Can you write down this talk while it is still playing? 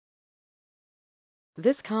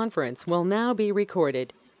This conference will now be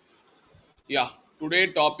recorded. Yeah,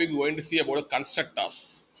 today topic going to see about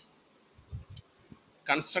constructors.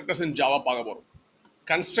 Constructors in Java பார்க்க போறோம்.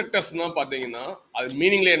 Constructorsனா பாத்தீங்கன்னா அது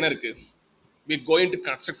மீனிங்ல என்ன இருக்கு? We going to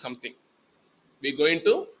construct something. We going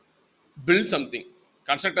to build something.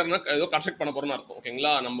 கன்ஸ்ட்ரக்டர்னா ஏதோ construct பண்ண போறோம்னு அர்த்தம்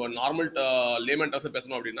ஓகேங்களா. நம்ம நார்மல் லேமன் டர்ஸ்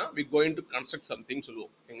பேசணும் அப்படின்னா we going to construct something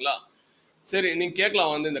சொல்லுவோம் ஓகேங்களா. சரி நீங்க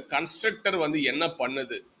கேட்கலாம் வந்து இந்த கன்ஸ்ட்ரக்டர் வந்து என்ன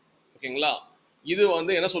பண்ணுது ஓகேங்களா. இது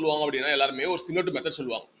வந்து என்ன சொல்லுவாங்க அப்படின்னா எல்லாருமே ஒரு சிமிலர் டு மெத்தட்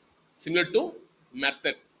சொல்லுவாங்க. சிமிலர் டு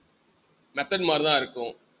மெத்தட் மெத்தட் மாதிரி தான்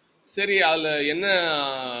இருக்கும். சரி அதில் என்ன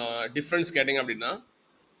டிஃப்ரென்ஸ் கேட்டிங்க அப்படின்னா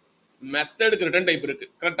மெத்தடுக்கு ரிட்டர்ன் டைப் இருக்கு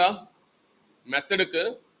கரெக்டா. மெத்தடுக்கு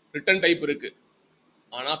ரிட்டர்ன் டைப் இருக்கு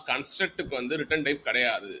ஆனால் கன்ஸ்ட்ரக்டுக்கு வந்து ரிட்டர்ன் டைப்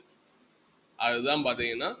கிடையாது. அதுதான்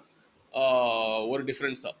பார்த்தீங்கன்னா ஒரு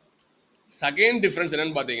டிஃப்ரென்ஸ் தான். செகண்ட் டிஃப்ரென்ஸ்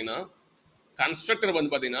என்னன்னு பார்த்தீங்கன்னா கன்ஸ்ட்ரக்டர்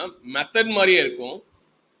வந்து பார்த்தீங்கன்னா மெத்தட் மாதிரியே இருக்கும்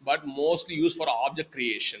but mostly use for object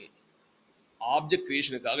creation. Object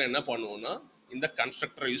கிரியேஷனுக்காக என்ன பண்ணுவோம்னா இந்த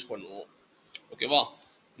கன்ஸ்ட்ரக்டரை யூஸ் பண்ணுவோம் ஓகேவா.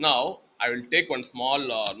 Now I will take one small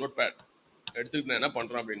note pad எடுத்துக்கிட்டு நான் என்ன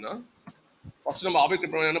பண்ணுறேன் அப்படின்னா ஃபர்ஸ்ட் நம்ம ஆப்ஜெக்ட்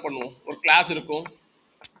கிரியேட் என்ன பண்ணுவோம். ஒரு கிளாஸ் இருக்கும்.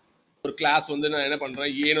 ஒரு கிளாஸ் வந்து நான் என்ன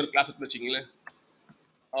பண்ணுறேன் ஏன்னு ஒரு கிளாஸ் இருக்குன்னு வச்சிங்களேன்.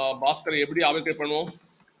 பாஸ்கர் எப்படி ஆப்ஜெக்ட் கிரியேட் பண்ணுவோம்.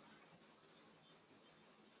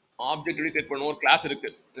 ஆப்ஜெக்ட் எப்படி கிரியேட் பண்ணுவோம். ஒரு கிளாஸ் இருக்கு.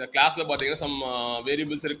 இந்த கிளாஸ்ல பார்த்தீங்கன்னா சம்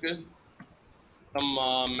வேரியபிள்ஸ் இருக்கு, சம்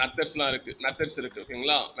மெத்தட்ஸ்லாம் இருக்கு, மெத்தட்ஸ் இருக்கு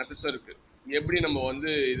ஓகேங்களா. மெத்தட்ஸ் இருக்கு. எப்படி நம்ம வந்து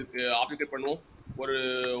இதுக்கு ஆப்ஜெக்ட் கிரியேட் பண்ணுவோம். ஒரு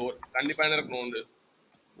கண்டிப்பாக என்ன இருக்கணும் வந்து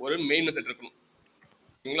ஒரு மெயின் மெத்தட் இருக்கணும்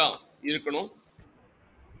ஓகேங்களா. இருக்கணும்.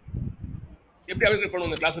 எப்படி ஆப்ஜெக்ட் கிரியேட்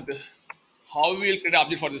பண்ணுவோம் இந்த கிளாஸுக்கு. How we will create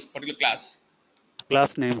object for this particular class.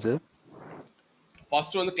 Class name, sir.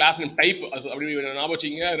 First வந்து class name type அப்படி ஞாபகம்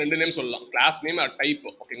வச்சுங்க. ரெண்டு நேம் சொல்லலாம். class name or type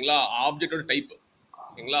ஓகேங்களா. ஆப்ஜெக்டோட டைப்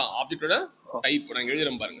ஓகேங்களா. ஆப்ஜெக்டோட டைப் நான்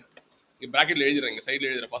எழுதுறேன் பாருங்க. இங்க பிராக்கெட்ல எழுதுறேன், இங்க சைடுல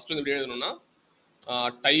எழுதுறேன். ஃபர்ஸ்ட் வந்து எப்படி எழுதணும்னா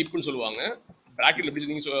டைப்னு சொல்லுவாங்க. பிராக்கெட்ல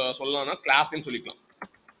எப்படி நீங்க சொல்லலாம்னா கிளாஸ் நேம் சொல்லிக்கலாம்.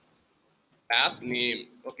 கிளாஸ் நேம்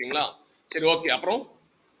ஓகேங்களா. சரி ஓகே. அப்புறம்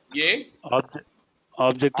ஏ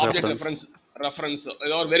Object ரெஃபரன்ஸ் ரெஃபரன்ஸ்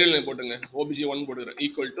ஏதோ ஒரு வேரியபிள் நேம் போட்டுங்க. obj1 போட்டுக்கிறேன்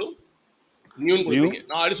ஈக்குவல் டு நியூன்னு கொடுப்பீங்க.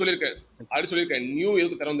 நான் ஆல்ரெடி சொல்லியிருக்கேன் நியூ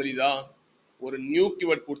எதுக்கு தரம் தெரியுதா. ஒரு நியூ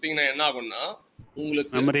கீவேர்ட் கொடுத்தீங்கன்னா என்ன ஆகும்னா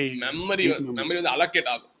உங்களுக்கு மெமரி வந்து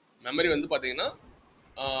அலோகேட் ஆகும். மெமரி வந்து பாத்தீங்கன்னா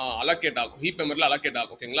அலோகேட் ஆகும், ஹீப் மெமரியில் அலோகேட்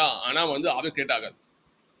ஆகும் ஓகேங்களா. ஆனா வந்து ஆப்ஜெக்ட் கிரியேட் ஆகாது.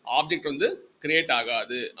 ஆப்ஜெக்ட் வந்து கிரியேட்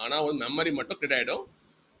ஆகாது, ஆனா வந்து மெமரி மட்டும் கிரியேட் ஆகிடும்.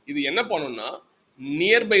 இது என்ன பண்ணணும்னா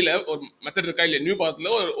நியர்பைல ஒரு மெத்தட் இருக்கா இல்லையா. நியூ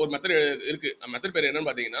பாத்துல ஒரு மெத்தட் இருக்கு. மெத்தட் பேர் என்னன்னு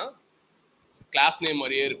பாத்தீங்கன்னா கிளாஸ் நேம்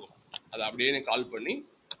மாதிரியே இருக்கும். அதை அப்படியே கால் பண்ணி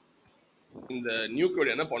இந்த நியூ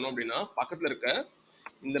கோட் என்ன பண்ணும் அப்படின்னா பக்கத்துல இருக்க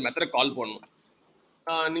இந்த மெத்தடை கால் பண்ணணும்.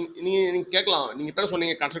 நீங்க கேட்கலாம், நீங்க இப்ப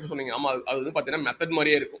சொன்னீங்க கன்ஸ்ட்ரக்டர் சொன்னீங்க. ஆமா அது வந்து பாத்தீங்கன்னா மெத்தட்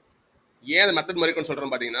மாதிரியே இருக்கும். ஏன் அந்த மெத்தட் மாதிரி இருக்குன்னு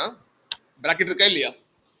சொல்றேன் பாத்தீங்கன்னா பிராக்கெட் இருக்கா இல்லையா.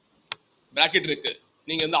 பிராக்கெட் இருக்கு.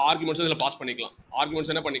 நீங்க வந்து ஆர்குமெண்ட்ஸ் இதுல பாஸ் பண்ணிக்கலாம்.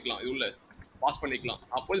 ஆர்குமெண்ட்ஸ் என்ன பண்ணிக்கலாம் இது உள்ள பாஸ் பண்ணிக்கலாம்.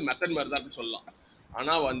 அப்போ இது மெத்தட் மாதிரி தான் சொல்லலாம்.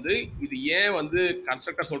 ஆனா வந்து இது ஏன் வந்து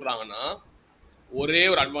கன்ஸ்ட்ரக்டர் சொல்றாங்கன்னா ஒரே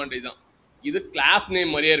ஒரு அட்வான்டேஜ் தான். இது கிளாஸ்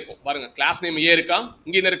நேம் மாதிரியே இருக்கும். பாருங்க கிளாஸ் நேம் ஏ இருக்கா,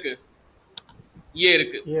 இங்க என்ன இருக்கு ஏ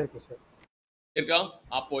இருக்கு இருக்கா.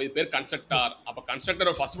 அப்போ இது பேர் கன்ஸ்ட்ரக்டர். அப்ப கன்ஸ்ட்ரக்டர்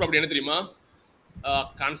ஃபர்ஸ்ட் ப்ராப்பர்ட்டி என்ன தெரியுமா.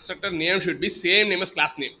 Constructor name should be same name as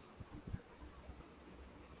class name.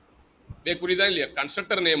 புரியுதா இல்லையா.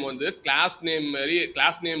 கன்ஸ்ட்ரக்டர் நேம் வந்து கிளாஸ் நேம்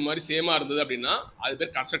மாதிரி சேமா இருந்தது அப்படின்னா அது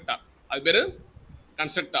பேர் கன்ஸ்ட்ரக்டர். அது பேரு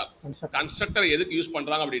கன்ஸ்ட்ரக்டர். கன்ஸ்ட்ரக்டர் எதுக்கு யூஸ்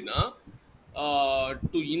பண்றாங்க அப்படின்னா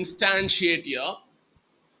to instantiate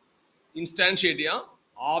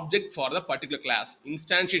object for the particular class.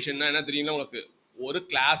 Instantiation என்ன தெரியுங்களா உங்களுக்கு. ஒரு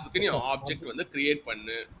கிளாஸுக்கு நீ ஆப்ஜெக்ட் வந்து கிரியேட்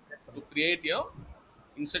பண்ணு. To create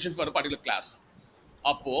instruction for particular class.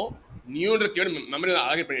 அப்போ நியூன்ற கீவேர்ட் மெமரி வந்து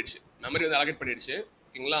அலோகேட் பண்ணிடுச்சு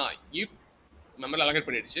ஓகேங்களா. ஹீப் மெமரி அலோகேட்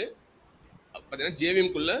பண்ணிடுச்சு. பார்த்தீங்கன்னா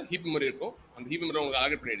ஜேவிஎம்குள்ள ஹீப் மெமரி இருக்கும். அந்த ஹீப் மெமரி உங்களுக்கு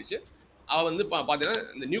அலோகேட் பண்ணிடுச்சு. அவ வந்து பார்த்தீங்கன்னா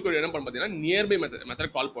இந்த நியூ கோட் என்ன பண்ண பார்த்தீங்கன்னா நியர்பை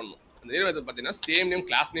மெத்தட் கால் பண்ணணும். அந்த நியர்பை மெத்தட் பார்த்தீங்கன்னா சேம் நேம்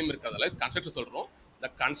கிளாஸ் நேம் இருக்கிறதால கன்ஸ்ட்ரக்டர் சொல்றோம். த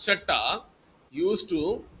constructor use to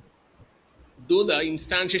do the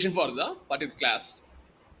instantiation for the particular class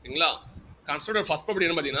ஓகேங்களா. கன்ஸ்ட்ரக்டர் ஃபர்ஸ்ட் ப்ராப்பர்ட்டி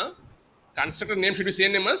என்ன பார்த்தீங்கன்னா constructor name should be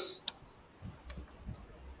same name as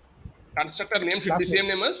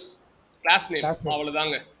class name.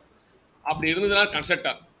 அவ்வளவுதாங்க. அப்படி இருந்ததுன்னா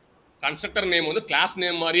கன்ஸ்ட்ரக்டர் நேம் வந்து கிளாஸ்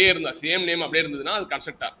நேம் மாதிரியே இருந்தா சேம் நேம் அப்படியே இருந்ததுன்னா அது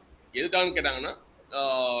கன்ஸ்ட்ரக்டர். எதுக்காக கேட்டாங்கன்னா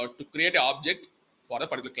to create object for the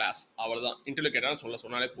particular class. அவ்வளவுதான். இன்டர்வியூ கேட்டாலும்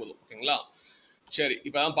சொன்னாலே போதும் ஓகேங்களா. சரி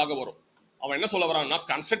இப்பதான் பார்க்க போறோம். அவன் என்ன சொல்ல வரான்னா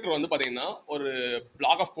கன்ஸ்ட்ரக்டர் வந்து பாத்தீங்கன்னா ஒரு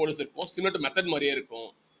பிளாக் ஆஃப் கோட்ஸ் இருக்கும், சிமிலர் டு மெத்தட் மாதிரியே இருக்கும்.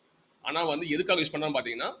 ஆனா வந்து எதுக்காக யூஸ் பண்றான்னு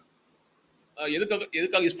பாத்தீங்கன்னா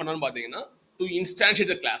to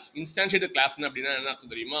instantiate the class. Instantiate the class அப்படின்னா என்ன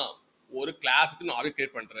அர்த்தம் தெரியுமா. ஒரு கிளாஸ்க்கு நான் ஆப்ஜெக்ட்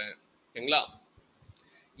கிரியேட் பண்றேன் ஓகேங்களா.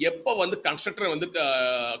 எப்போ வந்து கன்ஸ்ட்ரக்டர் வந்து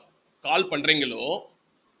கால் பண்றீங்களோ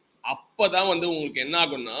அப்பதான் வந்து உங்களுக்கு என்ன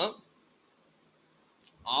ஆகும்னா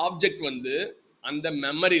ஆப்ஜெக்ட் வந்து அந்த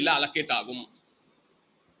மெமரியில அலோகேட் ஆகும்.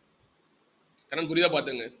 கரெக்ட், புரியுதா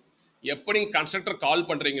பாத்துங்க. எப்ப நீங்க கன்ஸ்ட்ரக்டர் கால்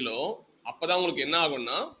பண்றீங்களோ அப்பதான் உங்களுக்கு என்ன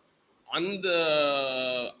ஆகும்னா அந்த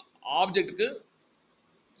ஆப்ஜெக்ட்டுக்கு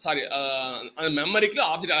சாரி அந்த மெமரிக்கு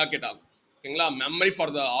ஆப்ஜெக்ட் அலோகேட் ஆகும். ஓகேங்களா? Memory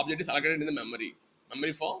for the object is allocated in the memory.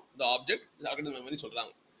 Memory for the object is allocated in memory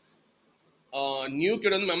சொல்றாங்க. நியூ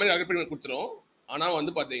கியூட் வந்து மெமரி அலோகேட் பண்ணி கொடுத்துரும். ஆனா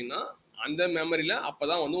வந்து பாத்தீங்கன்னா அந்த மெமரியில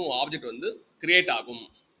அப்பதான் வந்து உங்க ஆப்ஜெக்ட் வந்து கிரியேட் ஆகும்.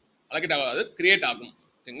 அலோகேட் ஆகாது, கிரியேட் ஆகும்.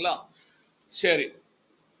 ஓகேங்களா? சரி,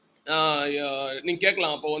 நீங்க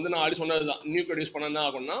கேட்கலாம், அப்போ வந்து நான் ஆல்ரெடி சொன்னதுதான், நியூ கோட் யூஸ் பண்ண என்ன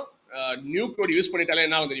ஆகும்னா, நியூ கோட் யூஸ் பண்ணிட்டாலே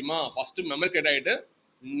என்ன ஆகும் தெரியுமா? ஃபர்ஸ்ட் மெமரி கிரியேட் ஆகிட்டு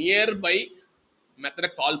நியர்பை மெத்தடை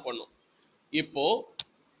கால் பண்ணும். இப்போ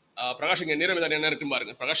பிரகாஷ் இங்க நியர் மெத்தட் என்ன இருக்குன்னு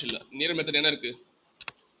பாருங்க. பிரகாஷ் இல்ல, நியர் மெத்தட் என்ன இருக்கு?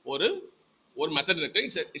 ஒரு ஒரு மெத்தட் இருக்கு.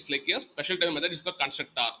 It's like a special type method is called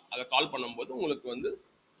constructor. அதை கால் பண்ணும்போது உங்களுக்கு வந்து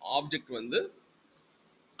ஆப்ஜெக்ட் வந்து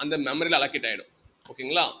அந்த மெமரியில அலோகேட் ஆயிடும்.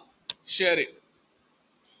 ஓகேங்களா? சரி,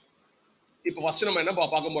 இப்போ ஃபர்ஸ்ட் நம்ம என்ன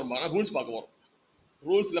பார்க்க போறோம்? ரூல்ஸ் பார்க்க போறோம்.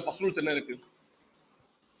 ரூல்ஸ்ல ஃபர்ஸ்ட் ரூல்ஸ் என்ன இருக்கு?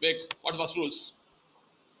 Wake, what first rules?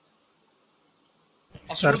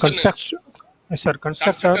 First Sir, rules என்ன? constructor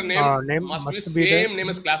Constructor name name must be must be the same name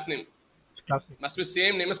as class name. class name. Must be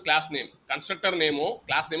same name as class name. Constructor name O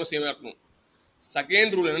class name சேமா இருக்கணும்.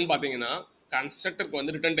 Second rule என்னன்னு பாத்தீங்கன்னா, கன்ஸ்ட்ரக்டருக்கு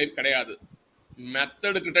வந்து return type கிடையாது.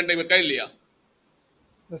 மெத்தடுக்கு return type இருக்கா இல்லையா?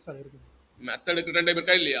 Yes sir, இருக்கு. மெத்தடுக்கு return type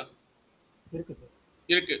இருக்கா இல்லையா? இருக்கு sir.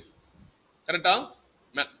 இருக்கு. கரெக்டா?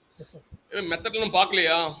 Yes sir. மெத்தட்ல நம்ம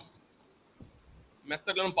பார்க்கலையா?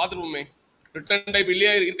 மெத்தட்ல நம்ம பார்த்துருப்போமே. ரிட்டர்ன் டைப்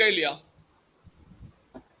இல்லையா, இருக்கா இல்லையா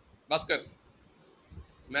பாஸ்கர்?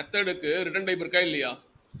 மெத்தடுக்கு ரிட்டர்ன் டைப் இருக்கா இல்லையா?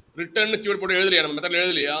 ரிட்டர்ன் கீவேர்ட் போட்டு எழுதலையா? நம்ம மெத்தட்ல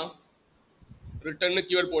எழுதலையா? ரிட்டர்ன்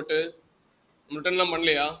கீவேர்ட் போட்டு ரிட்டர்ன்லாம்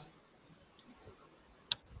பண்ணலையா?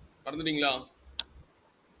 மறந்துட்டீங்களா?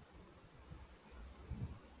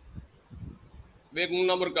 வேக்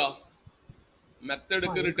உங்களுக்கு நம்பர் இருக்கா?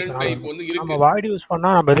 மெத்தடுக்கு ரிட்டர்ன் டைப் வந்து இருக்கு. நம்ம வாய்ட் யூஸ்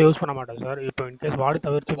பண்ணா நம்ம எதை யூஸ் பண்ண மாட்டோம் சார். இப்போ இன் கேஸ் வாய்ட்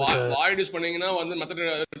தவிர்த்து வாய்ட் யூஸ் பண்ணீங்கன்னா வந்து மெத்தட்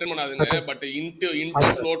ரிட்டர்ன் பண்ணாதுங்க. பட் இன்டோ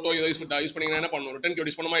ஃப்ளோட்டோ ஏதோ யூஸ் பண்ணீங்கன்னா என்ன பண்ணும்? ரிட்டர்ன்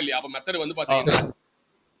கீவேர்ட் யூஸ் பண்ணுமா இல்லையா? அப்ப மெத்தட் வந்து பாத்தீங்கன்னா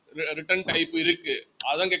ரிட்டர்ன் டைப் இருக்கு.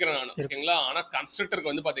 அதான் கேக்குறேன் நான். ஓகேங்களா? ஆனா கன்ஸ்ட்ரக்டருக்கு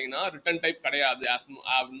வந்து பாத்தீங்கன்னா ரிட்டர்ன் டைப் கிடையாது.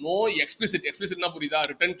 No explicit. எக்ஸ்பிளிசிட்னா புரியுதா?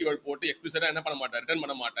 ரிட்டர்ன் கீவேர்ட் போட்டு எக்ஸ்பிளிசிட்டா என்ன பண்ண மாட்டேன், ரிட்டர்ன்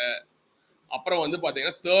பண்ண மாட்டேன். அப்புறம் வந்து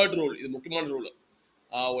பாத்தீங்கன்னா தேர்ட் ரூல், இது முக்கியமான ரூல்.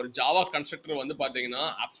 ஒரு ஜாவா கன்ஸ்ட்ரக்டர் வந்து பாத்தீங்கன்னா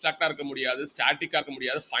அப்ஸ்ட்ராக்டா இருக்க முடியாது, ஸ்டாட்டிக்கா இருக்க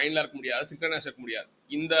முடியாது, ஃபைனலா இருக்க முடியாது, சிங்க்ரனைஸ் இருக்க முடியாது.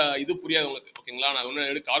 இந்த இது புரியாது உங்களுக்கு. ஓகேங்களா? நான் ஒன்னும்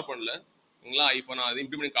எடுத்து கவர் பண்ணல. ஓகேங்களா? இப்போ நான் அதை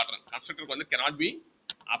இம்ப்ளிமெண்ட் காட்டுறேன். கன்ஸ்ட்ரக்டருக்கு வந்து cannot be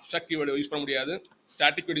abstract keyword use பண்ண முடியாது,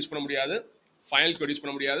 ஸ்டாட்டிக் கீவேர்டு யூஸ் பண்ண முடியாது, ஃபைனல் கீவேர்டு யூஸ்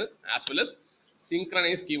பண்ண முடியாது, as well as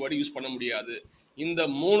synchronise keyword use பண்ண முடியாது. இந்த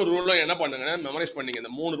மூணு ரூலும் என்ன பண்ணுங்கன்னா மெமரைஸ் பண்ணீங்க.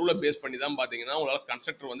 இந்த மூணு ரூலை பேஸ் பண்ணி தான் பாத்தீங்கன்னா உங்களால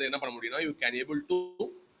கன்ஸ்ட்ரக்டர் வந்து என்ன பண்ண முடியும்னா you can able to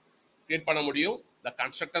create பண்ண முடியும். த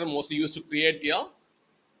constructor mostly use to create yeah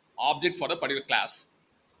object for the particular class.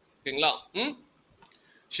 ஓகேங்களா?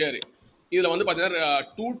 சரி, இதுல வந்து பாத்தீங்கன்னா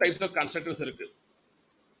டூ டைப்ஸ் ஆஃப் கன்ஸ்ட்ரக்டர்ஸ் இருக்கு.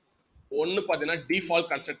 ஒன்னு பாத்தீங்கன்னா டிஃபால்ட்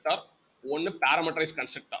கன்ஸ்ட்ரக்டர், ஒன்னு பாராமீட்டரைஸ்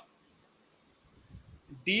கன்ஸ்ட்ரக்டர்.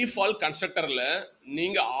 டிஃபால்ட் கன்ஸ்ட்ரக்டர்ல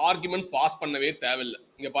நீங்க ஆர்குமெண்ட் பாஸ் பண்ணவே தேவையில்லை.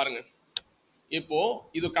 இங்க பாருங்க, இப்போ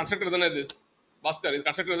இது கன்ஸ்ட்ரக்டர் தானே? இது பாஸ்கர், இது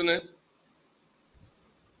கன்ஸ்ட்ரக்டர் தானே?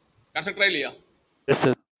 கன்ஸ்ட்ரக்டரா இல்லையா? Yes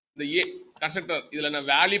sir. இந்த ஏ கன்ஸ்ட்ரக்டர், இதுல நான்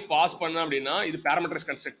வேல்யூ பாஸ் பண்ணேன் அப்படின்னா இது பாராமீட்டரைஸ்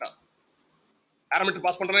கன்ஸ்ட்ரக்டர். பாராமீட்டர்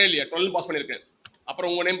பாஸ் பண்றேனா இல்லையா? 12 பாஸ் பண்ணிருக்கேன்.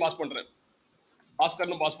 அப்புறம் உங்க நேம் பாஸ் பண்றேன்,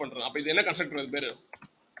 பாஸ்கர்னு பாஸ் பண்றேன். அப்ப இது என்ன கன்ஸ்ட்ரக்டர்? இது பேரு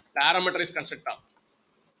பாராமீட்டரைஸ் கன்ஸ்ட்ரக்டர்.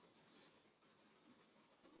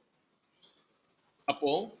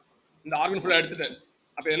 அப்போ இந்த ஆர்குமெண்ட் ஃபுல்லா எடுத்துட்டேன்.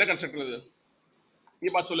 அப்ப என்ன கன்ஸ்ட்ரக்டர் இது?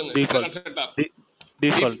 நீங்க பாத்து சொல்லுங்க. என்ன constructor?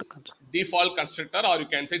 Default constructor are you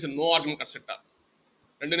can say it's no argument constructor.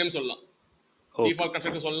 ரெண்டு நேம் சொல்லலாம். டிஃபால்ட்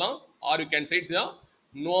கன்ஸ்ட்ரக்டர் சொல்லலாம், are you can say it's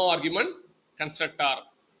no argument constructor.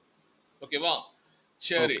 ஓகேவா?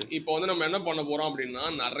 சரி, இப்போ வந்து நம்ம என்ன பண்ண போறோம் அப்படின்னா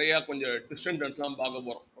நிறைய கொஞ்சம் டிஸ்டன்ஸ்லாம் பார்க்க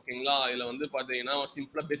போறோம். ஓகேங்களா? இதுல வந்து பாத்தீங்கன்னா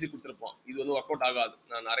சிம்பிளா பேசிக் கொடுத்துருப்போம். இது வந்து ஒர்க் அவுட் ஆகாது.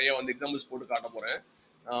 நான் நிறைய வந்து எக்ஸாம்பிள்ஸ் போட்டு காட்ட போறேன்.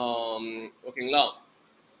 ஓகேங்களா?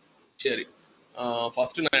 சரி,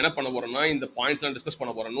 ஃபர்ஸ்ட் நான் என்ன பண்ண போறேன்னா இந்த பாயிண்ட்ஸ்லாம் டிஸ்கஸ்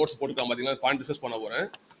பண்ண போறேன். நோட்ஸ் போட்டுக்கலாம் பாத்தீங்களா? பாயிண்ட் டிஸ்கஸ் பண்ண போறேன்.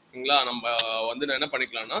 ஓகேங்களா? நம்ம வந்து என்ன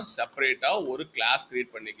பண்ணிக்கலாம்னா செப்பரேட்டா ஒரு கிளாஸ்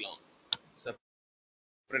கிரியேட் பண்ணிக்கலாம்.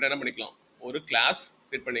 செப்பரேட்டா என்ன பண்ணிக்கலாம், ஒரு கிளாஸ்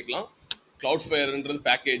கிரியேட் பண்ணிக்கலாம். கிளவுட்ஃபயர்ன்றது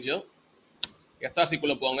பேக்கேஜ்.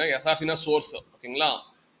 எஸ்ஆர்சிக்குள்ள போங்க. எஸ்ஆர்சினா சோர்ஸ். ஓகேங்களா?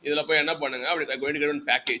 இதுல போய் என்ன பண்ணுங்க, அப்படி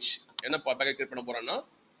பேக்கேஜ். என்ன பேக்கேஜ் கிரியேட் பண்ண போறேன்னா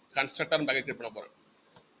கன்ஸ்ட்ரக்டர் பேக்கேஜ் கிரியேட் பண்ண போறேன்.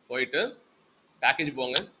 போயிட்டு பேக்கேஜ்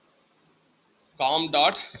போங்க, com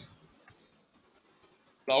dot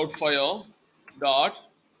cloudfire dot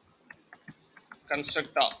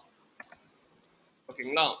constructor.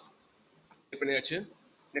 ஓகேங்களா? பண்ணியாச்சு.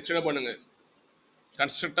 நெக்ஸ்ட் என்ன பண்ணுங்க,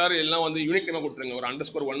 கன்ஸ்ட்ரக்டர் எல்லாம் வந்து யூனிக் நேமா கொடுத்துருங்க, ஒரு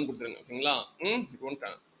 _1 கொடுத்துருங்க. ஓகேங்களா?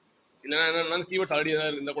 இல்லைன்னா என்ன கீவேர்ட்ஸ் ஆல்ரெடி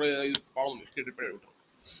ஏதாவது இருந்தால் கூட ப்ராப்ளம் கிரியேட் பண்ணி விட்டுரும்.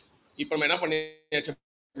 இப்போ நம்ம என்ன பண்ணியாச்சு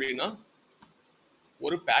அப்படின்னா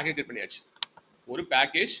ஒரு பேக்கேஜ்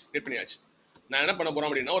கிரியேட் பண்ணியாச்சு. நான் என்ன பண்ண போறேன்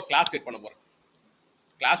அப்படின்னா ஒரு கிளாஸ் கிரியேட் பண்ண போறேன்.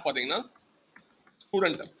 கிளாஸ் பார்த்தீங்கன்னா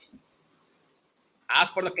student.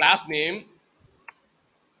 As per the class name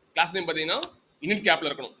பார்த்தீங்கன்னா இனிட் கேப்ல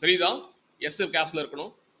இருக்கணும். தெரியுதா? எஸ் கேப்ல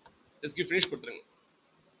இருக்கணும். எஸ்க்கு ஃபினிஷ் கொடுத்துருங்க.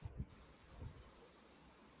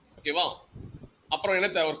 ஓகேவா? அப்புறம் என்ன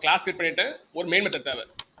தேவை, ஒரு கிளாஸ் கிரியேட் பண்ணிட்டு ஒரு மெயின் மெத்தட் தேவை.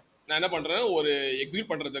 நான் என்ன பண்றேன், ஒரு எக்ஸிக்யூட்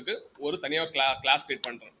பண்றதுக்கு ஒரு தனியாக கிளாஸ் கிரியேட்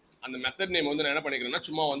பண்றேன். அந்த மெத்தட் நேம் வந்து நான் என்ன பண்ணிக்கிறேன்னா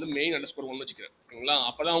சும்மா வந்து main _ 1 வச்சுக்கிறேன். ஓகேங்களா?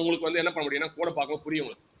 அப்பதான் உங்களுக்கு வந்து என்ன பண்ண முடியும்னா கோட பார்க்க புரியும்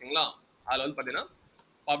உங்களுக்கு. ஓகேங்களா? அதுல வந்து பாத்தீங்கன்னா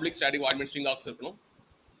public static void main string aux இருக்கணும்.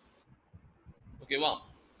 ஓகேவா?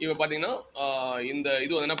 இப்போ பாத்தீங்கன்னா இந்த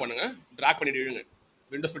இது வந்து என்ன பண்ணுங்க, டிராக் பண்ணிட்டு இழுங்க,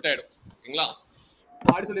 விண்டோ ஸ்பிட் ஆயிடும். ஓகேங்களா?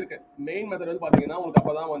 ஆடி சொல்லியிருக்கேன் மெயின் மெத்தட் வந்து பாத்தீங்கன்னா உங்களுக்கு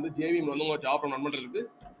அப்பதான் வந்து ஜேவிஎம் வந்து உங்க ஜாப் ரன் பண்றதுக்கு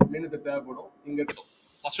மெயின் மெத்தட் தேவைப்படும். இங்க இருக்கட்டும்.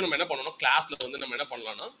 ஃபர்ஸ்ட் நம்ம என்ன பண்ணணும், கிளாஸ்ல வந்து நம்ம என்ன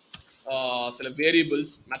பண்ணலாம்னா சில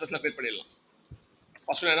வேரியபிள்ஸ் மெத்தட்ஸ்லாம் கிரியேட் பண்ணிடலாம்.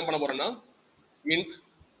 ஃபர்ஸ்ட் நான் என்ன பண்ண போறேன்னா int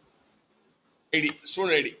id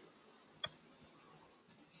student id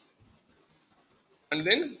and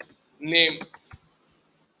then name.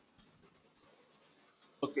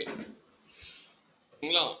 Okay,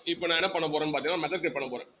 ஓகேங்களா? இப்போ நான் என்ன பண்ண போறேன்னு பாத்தீங்கன்னா மெத்தட் கிரியேட் பண்ண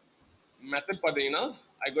போறேன். மெத்தட் பாத்தீங்கன்னா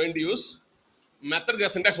I going to use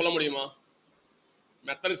மெத்தட்க்கு syntax சொல்ல முடியுமா?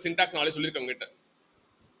 மெத்தட்க்கு சின்டாக்ஸ் நாளே சொல்லிருக்கேன் உங்ககிட்ட,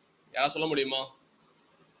 யாரா சொல்ல முடியுமா?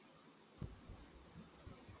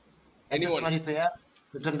 access modifier,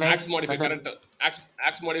 return type, aux modify correct.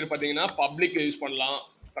 Aux modify பாத்தீங்கன்னா பப்ளிக் யூஸ் பண்ணலாம்,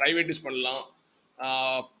 பிரைவேட் யூஸ் பண்ணலாம்,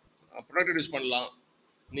 ப்ரொடெக்டட் யூஸ் பண்ணலாம்.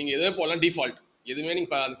 நீங்க எதே போலாம் டிஃபால்ட் எதுவுமே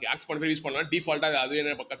நீங்க அதுக்கு ஆக்ஸ் மாடிஃபை யூஸ் பண்ணலாம். டிஃபால்ட்டா அதுவே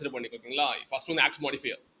என்ன கன்சிடர் பண்ணிக்கோங்களா? ஃபர்ஸ்ட் வந்து aux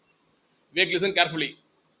modifier. Wake listen carefully.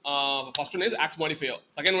 First one is aux modifier.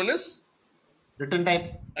 Second one is return type,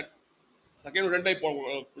 second return type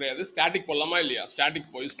கிடையாது. ஸ்டாட்டிக் போடலாமா இல்லையா? ஸ்டாட்டிக்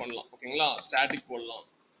யூஸ் பண்ணலாம். ஓகேங்களா? ஸ்டாட்டிக் போடலாம்.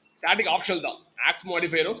 ஸ்டாட்டிக் ஆப்ஷனல் தான். ஆக்ஸ்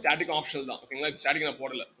மாடிஃபையரும் ஸ்டாட்டிக் ஆப்ஷனல் தான். ஓகேங்களா? இப்போ ஸ்டாட்டிக் நான்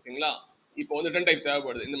போடல. ஓகேங்களா? இப்போ வந்து ரிட்டர்ன் டைப்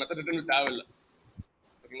தேவைப்படுது. இந்த மெத்தட் ரிட்டர்ன் தேவையில்லை.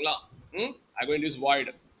 ஓகேங்களா? I going to use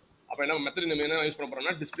void. அப்போ என்ன மெத்தட் நம்ம என்ன யூஸ் பண்ண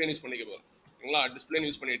போறோம்னா டிஸ்பிளே யூஸ் பண்ணிக்க போறோம். ஓகேங்களா? டிஸ்பிளே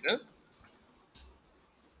யூஸ் பண்ணிட்டு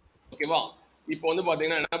ஓகேவா? இப்போ வந்து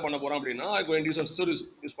பாத்தீங்கன்னா என்ன பண்ண போறோம் அப்படின்னா I going to use சிசோட்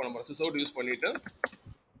use பண்ண போறோம். சிசோட் யூஸ் பண்ணிட்டு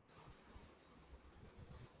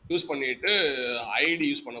ஐடி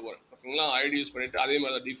யூஸ் பண்ண போறேன். ஓகேங்களா? ஐடி யூஸ் பண்ணிட்டு அதே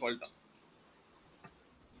மாதிரி தான் டிஃபால்ட்டா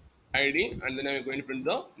ID and then I'm going to print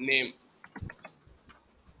the name.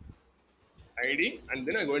 ID and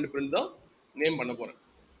then I'm going to print the name பண்ண போறேன்.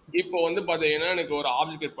 இப்போ வந்து பாத்தீங்கன்னா எனக்கு ஒரு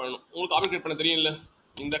ஆப்ஜெக்ட் கிரியேட் பண்ணணும். உங்களுக்கு ஆப்ஜெக்ட் கிரியேட் பண்ண தெரியும்ல?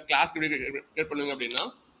 இந்த கிளாஸ் கிரியேட் பண்ணுவீங்க அப்படின்னா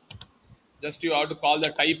just you have to call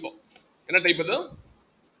the type. என்ன டைப் அது?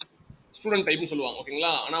 ஸ்டூடெண்ட் டைப்னு சொல்லுவாங்க.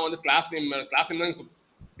 ஓகேங்களா? ஆனா வந்து கிளாஸ் நேம் தான்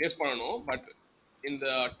பேஸ் பண்ணணும். பட் இந்த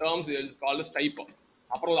terms is called as type.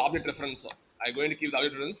 அப்புறம் ஒரு object reference. I going to keep the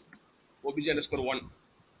object reference obj_1.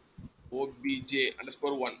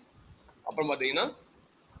 obj_1. அப்புறம் பாத்தீங்கன்னா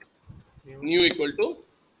new equal to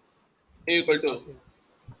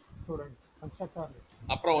student constructor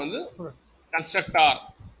அப்புறம் வந்து student constructor.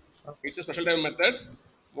 It's a special type method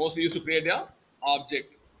mostly used to create a object.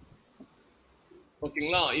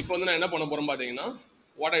 ஓகேங்களா? இப்போ வந்து நான் என்ன பண்ண போறேன் பாத்தீங்கன்னா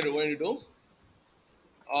what I going to do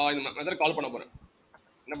இந்த மெத்தட் கால் பண்ண போறேன்.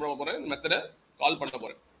 என்ன பண்ண போறேன்? இந்த மெத்தடை கால் பண்ண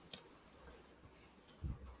போறேன்.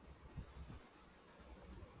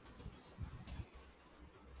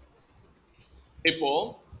 இப்போ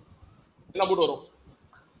என்ன அவுட் வரும்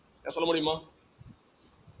சொல்ல முடியுமா?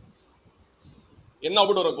 என்ன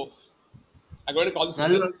அவுட் வரும்? இப்போ I going to call this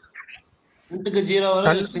method. இன்ட்க்கு 0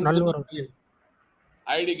 வரும், ஸ்ட்ரிங்க்கு வரும்.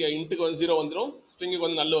 ஐடிக்கு இன்ட்க்கு வந்து 0 வந்துரும், ஸ்ட்ரிங்க்கு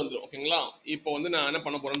வந்து நல் வந்துரும். ஓகேங்களா? இப்போ வந்து நான் என்ன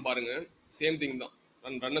பண்ண போறேன்னு பாருங்க. சேம் திங் தான்.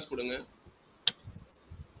 ரன்னர்ஸ் கொடுங்க.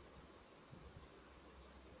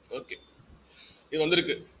 ஓகே, இது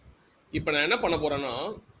வந்திருக்கு. இப்போ நான் என்ன பண்ண போறேன்னா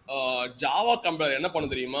ஜாவா கம்பைலர் என்ன பண்ண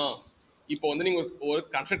தெரியுமா? இப்போ வந்து நீங்க ஒரு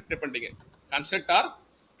கன்ஸ்ட்ரக்டர் கிரியேட் பண்ணிட்டீங்க, கன்ஸ்ட்ரக்டர்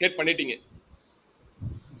கிரியேட் பண்ணிட்டீங்க.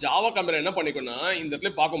 ஜாவா கம்பைலர் என்ன பண்ணிக்கோன்னா இந்த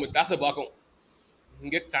இடத்துல பார்க்கும், கிளாஸை பார்க்கும்,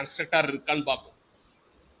 இங்க கன்ஸ்ட்ரக்டர் இருக்கான்னு பார்க்கும்.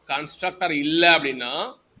 கன்ஸ்ட்ரக்டர் இல்லை அப்படின்னா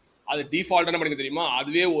அது டிஃபால்ட் என்ன பண்ணிக்க தெரியுமா?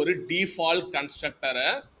 அதுவே ஒரு டிஃபால்ட் கன்ஸ்ட்ரக்டரை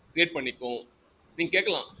கிரியேட் பண்ணிக்கும். நீங்க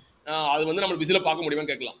கேட்கலாம் அது வந்து நம்ம விசில பார்க்க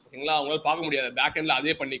முடியுமான்னு கேட்கலாம். ஓகேங்களா? உங்களால பார்க்க முடியாது, பேக் எண்ட்ல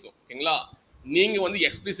அதே பண்ணிக்கும். ஓகேங்களா? நீங்க வந்து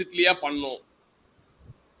எக்ஸ்பிளிசிட்லியா பண்ணும்.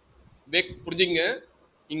 புரிஞ்சுங்க?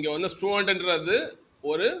 இங்க வந்து ஸ்டூடெண்ட்ன்றது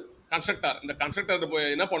ஒரு கன்ஸ்ட்ரக்டர். இந்த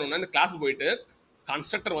கன்ஸ்ட்ரக்டர் என்ன பண்ணணும்னா இந்த கிளாஸ்க்கு போயிட்டு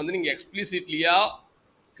கன்ஸ்ட்ரக்டர் வந்து நீங்க எக்ஸ்பிளிசிட்லியா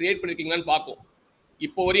கிரியேட் பண்ணிருக்கீங்களான்னு பார்க்கும்.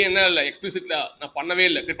 இப்போ வரையும் என்ன இல்லை, எக்ஸ்பிளிசிட்ல நான் பண்ணவே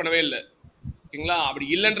இல்லை, கிரியேட் பண்ணவே இல்லை. ஓகேங்களா? அப்படி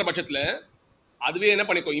இல்லைன்ற பட்சத்துல அதுவே என்ன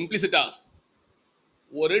பண்ணிக்கும், இம்ப்ளிசிட்டா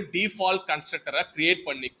ஒரு டிஃபால்ட் கன்ஸ்ட்ரக்டரை கிரியேட்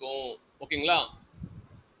பண்ணிக்கும். ஓகேங்களா?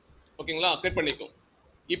 கிரியேட் பண்ணிக்கும்.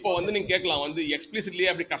 இப்போ வந்து நீங்க கேட்கலாம் வந்து எக்ஸ்பிளிசிட்லி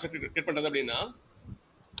அப்படி கன்ஸ்ட்ரக்டர் கிரியேட் பண்றது அப்படின்னா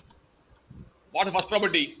what is first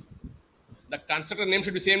property? The constructor name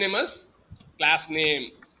should be same name as class name.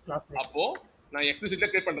 அப்போ நான் எக்ஸ்பிளிசிட்ல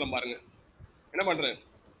கிரியேட் பண்றேன் பாருங்க. என்ன பண்றேன்?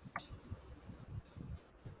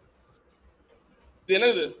 இது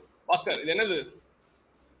என்னது பாஸ்கர்? இது என்னது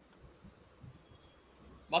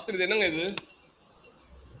பாஸ்கர்? இது என்னங்க இது?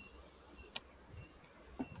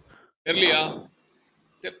 தெரியலையா?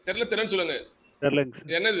 தெரியலன்னு சொல்லுங்க.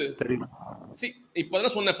 இது என்னது? தெரியல. சி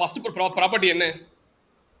இப்போதான் சொன்னேன் ஃபர்ஸ்ட் ப்ராப்பர்ட்டி என்ன?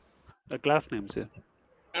 Class name sir.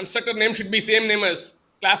 Constructor name should be same name as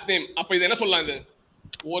class name. அப்ப இது என்ன சொல்லலாம்? இது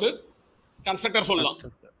ஒரு கன்ஸ்ட்ரக்டர் சொல்லலாம்.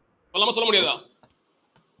 சொல்ல முடியாதா?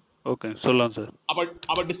 ஓகே சொல்லலாம் சார்.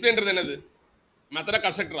 அப்ப டிஸ்ப்ளேன்றது என்னது? மெத்தடா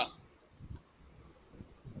கன்ஸ்ட்ரக்டரா?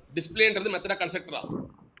 டிஸ்ப்ளேன்றது மெத்தடா கன்ஸ்ட்ரக்டரா?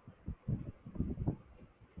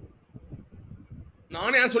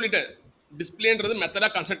 நானே ஏன் சொல்லிட்டேன். டிஸ்ப்ளேன்றது மெத்தடா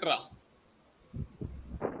கன்ஸ்ட்ரக்டரா?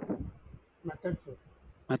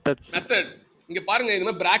 மெத்தட். இங்க பாருங்க, இது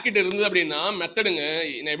மாதிரி பிராக்கெட் இருந்தது அப்படின்னா மெத்தடுங்க.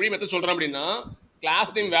 நான் எப்படி மெத்தட் சொல்றேன் அப்படின்னா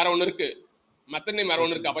கிளாஸ் நேம் வேற ஒன்னு இருக்கு, மெத்தட் நேம் வேற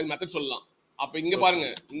ஒன்னு இருக்கு. அப்ப மெத்தட் சொல்லலாம். அப்ப இங்க பாருங்க,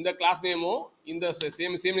 இந்த கிளாஸ் நேமும் இந்த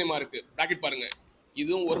சேம் நேமா இருக்கு. பிராக்கெட் பாருங்க,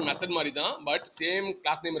 இதுவும் ஒரு மெத்தட் மாதிரி தான், பட் சேம்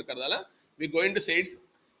கிளாஸ் நேம் இருக்கிறதால we going to say it's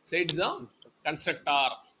a constructor.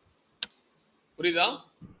 புரியுதா?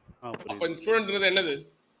 அப்ப இந்த ஸ்டூடெண்ட்ன்றது என்னது?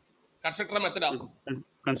 கன்ஸ்ட்ரக்டரா மெத்தடா?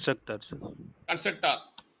 கன்ஸ்ட்ரக்டர்.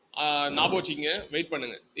 ஞாபகம் வச்சுக்கங்க, வெயிட்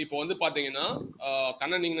பண்ணுங்க. இப்போ வந்து பாத்தீங்கன்னா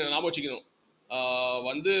கண்ணன் நீங்க ஞாபகம் வச்சுக்கணும்.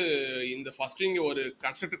 வந்து இந்த ஃபர்ஸ்ட் இங்க ஒரு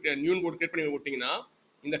கன்ஸ்ட்ரக்டர் நியூ கோட் கிரியேட் பண்ணி விட்டீங்கன்னா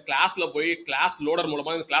இந்த கிளாஸ்ல போய் கிளாஸ் லோடர்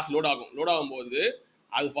மூலமா இந்த கிளாஸ் லோட் ஆகும்போது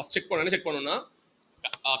அது ஃபர்ஸ்ட் செக் பண்ணணும்னா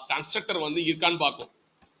கன்ஸ்ட்ரக்டர் வந்து இருக்கான்னு பார்க்கும்.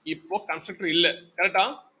 இப்போ கன்ஸ்ட்ரக்டர் இல்ல, கரெக்டா?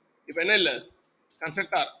 இப்போ என்ன இல்ல?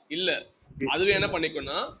 கன்ஸ்ட்ரக்டர் இல்ல. அதுவே என்ன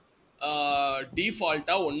பண்ணிக்கும்னா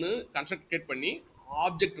டிஃபால்ட்டா ஒன்னு கன்ஸ்ட்ரக்டர் கிரியேட் பண்ணி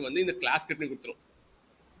ஆப்ஜெக்ட் வந்து இந்த கிளாஸ் கிரியேட் பண்ணி கொடுத்துரும்.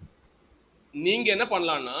 நீங்க என்ன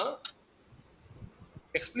பண்ணலாம்னா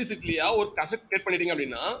எக்ஸ்பிளிசிட்லியா ஒரு கன்ஸ்ட்ரக்டர் கிரியேட் பண்ணிட்டீங்க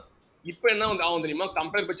அப்படின்னா இப்போ என்ன வந்து ஆகும் தெரியுமா?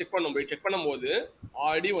 கம்பைலர் போய் செக் பண்ணும்போது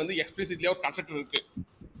ஆல்ரெடி வந்து எக்ஸ்பிளிசிட்லியா ஒரு கன்ஸ்ட்ரக்டர் இருக்கு,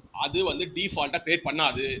 அது வந்து டிஃபால்ட்டா கிரியேட்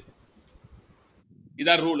பண்ணாது.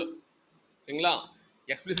 இதான் ரூல். சரிங்களா?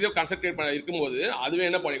 எக்ஸ்பிளிசிட்லியா கன்ஸ்ட்ரக்டர் கிரியேட் இருக்கும்போது அதுவே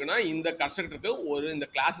என்ன பண்ணிக்கும்னா இந்த கன்ஸ்ட்ரக்டருக்கு ஒரு இந்த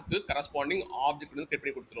கிளாஸுக்கு கரஸ்பாண்டிங் ஆப்ஜெக்ட் வந்து கிரியேட்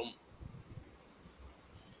பண்ணி கொடுத்துரும்.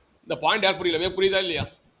 இந்த பாயிண்ட் யார் புரியல? புரியுதா இல்லையா?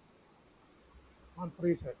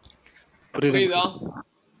 புரியுதா?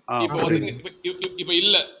 இப்போ வந்து இப்போ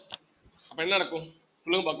இல்ல, அப்ப என்ன நடக்கும்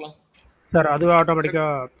சொல்லுங்க பார்க்கலாம் சார். அதுவே ஆட்டோமேட்டிக்கா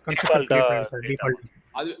கன்ஸ்ட்ரக்டர் கிரியேட் பண்ணும் சார். டிஃபால்ட்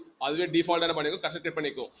அதுவே டிஃபால்ட்டா என்ன பண்ணிக்கும்? கன்ஸ்ட்ரக்ட்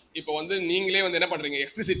பண்ணிக்கும். இப்போ வந்து நீங்களே வந்து என்ன பண்றீங்க?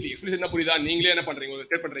 எக்ஸ்பிளிசிட்னா புரியுதா? நீங்களே என்ன பண்றீங்க?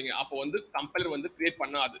 கிரியேட் பண்றீங்க. அப்போ வந்து கம்பைலர் வந்து கிரியேட்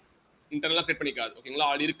பண்ணாது, இன்டர்னலா கிரியேட் பண்ணிக்காது. ஓகேங்களா?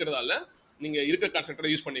 அது இருக்கிறதால நீங்க இருக்க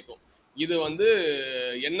கன்ஸ்ட்ரக்டரை யூஸ் பண்ணிக்கும். இது வந்து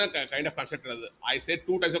என்ன கைண்ட் ஆஃப் கன்ஸ்ட்ரக்டர்? அது ஐ சேட்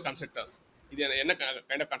 2 டைப்ஸ் ஆஃப் கன்ஸ்ட்ரக்டர்ஸ். இது என்ன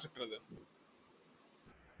கைண்ட் ஆஃப் கன்ஸ்ட்ரக்டர்? அது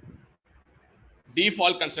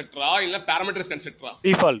டிஃபால்ட் கன்ஸ்ட்ரக்டரா இல்ல parameters கன்ஸ்ட்ரக்டரா?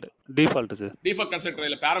 Default sir. Default constructor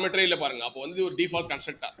இல்ல பாராமீட்டரே இல்ல பாருங்க. அப்போ வந்து ஒரு டிஃபால்ட்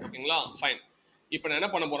கன்ஸ்ட்ரக்டர். ஓகேங்களா? ஃபைன். இப்போ நான் என்ன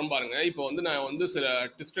பண்ண போறேன் பாருங்க. இப்போ வந்து நான் வந்து சில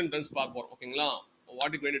ட்விஸ்ட் அண்ட் டர்ன்ஸ் பார்க்க போறோம். ஓகேங்களா?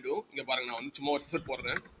 What it going to to, இங்க பாருங்க, நான் வந்து சும்மா ஒரு ரிசல்ட்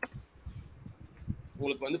போடுறேன்.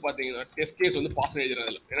 உங்களுக்கு வந்து பாத்தீங்கன்னா டெஸ்ட் கேஸ் வந்து பாஸ் எழுதுறேன்.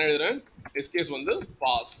 அதுல என்ன எழுதுறேன்? டெஸ்ட் கேஸ் வந்து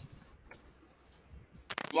பாஸ்.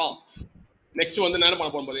 வா, நெக்ஸ்ட் வந்து என்ன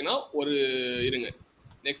பண்ண போறோம் பாத்தீங்கன்னா ஒரு இருங்க,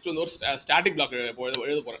 நெக்ஸ்ட் வந்து ஒரு ஸ்டாட்டிக் பிளாக்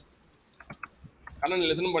எழுத போறேன். கண்ணன்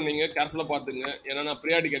லெசன் பண்ணீங்க, கேர்ஃபுல்லா பாத்துங்க. ஏன்னா நான்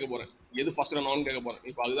ப்ரியாரிட்டி கேட்க போறேன், எது ஃபர்ஸ்ட் நான் கேட்க போறேன்.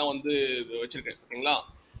 இப்போ அதுதான் வந்து வச்சிருக்கேன். ஓகேங்களா?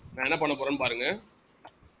 நான் என்ன பண்ண போறேன்னு பாருங்க.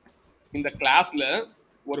 இந்த கிளாஸ்ல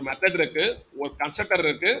ஒரு மெத்தட் இருக்கு, ஒரு கன்ஸ்ட்ரக்டர்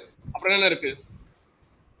இருக்கு, அப்புறம் என்ன இருக்கு?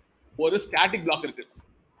 ஒரு ஸ்டாட்டிக் பிளாக் இருக்கு.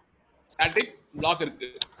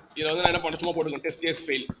 இதை வந்து நான் என்ன பண்ண சும்மா போட்டுக்கேன், டெஸ்ட் கேஸ்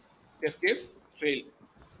ஃபெயில்.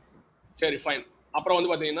 சரி ஃபைன். அப்புறம்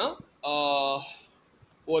வந்து பாத்தீங்கன்னா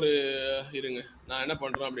ஒரு இருங்க, நான் என்ன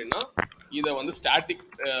பண்றேன் அப்படின்னா இதை வந்து ஸ்டாட்டிக்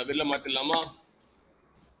வெளில மாத்திடலாமா?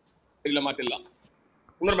 வெளில மாத்திடலாம்.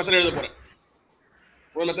 இன்னொரு மெத்தட் எழுத போறேன்.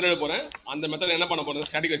 அந்த மெத்தட் என்ன பண்ண போறேன்?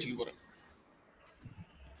 ஸ்டாட்டிக் வச்சுக்க போறேன்.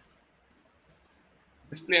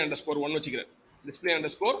 டிஸ்பிளே அண்டர்ஸ்கோர் 1 வச்சுக்கிறேன். Display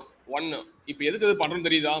underscore 1. இப்போ எதுக்கு இது பண்றோம்னு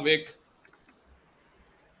தெரியுதா? வேக்,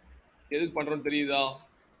 எதுக்கு பண்றோம்னு தெரியுதா?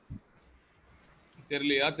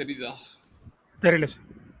 தெரியலையா? தெரியுதா? தெரியல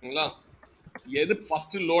சரிங்களா? எது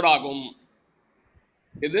ஃபர்ஸ்ட் லோட் ஆகும்?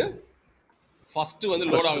 எது ஃபர்ஸ்ட் வந்து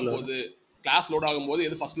லோட் ஆகும் போது, கிளாஸ் லோட் ஆகும்போது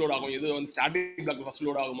எது ஃபர்ஸ்ட் லோட் ஆகும்? எது வந்து ஸ்டாட்டிக் பிளாக் ஃபர்ஸ்ட்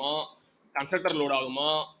லோட் ஆகுமா, கன்ஸ்ட்ரக்டர் லோட் ஆகுமா,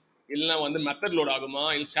 இல்ல வந்து மெத்தட் லோட் ஆகுமா,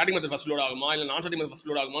 இல்ல ஸ்டாட்டிக் மெத்தட் ஃபர்ஸ்ட் லோட் ஆகுமா, இல்ல நான் ஸ்டாட்டிக் மெத்தட் ஃபர்ஸ்ட்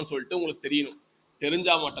லோட் ஆகுமான்னு சொல்லிட்டு உங்களுக்கு தெரியணும்.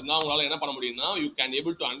 தெரிஞ்சா மட்டும்தான் உங்களால என்ன பண்ண முடியும்னா you can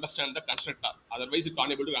able to understand the constructor. Otherwise you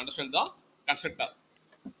Khan able to understand the constructor.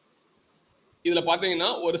 இதுல பாத்தீங்கன்னா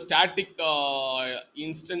ஒரு ஸ்டாட்டிக்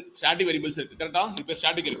இன்ஸ்டன்ட் ஸ்டாட்டிக் வேரியபிள்ஸ் இருக்கு கரெக்டா இப்போ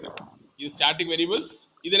ஸ்டாட்டிக் இருக்கு இது ஸ்டாட்டிக் வேரியபிள்ஸ்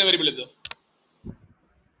இது என்ன வேரியபிள் இது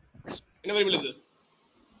என்ன வேரியபிள் இது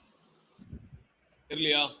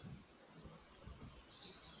தெரியலையா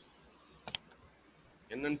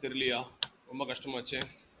என்னன்னு தெரியலையா ரொம்ப கஷ்டமாச்சே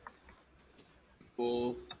இப்போ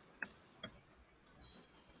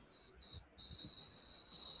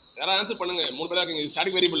யாரா ஆன்சர் பண்ணுங்க மூணு பேரா இருக்கீங்க இது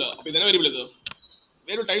ஸ்டாட்டிக் வேரியபிள் அப்ப இது என்ன வேரியபிள் இது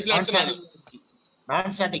வேறு டைப்ஸ்ல எடுத்துறாங்க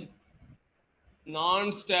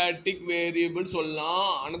நான் ஸ்டாட்டிக் வேரியபிள்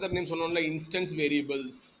சொல்லலாம் அனதர் நேம் சொன்னோம்ல இன்ஸ்டன்ஸ்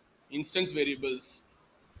வேரியபிள்ஸ்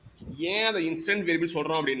ஏன் அந்த இன்ஸ்டன்ட் வேரியபிள்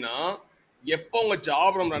சொல்றோம் அப்படின்னா எப்போ உங்க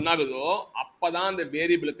ஜாப் ரன் ஆகுதோ அப்பதான் அந்த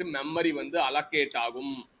வேரியபிளுக்கு மெமரி வந்து அலோகேட்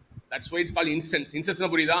ஆகும் தட்ஸ் வை இட்ஸ் கால்ட் இன்ஸ்டன்ஸ்னா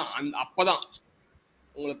புரியுதா அப்பதான்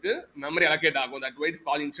உங்களுக்கு மெமரி அலோகேட் ஆகும் that why it's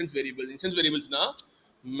called instance வேரியபிள்ஸ்னா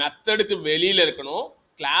மெத்தடுக்கு வெளியில இருக்கணும்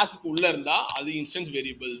கிளாஸ்க்கு உள்ள இருந்தா அது இன்ஸ்டன்ஸ்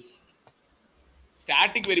வேரியபிள்ஸ்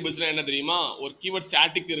ஸ்டாட்டிக் வேரியபிள்ஸ்னா என்ன தெரியுமா ஒரு கீவேர்ட்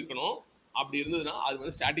ஸ்டாட்டிக் இருக்கணும் அப்படி இருந்ததுன்னா அது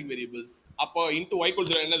வந்து ஸ்டாட்டிக் வேரியபிள்ஸ் அப்போ இன்டு y =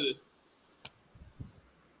 0 என்னது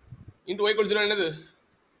இன்டு y = 0 என்னது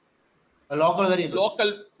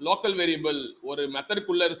லோக்கல் வேரியபிள் ஒரு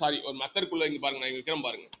மெத்தடுக்குள்ள ஒரு மெத்தடுக்குள்ள இங்க பாருங்க நான் வைக்கிறேன்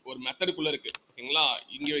பாருங்க ஒரு மெத்தடுக்குள்ள இருக்கு ஓகேங்களா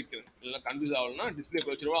இங்க வைக்கிறேன் இல்ல கன்ஃபியூஸ் ஆகலனா டிஸ்ப்ளே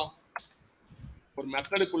வச்சிருவா ஒரு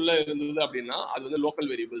மெத்தடுக்குள்ள இருந்தது அப்படின்னா அது வந்து லோக்கல்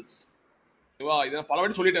வேரியபிள்ஸ் ஓகேவா இத பல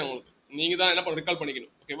வாட்டி சொல்லிட்டேன் உங்களுக்கு நீங்க தான் என்ன பண்ண ரிகால்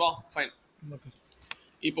பண்ணிக்கணும் ஓகேவா ஃபைன்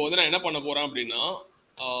இப்போ வந்து நான் என்ன பண்ண போறேன் அப்படின்னா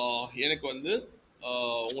எனக்கு வந்து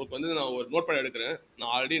உங்களுக்கு வந்து நான் ஒரு நோட் பேட் எடுக்கிறேன்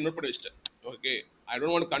நான் ஆல்ரெடி நோட் பேட் வச்சிட்டேன் okay I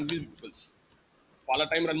don't want to confuse peoples பல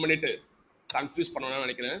டைம் ரன் பண்ணிட்டு கன்ஃபியூஸ் பண்ணணும்னு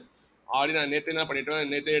நினைக்கிறேன் ஆல்ரெடி நான் நேற்று என்ன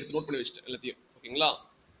பண்ணிட்டேன் நேற்றே எடுத்து நோட் பண்ணி வச்சிட்டேன் எல்லாத்தையும் ஓகேங்களா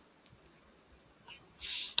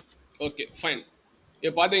ஓகே ஃபைன்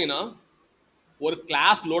இப்போ பார்த்தீங்கன்னா ஒரு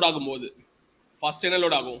கிளாஸ் லோட் ஆகும்போது ஃபர்ஸ்ட் என்ன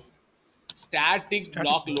லோட் ஆகும் ஸ்டாட்டிக்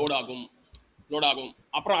பிளாக் லோட் ஆகும்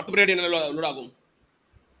அப்புறம் அடுத்த பீரியட் என்ன லோட் ஆகும்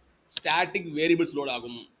ஸ்டாட்டிக் வேரியபிள்ஸ் லோட்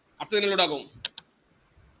ஆகும் அடுத்து என்ன லோட் ஆகும்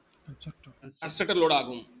கன்ஸ்ட்ரக்டர் லோட்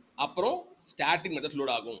ஆகும் அப்புறம் ஸ்டாட்டிக் மெத்தட்ஸ்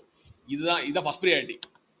லோட் ஆகும் இதுதான் ஃபர்ஸ்ட் ப்ரியாரிட்டி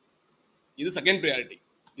இது செகண்ட் ப்ரியாரிட்டி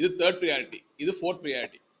இது தேர்ட் ப்ரியாரிட்டி இது ஃபோர்த்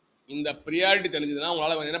ப்ரியாரிட்டி இந்த ப்ரியாரிட்டி தெரிஞ்சதுன்னா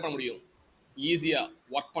உங்களால என்ன பண்ண முடியும் ஈஸியா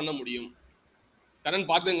ஒர்க் பண்ண முடியும் கரண்ட்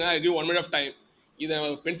பாத்துங்க இது 1 minute ஆஃப் டைம் இதை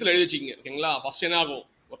பென்சில் எழுதி வச்சுக்கிங்க ஓகேங்களா ஃபர்ஸ்ட் என்ன ஆகும்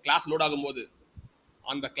ஒரு கிளாஸ் லோட் ஆகும்போது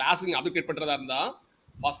அந்த கிளாஸுக்கு நீங்கள் அப்ளிகேட் பண்ணுறதா இருந்தால்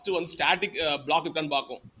ஃபர்ஸ்ட் வந்து ஸ்டாட்டிக் பிளாக் இருக்கான்னு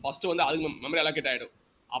பார்க்கும் ஃபர்ஸ்ட் வந்து அதுக்கு மெமரி அலோகேட் ஆகிடும்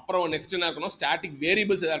அப்புறம் நெக்ஸ்ட் என்ன இருக்கணும் ஸ்டாட்டிக்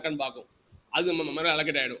வேரியபிள்ஸ் எதாவது இருக்கான்னு பார்க்கும் அதுக்கு மெமரி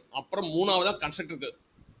அலோகேட் ஆகிடும் அப்புறம் மூணாவதாக கன்ஸ்ட்ரக்டருக்கு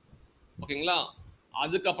ஓகேங்களா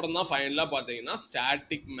அதுக்கப்புறம் தான் ஃபைனலாக பார்த்தீங்கன்னா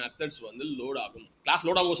ஸ்டாட்டிக் மெத்தட்ஸ் வந்து லோட் ஆகும் கிளாஸ்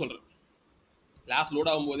லோட் ஆகும் சொல்கிறேன் கிளாஸ்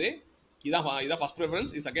லோட் ஆகும்போதே இதான் ஃபர்ஸ்ட்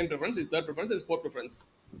ப்ரிஃபரன்ஸ் இது செகண்ட் ப்ரிஃபரன்ஸ் இது தேர்ட் ப்ரிஃபரன்ஸ் இது ஃபோர்த் ப்ரிஃபரன்ஸ்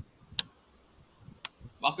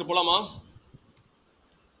பாஸ்கர் போலாமா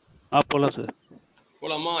போலாம் சார்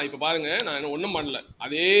போலாமா இப்போ பாருங்க நான் என்ன ஒன்றும் பண்ணல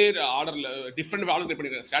அதே ஆர்டர்ல டிஃப்ரெண்ட் ஆர்டர்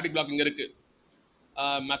பண்ணிருக்கேன் ஸ்டாட்டிக் பிளாக் இங்க இருக்கு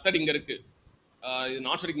மெத்தட் இங்க இருக்கு இது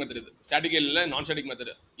நான் ஸ்டாட்டிக் மெத்தட் இது ஸ்டாட்டிக் இல்ல நான் ஸ்டாட்டிக்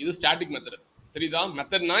மெத்தட் இது ஸ்டாட்டிக் மெத்தட் தெரியுதா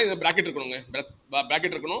மெத்தட்னா இது பிராக்கெட் இருக்கணுங்க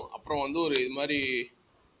பிராக்கெட் இருக்கணும் அப்புறம் வந்து ஒரு இது மாதிரி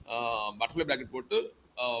பட்டர்ஃப்ளை பிராக்கெட் போட்டு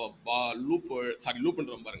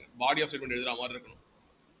லூப்ன்றோம் பாருங்க பாடி ஆஃப் ஸ்டேட்மெண்ட் எழுதுற மாதிரி இருக்கணும்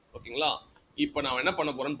ஓகேங்களா இப்போ நான் என்ன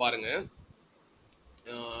பண்ண போறேன்னு பாருங்க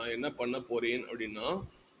என்ன பண்ண போறேன் அப்படின்னா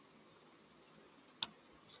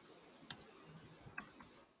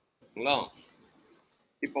ஓகேங்களா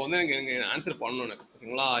இப்போ வந்து எனக்கு ஆன்சர் பண்ணணும் எனக்கு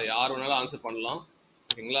ஓகேங்களா யார் வேணாலும் ஆன்சர் பண்ணலாம்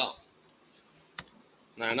ஓகேங்களா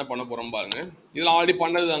நான் என்ன பண்ண போறேன் பாருங்க இதில் ஆல்ரெடி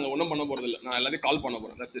பண்ணது அங்கே ஒன்றும் பண்ண போறது இல்லை நான் எல்லாத்தையும் கால் பண்ண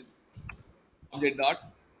போறேன் that's it update dot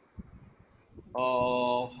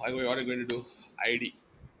what going to to ID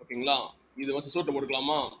ஓகேங்களா இது வந்து சிசோட்டில்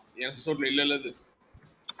போட்டுக்கலாமா என் சிசோட்டில் இல்லை இது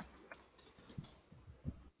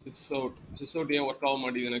சிசோட் ஏன் ஒர்க் ஆக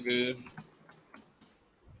மாட்டேங்குது எனக்கு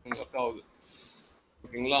ஒர்க் ஆகுது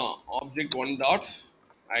ஓகேங்களா ஆப்ஜெக்ட் ஒன் டாட்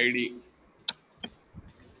ஐடி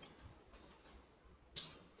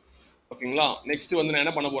ஓகேங்களா நெக்ஸ்ட் வந்து நான்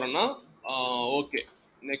என்ன பண்ண போறேன்னா ஓகே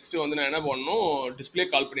நெக்ஸ்ட் வந்து நான் என்ன பண்ணணும் டிஸ்பிளே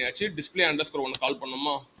கால் பண்ணியாச்சு டிஸ்பிளே அண்டர்ஸ்கோர் ஒன்று கால்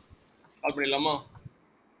பண்ணணுமா கால் பண்ணிடலாமா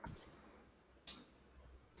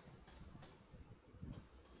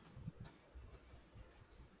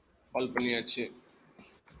கால் பண்ணியாச்சு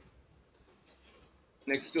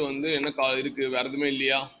நெக்ஸ்ட் வந்து என்ன இருக்கு வேற எதுவுமே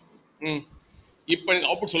இல்லையா இப்போ எனக்கு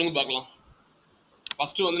அவுட்புட் சொல்லுங்க பார்க்கலாம்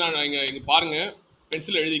ஃபர்ஸ்ட் வந்து நான் இங்க பாருங்க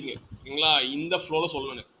பென்சில் எழுதிக்கங்க ஓகேங்களா இந்த ஃப்ளோவில்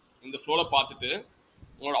சொல்லணும் இந்த ஃப்ளோவில் பார்த்துட்டு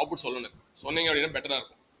உங்களோட அவுட்புட் சொல்லணும் சொன்னீங்க அப்படின்னா பெட்டராக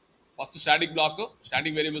இருக்கும் first static block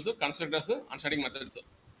static variables constructors and static methods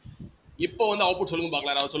இப்போ வந்து அவுட்புட் சொல்லுங்க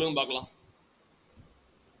பார்க்கலாம் யாராவது சொல்லுங்க பார்க்கலாம்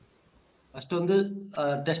ஃபர்ஸ்ட் வந்து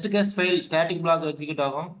test case file static black execute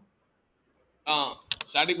ஆகும்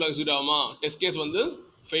ஸ்டாட்டிக் பிளாக் ஆகுமா டெஸ்ட் கேஸ் வந்து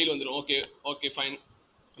ஃபெயில் வந்துடும் ஓகே ஓகே ஃபைன்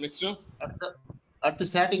நெக்ஸ்ட் அடுத்து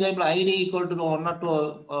static variable ID equal to 1 or 2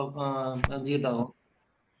 execute ஆகும்.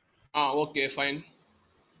 Okay fine.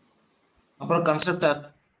 அப்புறம் கன்ஸ்ட்ரக்டர்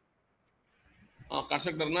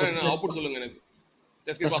கன்ஸ்ட்ரக்டர்னா என்ன அவுட்புட் சொல்லுங்க எனக்கு.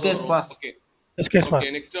 டெஸ்ட் Test கேஸ் case வரும். pass. Okay test case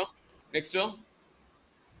okay next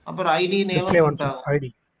அப்புறம் ID name display print one ஆகும். ஐடி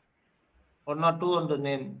 1 or 2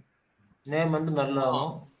 and நேம் வந்து நல்ல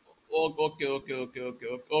ஆகும். Okay okay okay okay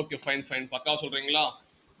okay okay fine fine பக்கா சொல்றீங்களா?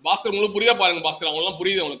 பாஸ்கர் உங்களுக்கு புரியுதா பாருங்க பாஸ்கர், அவங்கலாம்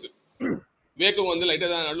புரியுது உங்களுக்கு. வேக்கு வந்து லைட்டா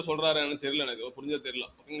தான் நடுவு சொல்றாருன்னு தெரியல, எனக்கு புரிஞ்சது தெரியல.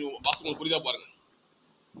 பாஸ்கர் உங்களுக்கு புரியுதா பாருங்க.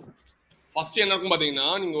 ஃபர்ஸ்ட் என்ன இருக்கும் பாத்தீங்கன்னா,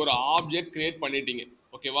 நீங்க ஒரு ஆப்ஜெக்ட் கிரியேட் பண்ணிட்டீங்க,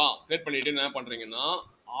 ஓகேவா? கிரியேட் பண்ணிட்டு என்ன பண்றீங்கன்னா,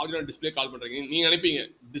 ஆப்ஜெக்ட் டிஸ்ப்ளே கால் பண்றீங்க. நீங்க நினைப்பீங்க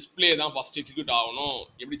டிஸ்ப்ளே தான் ஃபர்ஸ்ட் எக்ஸிக்யூட் ஆகணும்,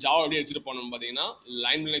 எப்படி ஜாவா எப்படி எக்ஸிக்யூட் பண்ணணும் பாத்தீங்கன்னா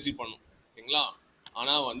லைன் பை எக்ஸிக்யூட் பண்ணணும், ஓகேங்களா?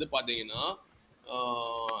 ஆனா வந்து பாத்தீங்கன்னா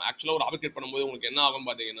ஆக்சுவலா ஒரு ஆப்ஜெக்ட் கிரியேட் பண்ணும்போது உங்களுக்கு என்ன ஆகும்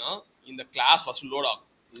பாத்தீங்கன்னா, இந்த கிளாஸ் ஃபர்ஸ்ட்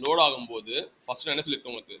லோட் ஆகும்போது ஃபர்ஸ்ட் என்ன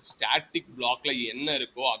சொல்லியிருக்கேன் உங்களுக்கு, ஸ்டாட்டிக் பிளாக்ல என்ன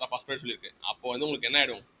இருக்கோ அதான் ஃபர்ஸ்ட் சொல்லியிருக்கேன். அப்போ வந்து உங்களுக்கு என்ன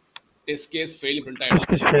ஆயிடும், டெஸ்ட் கேஸ் ஃபெயில் பிரிண்ட் ஆயிடும்,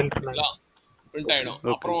 ஓகேங்களா? பிரிண்ட் ஆயிடும்.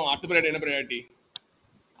 அப்புறம் அடுத்த ப்ரையாரிட்டி என்ன ப்ரையாரிட்டி,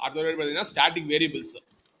 அடுத்த ப்ரையாரிட்டி பாத்தீங்கன்னா ஸ்டாட்டிக்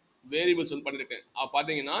வேரியபிள்ஸ் வந்து பண்ணிருக்கேன். அப்ப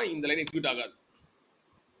பாத்தீங்கன்னா இந்த லைன் எக்ஸிக்யூட் ஆகாது,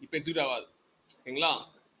 இப்போ எக்ஸிக்யூட் ஆகாது, ஓகேங்களா?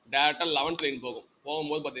 டேரக்டா 11th லைன்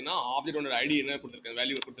போகும்போது பாத்தீங்கன்னா ஆப்ஜெக்டோட ஐடி என்ன கொடுத்துருக்கேன்,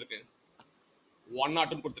 வேல்யூ கொடுத்துருக்கேன்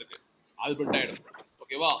 102 கொடுத்துருக்கேன், அது பிரிண்ட் ஆயிடும்,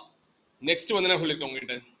 ஓகேவா? நெக்ஸ்ட் வந்து என்ன சொல்லிருக்கேன்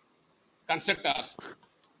உங்ககிட்ட, கன்ஸ்ட்ரக்டர்ஸ்.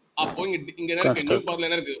 அப்போ இங்க என்ன இருக்கு, நியூ பாத்ல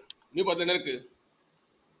என்ன இருக்கு,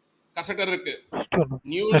 கன்ஸ்ட்ரக்டர் இருக்கு.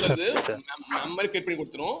 நியூன்றது மெமரி கிரியேட் பண்ணி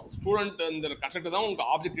கொடுத்துரும். ஸ்டூடெண்ட் அந்த கன்ஸ்ட்ரக்டர் தான் உங்களுக்கு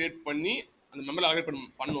ஆப்ஜெக்ட் கிரியேட் பண்ணி அந்த மெமரி அலோகேட்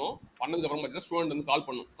பண்ணும். பண்ணதுக்கு அப்புறம் பார்த்தீங்கன்னா ஸ்டூடெண்ட் வந்து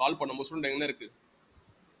கால் பண்ணும்போது ஸ்டூடெண்ட் என்ன இருக்கு,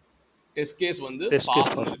 டெஸ்ட் கேஸ் வந்து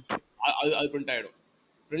பாஸ் இருக்கு, அது பிரிண்ட் ஆயிடும்.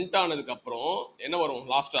 பிரிண்ட் ஆனதுக்கு அப்புறம் என்ன வரும்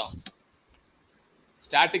லாஸ்டா,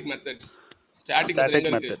 ஸ்டாட்டிக் மெத்தட்ஸ். ஸ்டாட்டிக் மெத்தட்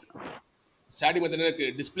எங்க இருக்கு, ஸ்டாட்டிக் மெத்தட் இருக்கு,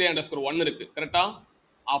 டிஸ்ப்ளே அண்டர்ஸ்கோர் 1 இருக்கு, கரெக்டா?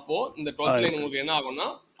 அப்போ இந்த 12th லைன் உங்களுக்கு என்ன ஆகும்னா,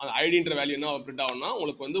 அந்த ஐடின்ற வேல்யூ என்ன பிரிண்ட் ஆகும்னா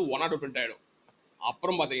உங்களுக்கு வந்து 102 பிரிண்ட் ஆயிடும்.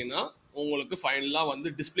 அப்புறம் பாத்தீங்கன்னா உங்களுக்கு ஃபைனலா வந்து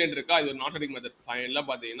டிஸ்ப்ளே இருக்கா, இது ஒரு நான் ஸ்டாட்டிக் மெத்தட். ஃபைனலா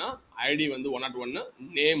பாத்தீங்கன்னா ஐடி வந்து 101,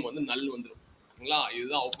 நேம் வந்து நல் வந்துடும், ஓகேங்களா?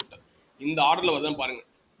 இதுதான் அவுட்புட். இந்த ஆர்டர்ல வருதான் பாருங்க.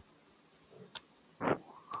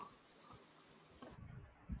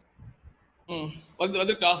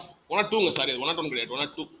 வந்துருக்கா 102ங்க, சாரி 101 கிடையாது,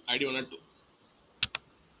 102 ஐடி 102.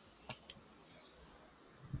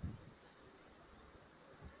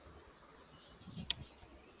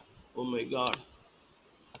 ஓ மை காட்,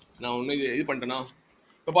 நான் ஒண்ணு இது பண்ணிட்டேனா?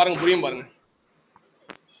 இப்ப பாருங்க, புரியும் பாருங்க.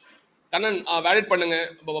 கண்ணன் வேலிட் பண்ணுங்க,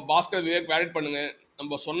 பாஸ்கர் விவேக் வேலிட் பண்ணுங்க,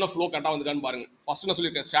 நம்ம சொன்ன ஃப்ளோ கரெக்டா வந்துருக்கான்னு பாருங்க. ஃபர்ஸ்ட் நான்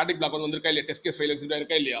சொல்லியிருக்கேன் ஸ்டாட்டிக் பிளாக் வந்து வந்திருக்கா இல்லையா, டெஸ்ட் கேஸ் ஃபைல் எக்ஸிக்யூட்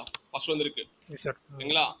ஆயிருக்கா இல்லையா, ஃபர்ஸ்ட் வந்திருக்கு,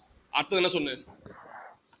 ஓகேங்களா? அடுத்தது என்ன சொன்னேன்,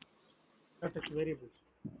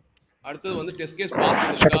 அடுத்தது வந்து டெஸ்ட் கேஸ் பாஸ்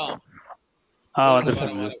வந்திருக்கா,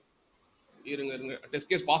 இருங்க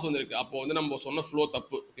டெஸ்ட் கேஸ் பாஸ் வந்திருக்கு. அப்போ வந்து நம்ம சொன்ன ஃப்ளோ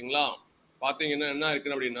தப்பு, ஓகேங்களா? பாத்தீங்கன்னா என்ன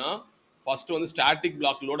இருக்கு அப்படின்னா, ஃபர்ஸ்ட் வந்து ஸ்டாட்டிக்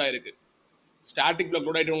பிளாக் லோட் ஆயிருக்கு. ஸ்டாட்டிக் பிளாக்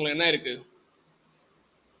லோட் ஆயிட்டு உங்களுக்கு என்ன இருக்கு,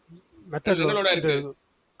 மெத்தட் என்ன லோட் ஆயிருக்கு,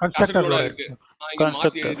 கன்ஸ்ட்ரக்டர் லோட் லோட் ஆயிருக்கு. இங்க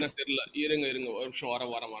மாத்தி எழுதினா தெரியல, இருங்க ஒரு நிமிஷம்,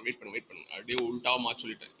 வரேன் வெயிட் பண்ணுங்க. அப்படியே உல்டாவா மாத்தி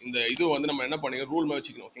சொல்லிட்டேன். இந்த இது வந்து நம்ம என்ன பண்ணீங்க, ரூல் மாதிரி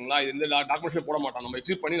வச்சுக்கணும், ஓகேங்களா? இது இந்த டாக்குமெண்ட்ல போட மாட்டோம், நம்ம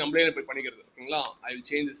எக்ஸிக்யூட் பண்ணி நம்மளே போய் பண்ணிக்கிறது, ஓகேங்களா? I will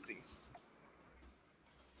change this things.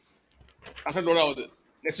 Construct load ஆகுது.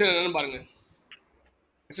 நெக்ஸ்ட் என்னன்னு பாருங்க,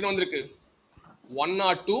 நெக்ஸ்ட் வந்திருக்கு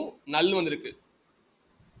 102 நல் வந்திருக்கு.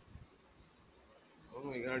 ஓ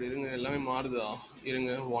மை காட், இருங்க எல்லாமே மாறுதா,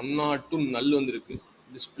 இருங்க 102 நல் வந்திருக்கு.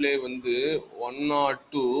 டிஸ்ப்ளே வந்து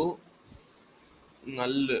 102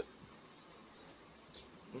 நல்லு,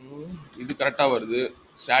 இது கரெக்டா வருது.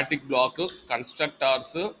 ஸ்டாட்டிக் பிளாக்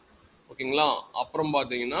கன்ஸ்ட்ரக்டர்ஸ், ஓகேங்களா? அப்புறம்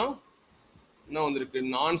பாத்தீங்கன்னா என்ன வந்திருக்கு,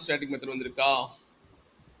 நான் ஸ்டாட்டிக் மெத்தட் வந்திருக்கா.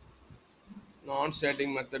 நான்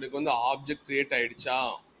ஸ்டாட்டிக் மெத்தடுக்கு வந்து ஆப்ஜெக்ட் கிரியேட் ஆயிடுச்சா,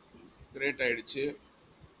 கிரியேட் ஆயிடுச்சு.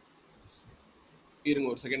 இருங்க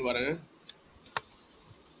ஒரு செகண்ட் வரேன்,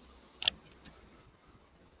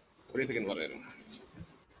 ஒரே செகண்ட் வரேன், இருங்க.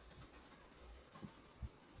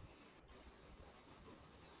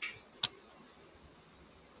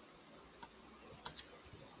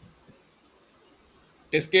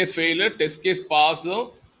 Test case failure, test case pass,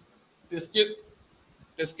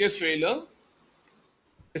 test case failure,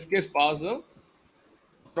 test case pass.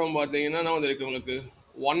 அப்புறம் பாத்தீங்கன்னா என்ன வந்திருக்கு உங்களுக்கு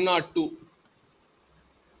 102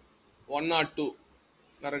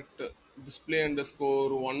 கரெக்ட். டிஸ்பிளே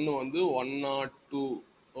அண்டர்ஸ்கோர் 1 வந்து 102,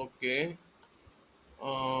 ஓகே.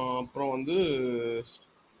 அப்புறம் வந்து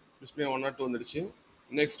டிஸ்பிளே 102 வந்துடுச்சு.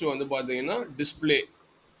 நெக்ஸ்ட் வந்து பாத்தீங்கன்னா டிஸ்பிளே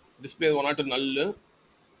 102 நல்லு.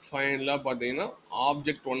 ஃபைனலா பாத்தீங்கன்னா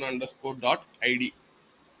object 1 underscore dot ID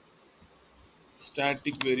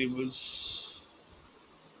static variables.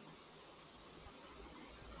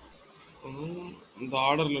 இந்த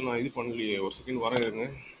ஆர்டர்ல நான் இது பண்ணலையே, ஒரு செகண்ட் வரேன் இருங்க.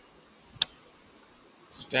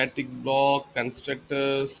 static block,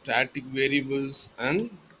 constructor, static variables and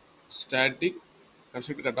static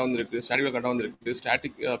constructor கரெக்டா வந்திருக்கு, static block கரெக்டா வந்திருக்கு,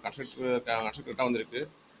 static constructor கரெக்டா வந்திருக்கு,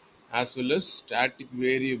 as well as static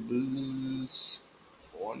variables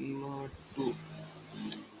 1 or 2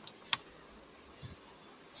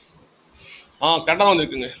 கரெக்டா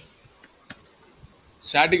வந்திருக்குங்க.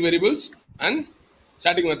 static variables and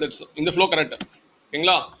static methods இந்த flow correct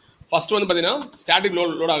ஓகேங்களா. ஃபர்ஸ்ட் வந்து பாத்தீங்கன்னா static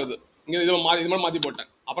load ஆகுது, இங்க இது மாதிரி மாத்தி போட்டேன்.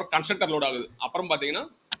 அப்புறம் constructor load ஆகுது, அப்புறம் பாத்தீங்கன்னா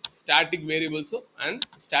static variables and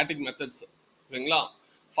static methods ஓகேங்களா.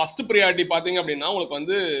 ஃபர்ஸ்ட் ப்ரியாரிட்டி பாத்தீங்க அப்படின்னா உங்களுக்கு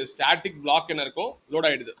வந்து static block என்ன இருக்கோ லோட்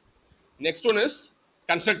ஆயிடுது. நெக்ஸ்ட் ஒன் இஸ்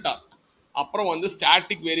constructor, அப்புறம் வந்து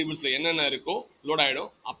static variablesல என்னென்ன இருக்கோ லோட்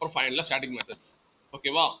ஆயிடும், அப்புறம் ஃபைனலா static methods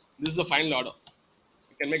ஓகேவா. this is the final order,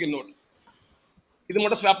 you can make a note. இது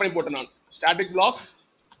மட்டும் ஸ்வாப் பண்ணி போட்டேன் நான், static block,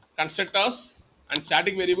 constructors and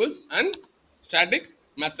static variables and static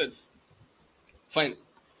methods. fine.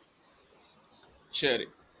 சரி,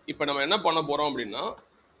 இப்போ நம்ம என்ன பண்ண போறோம் அப்படின்னா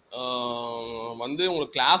வந்து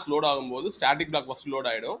உங்களுக்கு கிளாஸ் லோட் ஆகும்போது static block ஃபர்ஸ்ட் லோட்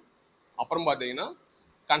ஆயிடும், அப்புறம் பாத்தீங்கன்னா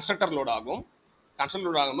கன்ஸ்ட்ரக்டர் லோட் ஆகும், கன்ஸ்ட்ரக்டர்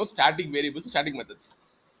லோட் ஆகும்போது static variables, static methods.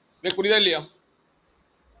 புரியுதா இல்லையா?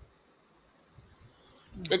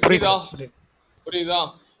 புரியுதா?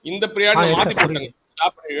 இந்த ப்ரியாரிட்டி மாத்தி போட்டேங்க,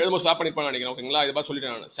 ஸ்வாப் பண்ணி எழுதும்போது ஸ்வாப் பண்ணிப்பேன் நினைக்கிறேன் ஓகேங்களா. இதை பார்த்து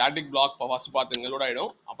சொல்லிட்டேன் நான். ஸ்டாட்டிக் பிளாக் ஃபர்ஸ்ட் பாத்துங்க லோட்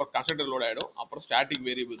ஆயிடும், அப்புறம் கன்ஸ்ட்ரக்டர் லோட் ஆயிடும், அப்புறம் ஸ்டாட்டிக்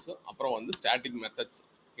வேரியபிள்ஸ், அப்புறம் வந்து ஸ்டாட்டிக் மெத்தட்ஸ்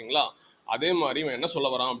ஓகேங்களா. அதே மாதிரி இவன் என்ன சொல்ல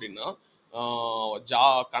வரான் அப்படின்னா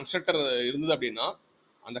கன்ஸ்ட்ரக்டர் இருந்தது அப்படின்னா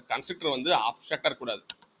அந்த கன்ஸ்ட்ரக்டர் வந்து அப்ஸ்ட்ராக்டா இருக்கக்கூடாது,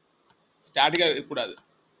 ஸ்டாட்டிக்கா இருக்கக்கூடாது,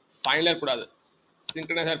 ஃபைனலா இருக்கக்கூடாது,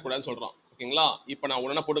 சிங்க்ரனைஸா இருக்கக்கூடாதுன்னு சொல்றான் ஓகேங்களா. இப்போ நான்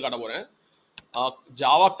உடனே போட்டு காட்ட போறேன்.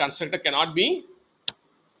 Java constructor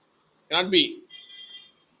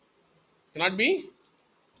cannot be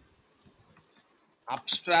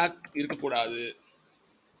abstract இருக்கக்கூடாது.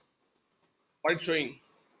 what showing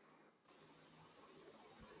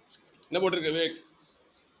என்ன போட்டிருக்கு Vivek?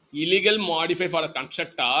 illegal modify for a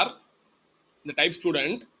constructor the type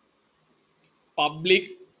student, public,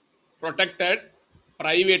 protected,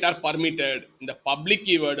 private or permitted. இந்த public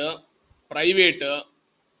keyword private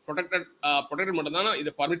protected மட்டும் தான்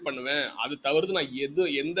இதை பர்மிட் பண்ணுவேன், அது தவிர்த்து நான்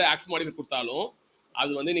எந்த ஆக்ஸ் மாடிஃபை கொடுத்தாலும்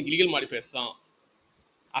அது வந்து எனக்கு illegal modifiers தான்.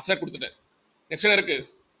 அப்ஸ்ட்ராக்ட் கொடுத்துட்டேன். நெக்ஸ்ட் என்ன இருக்கு?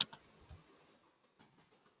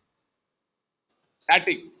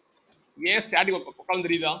 ஸ்டாட்டிக். ஏன் ஸ்டாட்டிக் உட்காந்து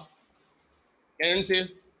தெரியுதா? Can you say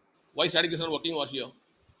why static is not working over here?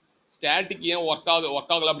 Static ஏன் ஒர்க்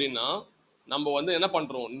ஆகல அப்படின்னா நம்ம வந்து என்ன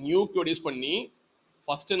பண்றோம், நியூ கோட் யூஸ் பண்ணி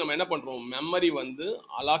ஃபர்ஸ்ட் நம்ம என்ன பண்றோம், மெமரி வந்து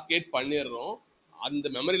அலாகேட் பண்ணிடுறோம். அந்த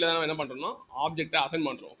மெமரியில தான் நம்ம என்ன பண்றோம்னா ஆப்ஜெக்டை அசைன்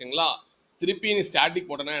பண்றோம் ஓகேங்களா. திருப்பி நீ ஸ்டாட்டிக்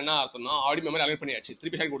போட்டனா என்ன அர்த்தம்னா ஆல்ரெடி மெமரி அலோகேட் பண்ணியாச்சு,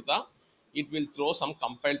 திருப்பி ஸ்டாட்டிக் கொடுத்தா it will throw some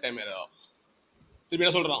compile time error. திருப்பி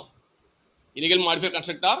என்ன சொல்றான், இல்லீகல் மாடிஃபையர்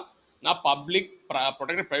கன்ஸ்ட்ரக்டர் நான் public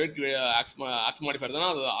protected private aux modifier தான்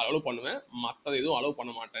அது அலோவ் பண்ணுவேன், மற்றது எதுவும் அலோவ்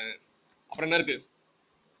பண்ண மாட்டேன். அப்புறம் என்ன இருக்கு,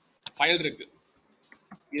 ஃபைனல் இருக்கு.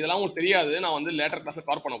 இதெல்லாம் உங்களுக்கு தெரியாது, நான் வந்து லேட்டர் கிளாஸ்ல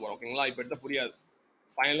கவர் பண்ண போறேன் ஓகேங்களா. இப்போ எடுத்த புரியாது.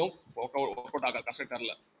 ஃபைனலும் ஒர்க் அவுட் ஆகாது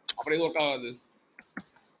கன்ஸ்ட்ரக்டர்ல. அப்புறம் எதுவும் ஒர்க் ஆகாது,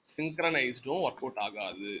 சிங்க்ரனைஸ்டும் ஒர்க் அவுட்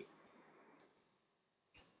ஆகாது.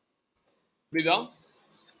 புரியுதா?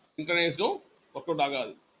 சிங்க்ரனைஸ்டும் ஒர்க் அவுட்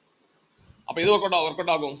ஆகாது. அப்ப எது ஒர்க்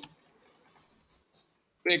அவுட் ஆகும்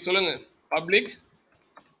சொல்லுங்க. பப்ளிக்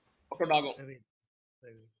ஒர்க் அவுட் ஆகும்,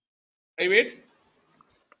 பிரைவேட்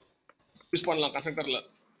யூஸ் பண்ணலாம் கன்ஸ்ட்ரக்டர்ல,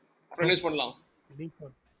 அப்புறம் யூஸ் பண்ணலாம்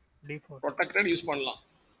ப்ரொடெக்டட் யூஸ் பண்ணலாம்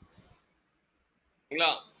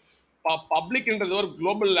சரிங்களா. பப்ளிக்ன்றது ஒரு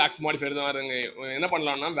குளோபல் ஆக்ஸ் மாடிஃபையர் தான். என்ன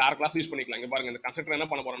பண்ணலாம்னா வேற கிளாஸ் யூஸ் பண்ணிக்கலாம். இங்க பாருங்க இந்த கன்ஸ்ட்ரக்டர் என்ன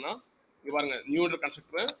பண்ண போறேன்னா இங்க பாருங்க நியூ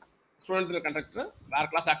கன்ஸ்ட்ரக்டர் ஸ்டூடெண்ட் கன்ஸ்ட்ரக்டர் வேற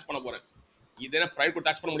கிளாஸ் ஆக்ஸ் பண்ண போறேன். இது என்ன பிரைவேட்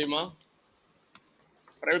கொடுத்து ஆக்ஸ் பண்ண முடியுமா?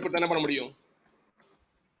 பிரைவேட் கொடுத்து என்ன பண்ண முடியும்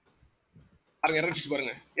பாருங்க, எரர்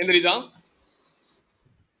பாருங்க. ஏன் தெரியுதா?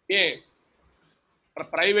 ஏன்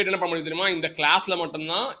பிரைவேட் என்ன பண்ண முடியும் தெரியுமா, இந்த கிளாஸ்ல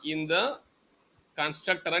மட்டும்தான் இந்த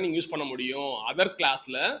கன்ஸ்ட்ரக்டரை நீங்க யூஸ் பண்ண முடியும், அதர்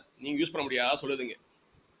கிளாஸ்ல நீங்க யூஸ் பண்ண முடியாதா சொல்லுதுங்க.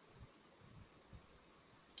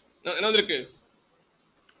 என்ன இருக்கு,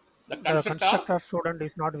 the constructor student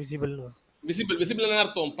is not visible. visible என்ன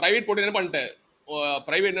அர்த்தம், பிரைவேட் போட்டு என்ன பண்ணிட்டேன்,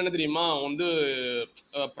 பிரைவேட் என்ன தெரியுமா வந்து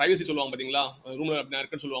பிரைவசி சொல்லுவாங்க பாத்தீங்களா, ரூம்ல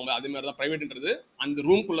இருக்குன்னு சொல்லுவாங்க, அதே மாதிரி தான் பிரைவேட்ன்றது அந்த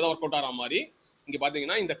ரூம்குள்ள தான் ஒர்க் அவுட் ஆகிற மாதிரி. இங்க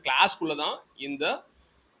பாத்தீங்கன்னா இந்த கிளாஸ்க்குள்ள தான் இந்த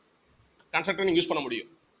கன்ஸ்ட்ரக்டர் நீங்க யூஸ் பண்ண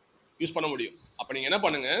முடியும். அப்ப நீங்க என்ன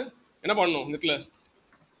பண்ணணும் இதுல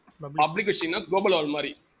பப்ளிக் வச்சீங்கன்னா குளோபல் லெவல்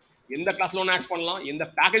மாதிரி எந்த கிளாஸ்ல ஒன்று ஆக்ஸ் பண்ணலாம், எந்த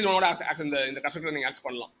பேக்கேஜ் ஒன்னோட இந்த கன்ஸ்ட்ரக்டர் நீங்க ஆக்ஸ்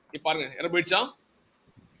பண்ணலாம். இப்போ பாருங்க எரர் போயிடுச்சா?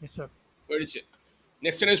 போயிடுச்சு.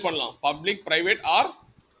 நெக்ஸ்ட் என்ன யூஸ் பண்ணலாம், public, private R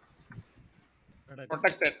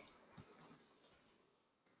protected.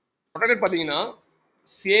 Protected பாத்தீங்கன்னா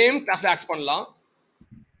சேம் கிளாஸ்ல ஆக்ஸ் பண்ணலாம்,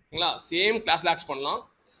 சேம் கிளாஸ்ல ஆக்ஸ் பண்ணலாம்,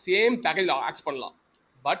 சேம் பேக்கேஜ் ஆக்ஸ் பண்ணலாம்.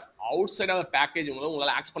 But out side of package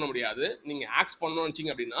உங்களால் ஆக்ஸ் பண்ண முடியாது. நீங்க ஆக்ஸ் பண்ணணும்னு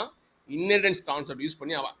நினைச்சீங்க அப்படின்னா இன்ஹெரிடன்ஸ் கான்செப்ட் யூஸ்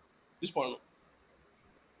பண்ணி யூஸ் பண்ணணும்.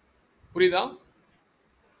 புரியுதா?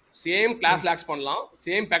 சேம் கிளாஸ்ல ஆக்ஸ் பண்ணலாம்,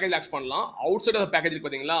 சேம் பேக்கேஜ் ஆக்ஸ் பண்ணலாம். அவுட் சைட் ஆஃப் பேக்கேஜ்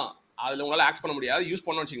பாத்தீங்களா, அதுல உங்களால ஆக்ஸ் பண்ண முடியாது. யூஸ்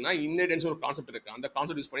பண்ணணும்னு வச்சீங்கன்னா இன்ஹெரிடன்ஸ் ஒரு கான்செப்ட் இருக்கு. அந்த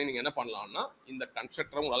கான்செப்ட் யூஸ் பண்ணி நீங்க என்ன பண்ணலாம்னா இந்த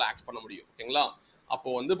கன்ஸ்ட்ரக்டரை உங்களால ஆக்ஸ் பண்ண முடியும். ஓகேங்களா? அப்போ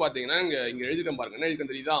வந்து பாத்தீங்கன்னா இங்க எழுதிருக்கேன் பாருங்க. என்ன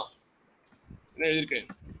எழுதிருக்கேன் தெரியுதா? என்ன எழுதிருக்கேன்?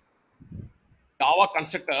 Java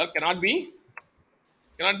constructor cannot be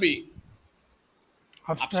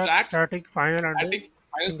abstract, static, final and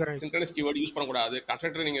synchronous. synchronous keyword use பண்ணக்கூடாது.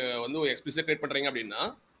 கன்ஸ்ட்ரக்டர் நீங்க வந்து ஒரு எக்ஸ்பிளிசிட் கிரியேட் பண்றீங்க அப்படின்னா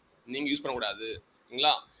நீங்க யூஸ் பண்ணக்கூடாது.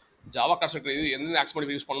 ஓகேங்களா? ஜாவா கன்ஸ்ட்ரக்டர் இது எந்த ஆக்ஸ்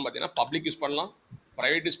பண்ணி யூஸ் பண்ணணும் பார்த்தீங்கன்னா பப்ளிக் யூஸ் பண்ணலாம்,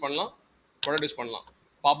 பிரைவேட் யூஸ் பண்ணலாம், ப்ரொடக்ட் யூஸ் பண்ணலாம்.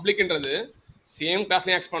 பப்ளிக்ன்றது சேம்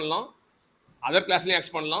கிளாஸ்லையும் ஆக்ஸ் பண்ணலாம், அதர் கிளாஸ்லையும்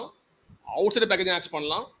ஆக்ஸ் பண்ணலாம், அவுட் சைட் பேக்கேஜ் ஆக்ஸ்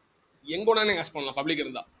பண்ணலாம், எங்கோனா நீங்க ஆக்ஸ் பண்ணலாம். பப்ளிக்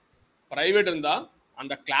இருந்தா. பிரைவேட் இருந்தா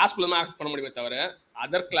அந்த கிளாஸ் குள்ள ஆக்ஸ் பண்ண முடியுமே தவிர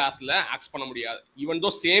அதர் கிளாஸ்ல ஆக்ஸ் பண்ண முடியாது. ஈவன் தோ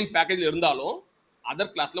சேம் பேக்கேஜ் இருந்தாலும் அதர்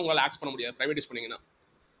கிளாஸ்ல உங்களால ஆக்ஸ் பண்ண முடியாது பிரைவேட் யூஸ் பண்ணீங்கன்னா.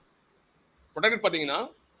 ப்ரொடக்ட் பாத்தீங்கன்னா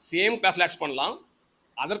சேம் கிளாஸ்ல ஆக்ஸ் பண்ணலாம்,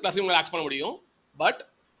 அதர் கிளாஸ்லயும் உங்களால ஆக்ஸ் பண்ண முடியும். பட்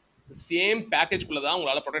சேம் பேக்கேஜ் குள்ள தான்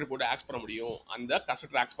உங்களால ப்ரொடக்ட் போட்டு ஆக்ஸ் பண்ண முடியும், அந்த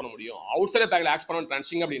கன்ஸ்ட்ரக்டர் ஆக்ஸ் பண்ண முடியும். அவுட் சைட் பேக்கேஜ் ஆக்ஸ் பண்ண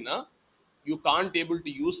நினைச்சீங்க அப்படின்னா you can't able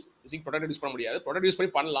to using product use பண்ண முடியாது. ப்ரொடக்ட் யூஸ்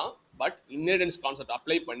பண்ணி பண்ணலாம், பட் இன்ஹெரிடன்ஸ் கான்செப்ட்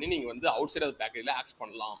அப்ளை பண்ணி நீங்க வந்து அவுட் சைட் பேக்கேஜ்ல ஆக்ஸ்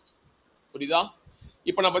பண்ணலாம். புரியுதா?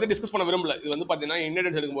 இப்போ நான் பத்தி டிஸ்கஸ் பண்ண விரும்பல. இது வந்து பாத்தீங்கன்னா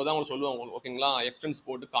இன்ஹெரிடன்ஸ் எடுக்கும்போது தான் அவங்க சொல்லுவாங்க உங்களுக்கு. ஓகேங்களா? எக்ஸ்டென்ஸ்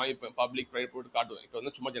போட்டு காமிப்பேன், பப்ளிக் பிரைவேட் போட்டு காட்டுவேன். இப்போ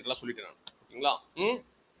வந்து சும்மா ஜெனரலா சொல்லிட்டேன் நான். ஓகேங்களா?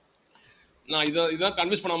 நான் இதான்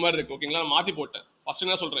கன்வின்ஸ் பண்ண மாதிரி இருக்கு. ஓகேங்களா? மாத்தி போட்டேன். ஃபர்ஸ்ட்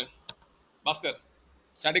என்ன சொல்றேன் Bhaskar?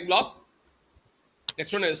 Static black.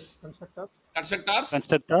 Next one is constructors,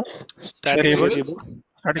 static variables, variable,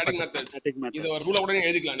 static methods. static method. இது ஒரு ரூல கூட நீங்க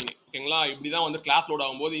எழுதிக்கலாம் நீங்க. ஓகேங்களா? இப்படிதான் வந்து கிளாஸ் லோட்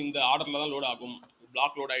ஆகும்போது இந்த ஆர்டர்ல தான் லோட் ஆகும்.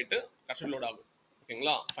 பிளாக் லோட் ஆயிட்டு கன்ஸ்ட்ரக்டர் லோட் ஆகும்.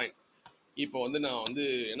 ஓகேங்களா? ஃபைன். இப்போ வந்து நான் வந்து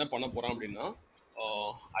என்ன பண்ண போறேன் அப்படின்னா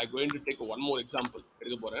I going to take one more example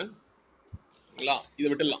எடுக்க போறேன். ஓகேங்களா? இதை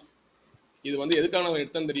விட்டுடலாம். இது வந்து எதுக்காக நான்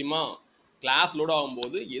எடுத்தேன்னு தெரியுமா? கிளாஸ் லோட்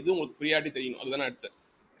ஆகும்போது எது உங்களுக்கு ப்ரியாரிட்டி தெரியணும், அதுதான் நான் எடுத்தேன்.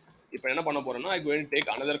 இப்போ என்ன பண்ண போறேன்னா I going to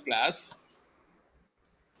take another class.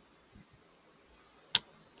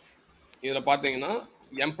 இதில் பார்த்தீங்கன்னா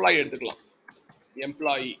எம்ப்ளாயி எடுத்துக்கலாம்.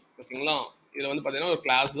 எம்ப்ளாயி. ஓகேங்களா? இதில் வந்து பார்த்தீங்கன்னா ஒரு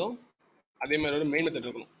கிளாஸும் அதே மாதிரி ஒரு மெயின் மெத்தட்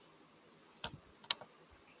இருக்கணும்.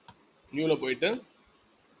 நியூவில் போயிட்டு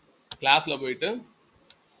கிளாஸில் போயிட்டு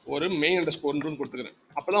ஒரு மெயின் அண்டர்ஸ்கோர்னு கொடுத்துக்கிறேன்.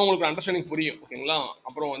 அப்போ தான் உங்களுக்கு அண்டர்ஸ்டாண்டிங் புரியும். ஓகேங்களா?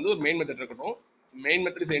 அப்புறம் வந்து ஒரு மெயின் மெத்தட் இருக்கட்டும். Main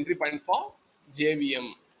method is entry point for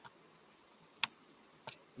JVM.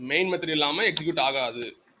 Main method இல்லாமல் எக்ஸிக்யூட் ஆகாது.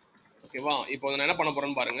 ஓகேவா? இப்போ நான் என்ன பண்ண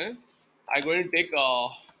போறேன்னு பாருங்க. I going take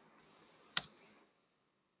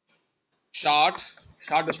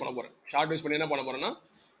short use பண்ண போறேன். ஷார்ட் யூஸ் பண்ணி என்ன பண்ண போறேன்னா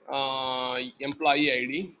எம்ப்ளாயி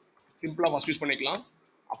ஐடி சிம்பிளா ஃபர்ஸ்ட் யூஸ் பண்ணிக்கலாம்.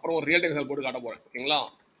 அப்புறம் ஒரு ரியல் டைம் எக்ஸாம்பிள் போட்டு காட்ட போறேன். ஓகேங்களா?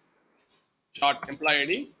 Short employee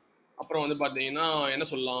ID. அப்புறம் வந்து பாத்தீங்கன்னா என்ன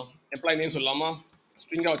சொல்லலாம், எம்ப்ளாயி நேம் சொல்லலாமா?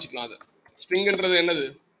 ஸ்ட்ரிங்கா வச்சுக்கலாம். அது ஸ்ட்ரிங்ன்றது என்னது?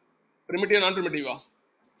 பிரிமிட்டிவ் நான் பிரிமிட்டிவா?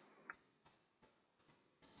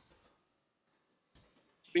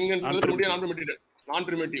 ஸ்ட்ரிங்ன்றது பிரிமிட்டிவ் நான்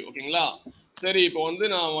பிரிமிட்டிவ். ஓகேங்களா? சரி, இப்போ வந்து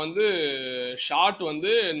நான் வந்து ஷார்ட்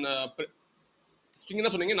வந்து ஸ்ட்ரிங்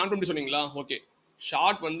என்ன சொன்னீங்க? நான் பிரிமிட்டிவ் சொன்னீங்களா? ஓகே.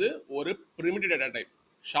 ஷார்ட் வந்து ஒரு பிரிமிட்டிவ் டேட்டா டைப்.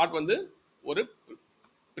 ஷார்ட் வந்து ஒரு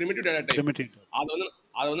பிரிமிட்டிவ் டேட்டா டைப்.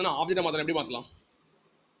 அதை வந்து நான் ஆப்ஜெக்டா மாத்திரம் எப்படி மாத்தலாம்?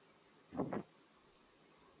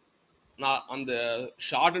 நான் அந்த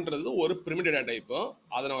ஷார்ட்ன்றது ஒரு பிரிமிட்டிவ் டேட்டா டைப்.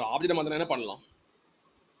 அதை நான் ஆப்ஜெக்டா மாத்திரம் என்ன பண்ணலாம்?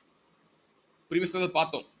 ப்ரீவியஸ்ல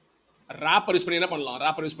பார்த்தோம். ராப்பர் யூஸ் பண்ணி என்ன பண்ணலாம்?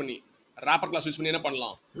 ராப்பர் கிளாஸ் யூஸ் பண்ணி என்ன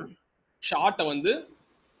பண்ணலாம்? ஷார்ட்டை வந்து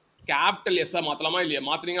கேபிட்டல் எஸ்ஸா மாத்தலாமா இல்லையா?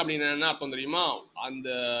 மாத்துறீங்க அப்படின்னு என்ன அர்த்தம் தெரியுமா? அந்த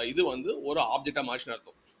இது வந்து ஒரு ஆப்ஜெக்டா மாறிச்சுன்னு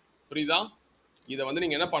அர்த்தம். புரியுதா? இதை வந்து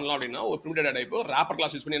நீங்க என்ன பண்ணலாம் அப்படின்னா ஒரு primitive data type wrapper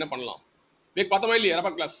class use பண்ணி என்ன பண்ணலாம்? பார்த்தோமா இல்லையா?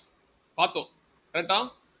 ராப்பர் கிளாஸ் பார்த்தோம். கரெக்டா?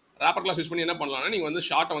 ராப்பர் கிளாஸ் யூஸ் பண்ணி என்ன பண்ணலாம்னா நீங்க வந்து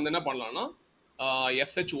ஷார்ட்டை வந்து என்ன பண்ணலாம்னா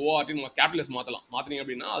SHORT கேபிட்டல் எஸ் மாத்தலாம். மாத்துறீங்க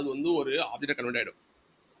அப்படின்னா அது வந்து ஒரு ஆப்ஜெக்டா கன்வெர்ட் ஆயிடும்.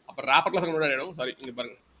 அப்ப ராப்பர் கிளாஸ் கன்வெர்ட் ஆயிடும். சாரி, இங்க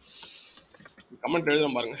பாருங்க, கமெண்ட்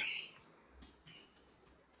எழுதுறோம் பாருங்க.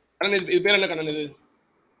 இது பேர் என்ன கண்ணன்?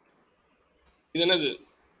 இது என்னது?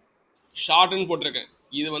 ஷார்ட்னு போட்டிருக்கேன்.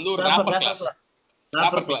 இது வந்து ஒரு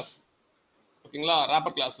ராப்பர் கிளாஸ். ஓகேங்களா?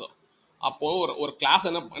 Wrapper class. அப்போ ஒரு கிளாஸ்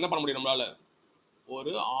என்ன பண்ண முடியும் நம்மளால?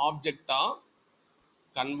 ஒரு ஆப்ஜெக்டா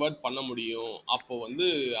கன்வெர்ட் பண்ண முடியும். அப்போ வந்து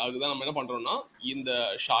அதுதான் நம்ம என்ன பண்றோம்னா இந்த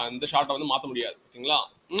ஷார்ட்டை வந்து மாத்த முடியாது. ஓகேங்களா?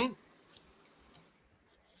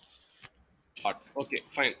 ஷார்ட். Okay,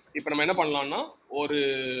 fine. இப்போ நம்ம என்ன பண்ணலாம்னா ஒரு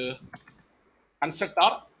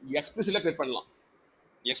கன்ஸ்ட்ரக்டர் எக்ஸ்பிளிசிட்ல கிரியேட் பண்ணலாம்.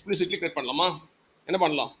 எக்ஸ்பிளிசிட்லி கிரியேட் பண்ணலாமா? என்ன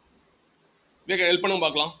பண்ணலாம்? ஹெல்ப் பண்ணுங்க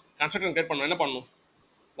பார்க்கலாம். கன்ஸ்ட்ரக்டர் கிரியேட் பண்ணணும். என்ன பண்ணணும்?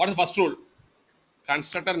 What is first rule?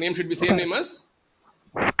 Constructor name should be same name as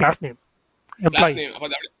class name. அப்ப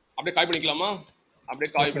அப்படியே காப்பி பண்ணிக்கலாமா? அப்படியே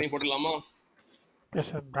காப்பி பண்ணி போட்டுடலாமா? Yes,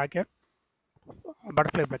 sir. Bracket,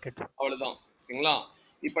 butterfly bracket. அவ்வளவுதான். ஓகேங்களா?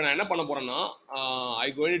 இப்போ நான் என்ன பண்ண போறேன்னா I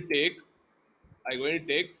going to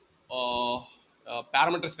take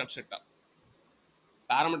parameters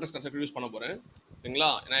constructor use பண்ண போறேன். ஓகேங்களா?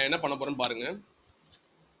 நான் என்ன பண்ண போறேன்னு பாருங்க.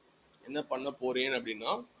 என்ன பண்ண போறேன்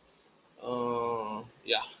அப்படின்னா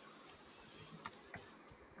யா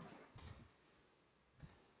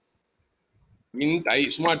int I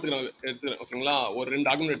சும்மா எடுத்துக்கிறேன். ஓகேங்களா? ஒரு 2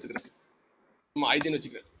 ஆர்குமெண்ட் எடுத்துக்கிறேன். சும்மா ஐஜன்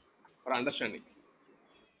வச்சுக்கிறேன் ஃபார் அண்டர்ஸ்டாண்டிங்.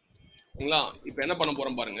 ஓகேங்களா? இப்போ என்ன பண்ண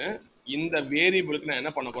போறேன் பாருங்க. இந்த வேரியபிளுக்கு நான்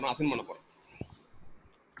என்ன பண்ண போறேன், அசைன் பண்ண போறேன்.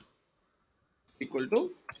 ஈக்குவல் டு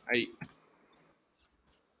ஐ.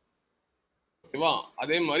 ஓகேவா?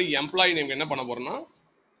 அதே மாதிரி எம்ப்ளாயி நேம் என்ன பண்ண போறேன்னா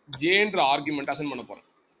ஜேன்ற ஆர்குமெண்ட் அசைன் பண்ண போறேன்.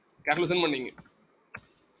 கேல்குலேஷன் பண்ணீங்க.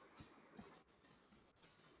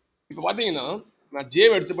 இப்போ பாத்தீங்கன்னா நான்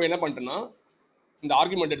ஜேவை எடுத்து போய் என்ன பண்ணிட்டேன்னா இந்த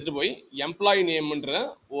ஆர்குமெண்ட் எடுத்துட்டு போய் எம்ப்ளாயி நேம்ன்ற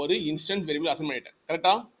ஒரு இன்ஸ்டன்ட் வேரியபிள் அசைன் பண்ணிட்டேன்.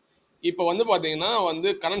 கரெக்டா? இப்போ வந்து பாத்தீங்கன்னா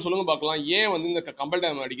கரண்ட் சொல்லுங்க பார்க்கலாம், ஏன் இந்த கம்பைல்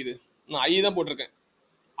டைம் அடிக்குது? நான் ஐ தான் போட்டிருக்கேன்.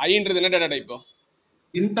 ஐன்றது என்ன டேட்டா டைப்?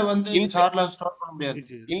 இன்ட ஷார்ட்ல ஸ்டோர் பண்ண முடியாது.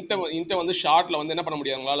 இன்ட ஷார்ட்ல என்ன பண்ண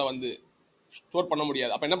முடியாது, உங்களால ஸ்டோர் பண்ண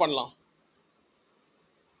முடியாது. அப்ப என்ன பண்ணலாம்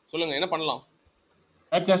சொல்லுங்க, என்ன பண்ணலாம்?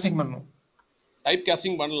 டைப் காஸ்டிங் பண்ணணும். டைப்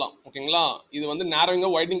காஸ்டிங் பண்ணலாம். ஓகேங்களா? இது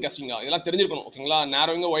நேரோவிங்கா வைடனிங் காஸ்டிங்கா இதெல்லாம் தெரிஞ்சிருக்கணும். ஓகேங்களா?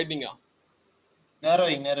 நேரோவிங்கா வைடனிங்கா?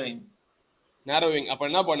 நேரோவிங். அப்ப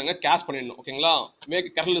என்ன பண்ணுங்க, கேஸ்ட் பண்ணிடணும். ஓகேங்களா? மேக்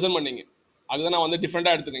கேர்ஃபுல் லிசன் பண்ணீங்க. அதுதான் நான்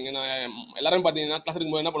டிஃப்ரெண்டா எடுத்துக்கங்க. நான் எல்லாரும் பாத்தீங்கன்னா கிளாஸ்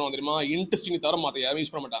இருக்கும்போது என்ன பண்ணுவாங்க தெரியுமா, இன்ட்ரெஸ்டிங் தவிர மாத்த யாரும்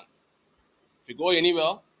யூஸ் பண்ண மாட்டாங்க. if you go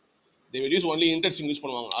anywhere they will use only interesting use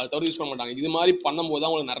பண்ணுவாங்க. அதை தவிர யூஸ் பண்ண மாட்டாங்க. இது மாதிரி பண்ணும்போது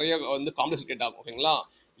தான் உங்களுக்கு நிறைய காம்ப்ளெக்சிட்டி ஆகும். ஓகேங்களா?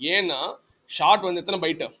 ஏன்னா ஷார்ட் எத்தனை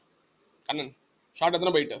பைட் கண்ணன்? ஷார்ட்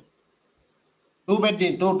எத்தனை பைட்? 2 byte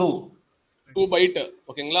 2 byte.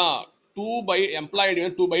 ஓகேங்களா? 2 பைட் எம்ப்ளாய்டு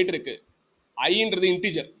 2 பைட் இருக்கு. ஐன்றது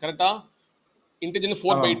இன்டிஜர். கரெக்டா? Integer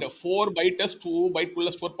 4 byte. 4 பைட்டை 2 பைட்குள்ள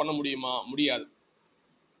ஸ்டோர் பண்ண முடியுமா? முடியாது.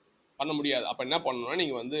 பண்ண முடியாது. அப்ப என்ன பண்ணணும்னா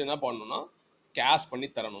நீங்க என்ன பண்ணணும்னா கேஷ் பண்ணி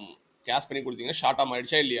தரணும். கேஷ் பண்ணி கொடுத்தீங்கன்னா ஷார்ட் ஆம்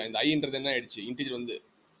ஆயிடுச்சா இல்லையா? இந்த ஐன்றது என்ன ஆயிடுச்சு, இன்டிஜர்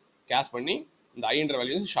கேஷ் பண்ணி இந்த ஐன்ற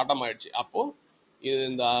வேல்யூ ஷார்ட் ஆம் ஆயிடுச்சு. அப்போ இது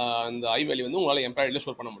இந்த ஐ வேல்யூ உங்களால எம்ப்ளாய்டில்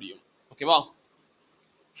ஸ்டோர் பண்ண முடியும். ஓகேவா?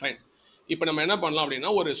 ஃபைன். இப்போ நம்ம என்ன பண்ணலாம்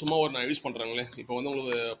அப்படின்னா சும்மா நான் யூஸ் பண்றேங்களே. இப்போ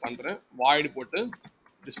உங்களுக்கு பண்றேன், வாய்டு போட்டு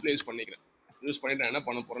டிஸ்பிளே யூஸ் பண்ணிக்கிறேன். யூஸ் பண்ணிட்டு நான் என்ன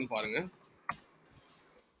பண்ண போறேன்னு பாருங்க.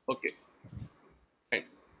 Okay fine.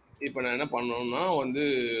 இப்போ நான் என்ன பண்ணணும்னா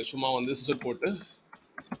சும்மா சிசர் போட்டு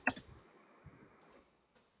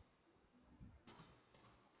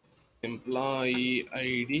எம்ப்ளாயி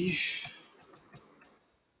ஐடி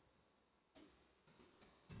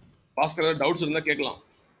பாஸ்கர் டவுட்ஸ் இருந்தா கேட்கலாம்,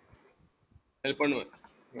 ஹெல்ப் பண்ணுவேன்.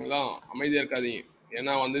 ஓகேங்களா? அமைதியா இருக்காதீங்க.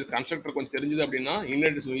 ஏன்னா கன்ஸ்ட்ரக்டர் கொஞ்சம் தெரிஞ்சது அப்படின்னா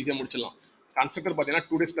இன்ஹெரிட்டன்ஸ் ஈஸியாக முடிச்சிடலாம். கன்ஸ்ட்ரக்டர் பார்த்தீங்கன்னா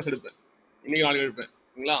 2 days கிளாஸ் எடுப்பேன், இன்னைக்கு நாளைக்கு எடுப்பேன்.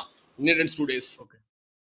 ஓகேங்களா? Inheritance 2 days.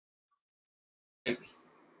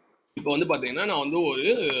 இப்போ பார்த்தீங்கன்னா நான் ஒரு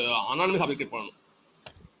அனானிமஸ் ஆப்ஜெக்ட் கிரியேட் பண்ணணும்.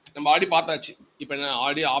 நம்ம ஆல்ரெடி பார்த்தாச்சு. இப்போ என்ன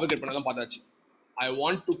ஆல்ரெடி ஆப்ஜெக்ட் கிரியேட் பண்ணதான் பார்த்தாச்சு. I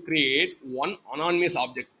want to create one anonymous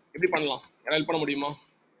object. எப்படி பண்ணலாம்? யாராவது ஹெல்ப் பண்ண முடியுமா?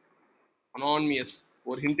 அனானிமஸ்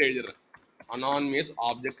ஒரு ஹிண்ட் எழுதிடுறேன். அனானிமஸ்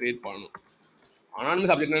ஆப்ஜெக்ட் கிரியேட் பண்ணணும்.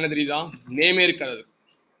 அனானிமஸ் ஆப்ஜெக்ட் என்ன தெரியுதா? நேமே இருக்காது.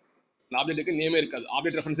 அந்த ஆப்ஜெக்ட்டுக்கு நேமே இருக்காது,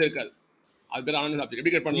 ஆப்ஜெக்ட் ரெஃபரன்ஸே இருக்காது. அது பேர் அனானிமஸ் ஆப்ஜெக்ட்.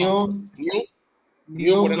 எப்படி கிரியேட் பண்ணலாம்?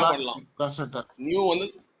 நியூ போட்டு என்ன பண்ணலாம்? நியூ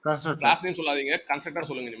கிளாஸ் நேம் சொல்லாதீங்க, கன்ஸ்ட்ரக்டர்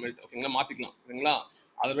சொல்லுங்க இனிமேல். ஓகேங்களா? மாத்திக்கலாம். ஓகேங்களா?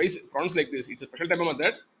 otherwise pronouns like this, it's a special type of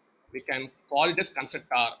method, we can call it as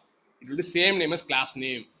constructor. it will be same name as class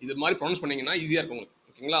name. இது மாதிரி ப்ரொனவுன்ஸ் பண்ணீங்கன்னா ஈஸியா இருக்கும் உங்களுக்கு.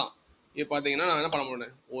 ஓகேங்களா? இப்போ பாத்தீங்கன்னா நான் என்ன பண்ண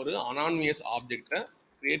போறேன், ஒரு அனானிமஸ் ஆப்ஜெக்ட்டை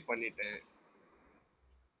கிரியேட் பண்ணிட்டேன்.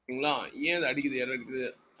 ஓகேங்களா? ஏன் அது அடிக்குது, எரர் அடிக்குது?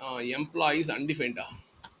 எம்ப்ளாயிஸ் அன்டிஃபைன்டா.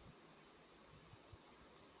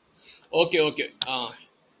 Okay okay.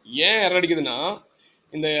 ஏன் எரர் அடிக்குதுன்னா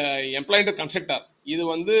இந்த எம்ப்ளாயின்ட் கன்ஸ்ட்ரக்டர் இது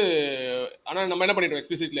ஆனால் நம்ம என்ன பண்ணிட்டோம்,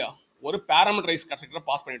 எக்ஸ்பிளிசிட்லையா ஒரு பேராமீட்டரைஸ் கன்ஸ்ட்ரக்டரை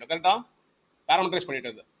பாஸ் பண்ணிட்டோம். கரெக்டா? பேராமீட்டரைஸ்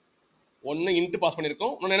பண்ணிட்டது. ஒன்று இன்ட் பாஸ்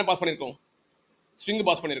பண்ணியிருக்கோம், இன்னொன்று என்ன பாஸ் பண்ணியிருக்கோம், ஸ்ட்ரிங்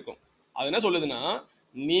பாஸ் பண்ணியிருக்கோம். அது என்ன சொல்லுதுன்னா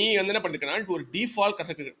நீ என்ன பண்ணிருக்கனா ஒரு டிஃபால்ட்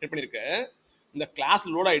கன்ஸ்ட்ரக்டர் கிரியேட் பண்ணியிருக்க. இந்த கிளாஸ்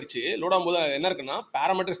லோட் ஆயிடுச்சு. லோட் ஆகும்போது என்ன இருக்குன்னா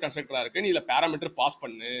பேராமீட்டர்ஸ் கன்ஸ்ட்ரக்டரா இருக்கு. நீ இதில் பேராமீட்டர் பாஸ்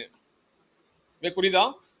பண்ணு. புரியுதா?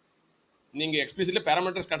 நீங்க எக்ஸ்பிளிசிட்ல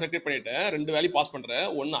பேராமீட்டர்ஸ் கன்ஸ்ட்ரக்ட் பண்ணிட்டு 2 வேல்யூ பாஸ் பண்ற,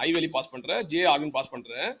 ஒன்னு ஐ வேல்யூ பாஸ் பண்ற, ஜே ஆர்குமென்ட் பாஸ்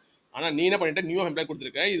பண்ற. ஆனா நீ என்ன பண்ணிட்ட, நியூ எம்ப்ளாய்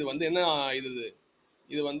கொடுத்திருக்க. இது என்ன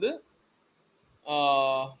இது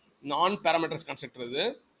நான் பேராமீட்டர்ஸ் கன்ஸ்ட்ரக்டர் இது,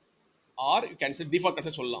 are you can say default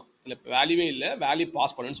construct சொல்லலாம். இல்ல வேல்யூவே இல்ல, வேல்யூ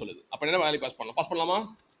பாஸ் பண்ணுன்னு சொல்லுது. அப்ப என்ன வேல்யூ பாஸ் பண்ணலாம்? பாஸ் பண்ணலாமா?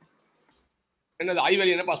 என்னது ஐ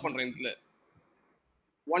வேல்யூ என்ன பாஸ் பண்றேன், இதுல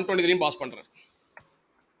 123 பாஸ் பண்றேன்.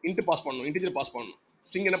 இன்ட் பாஸ் பண்ணணும், இன்டிஜர் பாஸ் பண்ணணும்.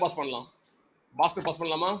 ஸ்ட்ரிங் என்ன பாஸ் பண்ணலாம்? பாஸ்கெட் பாஸ்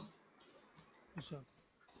பண்ணலாமா?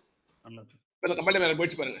 இந்த கம்பைல் டைம் எரர்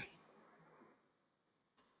போயிடுச்சு பாருங்க.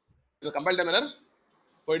 இந்த கம்பைல் டைம் எரர்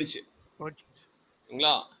போயிடுச்சு.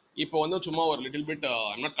 ஓகேங்களா? இப்போ வந்து சும்மா ஒரு little bit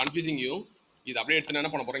I'm not confusing you. இது அப்படியே எடுத்து நான்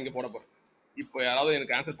என்ன பண்ண போறேன், இங்க போட போறேன். இப்போ யாராவது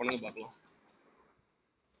எனக்கு ஆன்சர் பண்ணுங்க பார்க்கலாம்.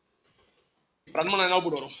 ரன் பண்ண என்ன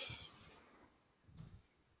அவுட்புட் வரும்?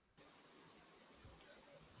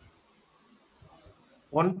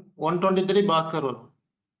 123 பாஸ்கர் வரும்.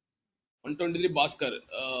 123 பாஸ்கர்.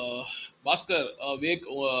 பாஸ்கர் வேக்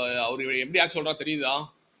அவர் எப்படி ஆக்ட் சொல்றா தெரியுதா?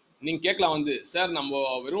 நீங்க கேட்கலாம் வந்து, சார் நம்ம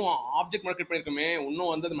வெறும் ஆப்ஜெக்ட் மார்க்கெட் பண்ணிருக்கோமே, இன்னும்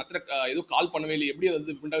வந்து அது மெத்தட் எதுவும் கால் பண்ணவே இல்லை, எப்படி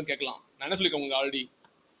அது பிரிண்ட் கேட்கலாம். நான் என்ன சொல்லிருக்கேன் உங்களுக்கு ஆல்ரெடி,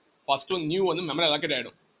 ஃபர்ஸ்ட் வந்து நியூ வந்து மெமரி அலோகேட்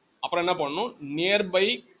ஆயிடும். அப்புறம் என்ன பண்ணணும், நியர்பை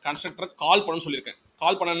கன்ஸ்ட்ரக்டர் கால் பண்ணணும்னு சொல்லியிருக்கேன்.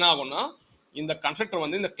 கால் பண்ண என்ன ஆகும்னா, இந்த கன்ஸ்ட்ரக்டர்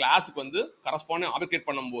வந்து இந்த கிளாஸுக்கு வந்து கரஸ்பாண்டிங் ஆப்ஜெக்ட் கிரியேட்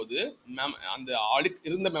பண்ணும்போது அந்த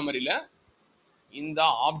இருந்த மெமரியில இந்த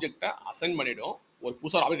ஆப்ஜெக்டை அசைன் பண்ணிடும். ஒரு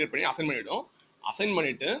புதுசாக ஆப்ஜெக்ட் கிரியேட் பண்ணி அசைன் பண்ணிடும். அசைன்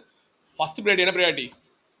பண்ணிட்டு ஃபர்ஸ்ட் ப்ரையாரிட்டி என்ன ப்ரையாரிட்டி?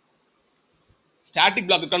 ஸ்டாட்டிக்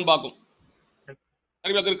பிளாக் இருக்கான்னு பார்க்கும்.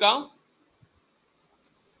 ஸ்டாட்டிக் பிளாக் இருக்கா?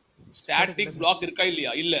 ஸ்டாட்டிக் பிளாக் இருக்கா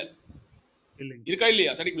இல்லையா? இல்ல இருக்கா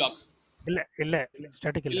இல்லையா? ஸ்டாட்டிக் பிளாக் இல்ல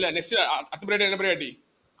ஸ்டாட்டிக் இல்ல. நெக்ஸ்ட் அடுத்த ப்ரையாரிட்டி என்ன ப்ரையாரிட்டி?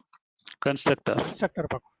 கன்ஸ்ட்ரக்டர்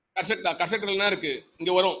பார்க்கும். கன்ஸ்ட்ரக்டர் என்ன இருக்கு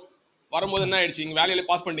இங்க வரும். வரும்போது என்ன ஆயிடுச்சு, இங்க வேலையில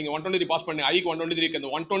பாஸ் பண்ணிட்டீங்க, 123 பாஸ் பண்ணி ஐக்கு 123 அந்த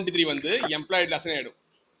 123 வந்து எம்ப்ளாய்டு அசைன் ஆயிடும்.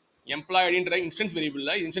 எம்ப்ளாய்டுன்ற இன்ஸ்டன்ஸ்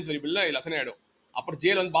வேரியபிள்ல இது அசைன் ஆயிடும். அப்புறம்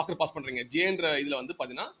ஜேல வந்து பாஸ்கர் பாஸ் பண்றீங்க. ஜேன்ற இதுல வந்து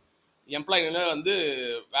பாத்தீங்கன்னா எம்ப்ளாயில வந்து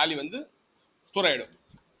வேல்யூ வந்து ஸ்டோர் ஆயிடும்.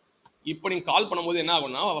 இப்போ நீங்க கால் பண்ணும்போது என்ன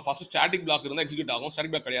ஆகும்னா, ஃபர்ஸ்ட் ஸ்டாட்டிக் பிளாக் இருந்தா எக்ஸிக்யூட் ஆகும்.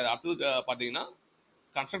 ஸ்டாட்டிக் பிளாக் கிடையாது. அடுத்தது பாத்தீங்கன்னா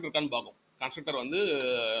கன்ஸ்ட்ரக்டர் இருக்கான்னு பார்க்கும். கன்ஸ்ட்ரக்டர் வந்து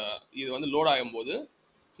இது வந்து லோட் ஆகும்போது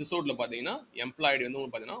சிஸ்அவுட்ல பாத்தீங்கன்னா எம்ப்ளாய்டு வந்து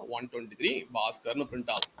பாத்தீங்கன்னா 123 பாஸ்கர்னு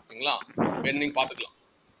பிரிண்ட் ஆகும். ஓகேங்களா? வேணும் நீங்க பாத்துக்கலாம்.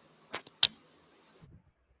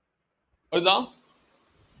 வருதா?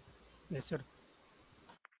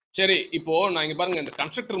 சரி, இப்போ நான் இங்க பாருங்க, இந்த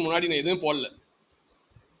கன்ஸ்ட்ரக்டர் முன்னாடி நான் எதுவும்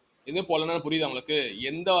போடலன்னா புரியுது உங்களுக்கு?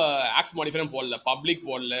 எந்த ஆக்ஸ் மாடிஃபைரும் போடல, பப்ளிக்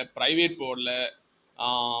போடல, பிரைவேட் போடல,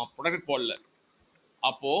 ப்ரொடெக்டட் போடல.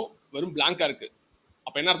 அப்போ வெறும் பிளாங்கா இருக்கு.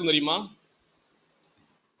 அப்ப என்ன அர்த்தம் தெரியுமா?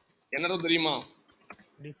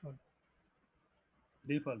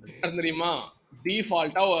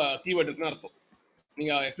 டிஃபால்ட்டா கீவேர்ட் இருக்குன்னு அர்த்தம்.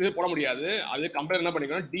 நீங்க எக்ஸ்பிரஸ் போட முடியாது. அது கம்பேர் என்ன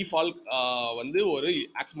பண்ணிக்கணும், டிஃபால்ட் வந்து ஒரு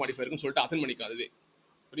ஆக்ஸ் மாடிஃபையர்னு சொல்லிட்டு அசைன் பண்ணிக்கும். அதுவே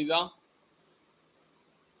புரியுதா?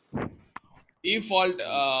 டிஃபால்ட்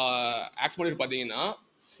ஆக்ஸ் மாடிஃபையர் பாத்தீங்கன்னா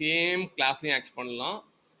சேம் கிளாஸ்லயும் ஆக்ஸ் பண்ணலாம்,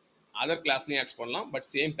 அதர் கிளாஸ்லயும் ஆக்ஸ் பண்ணலாம், பட்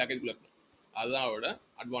சேம் பேக்கேஜ்குள்ள இருக்கும். அதுதான் அதோட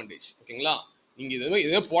அட்வான்டேஜ். ஓகேங்களா? நீங்க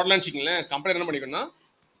இதே போடலான்னு வச்சுக்கீங்களேன், கம்பேர் என்ன பண்ணிக்கணும்னா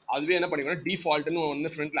அதுவே என்ன பண்ணிக்கணும், டிஃபால்ட்னு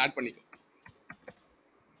ஒன்று ஃப்ரண்ட்ல ஆட் பண்ணிக்கும்.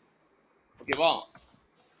 ஓகேவா?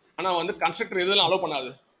 ஆனா வந்து கன்ஸ்ட்ரக்டர் எதெல்லாம் அலோவ் பண்ணாது,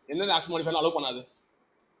 எந்தெந்த ஆக்ஸ் மாடிஃபையர் அலோவ் பண்ணாது?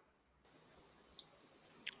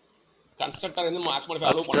 கன்ஸ்ட்ரக்டர் எந்த ஆக்ஸ்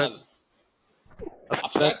மாடிஃபையர் அலோவ் பண்ணாது?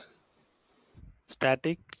 Abstract,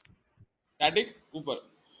 static, super,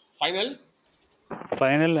 final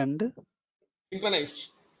and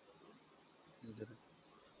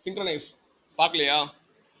synchronised. பார்க்கலையா?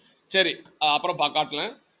 சரி, அப்புறம்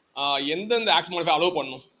காட்டலாம். எந்தெந்த ஆக்ஸ் மாடிஃபையர் அலோவ்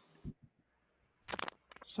பண்ணணும்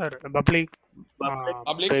sir? Public,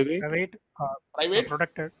 private,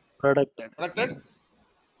 protected,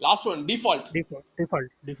 last one default.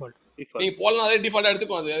 நீங்க போடலாம், அதே டிஃபால்ட்டா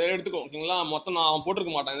எடுத்துக்கும். அது எடுத்துக்கும். ஓகேங்களா? மொத்தம் நான்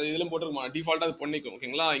போட்டிருக்க மாட்டேன், இதுலயும் போட்டிருக்க மாட்டேன், டிஃபால்ட்டா அது பண்ணிக்கும்.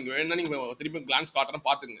 ஓகேங்களா? இங்க வேணும்னா நீங்க திருப்பி கிளான்ஸ் காட்டுறேன்,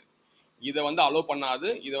 பாத்துங்க. இதை வந்து அலோவ் பண்ணாது,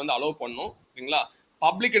 இதை வந்து அலோவ் பண்ணும். ஓகேங்களா?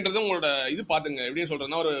 பப்ளிக்ன்றது உங்களோட இது பாத்துங்க. எப்படி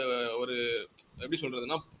சொல்றதுன்னா, ஒரு எப்படி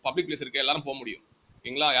சொல்றதுன்னா, பப்ளிக் பிளேஸ் இருக்க எல்லாரும் போக முடியும்.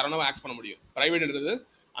 ஓகேங்களா? யாரும் ஆக்ஸ் பண்ண முடியும். பிரைவேட்ன்றது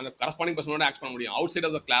அந்த கரஸ்பாண்டிங் பர்சனோட ஆக்ஸ் பண்ண முடியும். அவுட் சைட்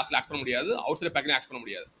ஆஃப் த கிளாஸ்ல ஆக்ஸ் பண்ண முடியாது, அவுட் சைட் பேக்கேஜ் ஆக்ஸ் பண்ண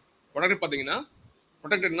முடியாது. ப்ரொடெக்டட் பாத்தீங்கன்னா,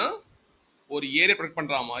 ப்ரொடெக்டட்னா ஒரு ஏரியா ப்ரொடெக்ட்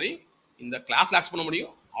பண்ற மாதிரி இந்த கிளாஸ்ல ஆக்ஸ் பண்ண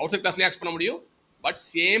முடியும், அவுட் சைட் கிளாஸ்லயும் ஆக்ஸ் பண்ண முடியும், பட்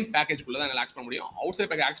சேம் பேக்கேஜ்க்குள்ள தான் என்னால ஆக்ஸ் பண்ண முடியும். அவுட் சைட்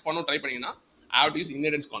பேக்கேஜ் ஆக்ஸ் பண்ணணும் ட்ரை பண்ணீங்கன்னா I have to use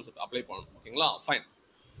inheritance concept apply பண்ணணும். ஓகேங்களா? ஃபைன்.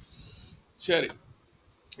 சரி,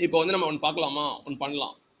 இப்போ வந்து நம்ம ஒன்று பார்க்கலாமா? ஒன்று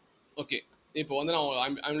பண்ணலாம். ஓகே, இப்போ வந்து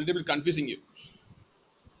I'm little bit confusing you.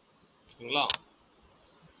 ஓகேங்களா?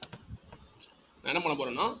 நான் என்ன பண்ண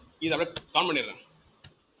போறேன்னா, இதை அப்படியே கான் பண்ணிடுறேன்.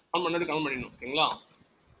 கான் பண்ணிடணும். ஓகேங்களா?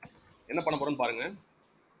 என்ன பண்ண போறேன்னு பாருங்க.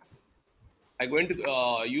 I going to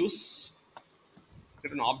use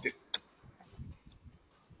an object.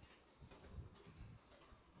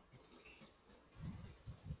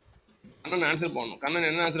 Kannan answer பண்ணணும். கண்ணன்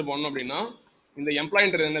என்ன ஆன்சர் பண்ணணும் அப்படின்னா, இந்த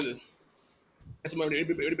எம்ப்ளாயின்றது என்னது?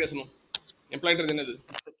 எப்படி பேசணும்? எம்ப்ளாயின்றது என்னது?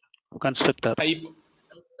 கன்ஸ்ட்ரக்டர். டைப்.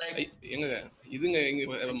 எங்க இதுங்க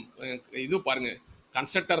இது பாருங்க,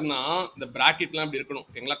 கன்ஸ்ட்ரக்டர்னா இந்த பிராக்கெட்லாம் இப்படி இருக்கணும்.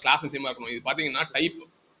 ஓகேங்களா? கிளாஸ் சேமா இருக்கணும். இது பாத்தீங்கன்னா டைப்,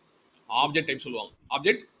 ஆப்ஜெக்ட் டைப் சொல்லுவாங்க.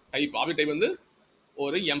 ஆப்ஜெக்ட் டைப் வந்து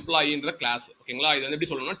ஒரு எம்ப்ளாயின்ற கிளாஸ். ஓகேங்களா? இது வந்து எப்படி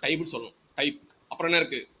சொல்லணும்னா டைப்னு சொல்லணும். டைப். அப்புறம் என்ன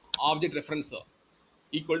இருக்கு? Object reference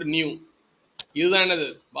equal to new. இதுதான் என்னது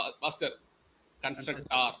பாஸ்கர்? கன்ஸ்ட்ரக்டர்.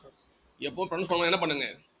 எப்போ ப்ரொனவுன்ஸ் பண்ணும்போது என்ன பண்ணுங்க?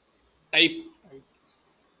 டைப்.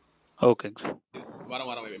 ஓகே.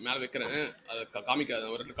 வரேன் மேலே வைக்கிறேன். அதை காமிக்காது,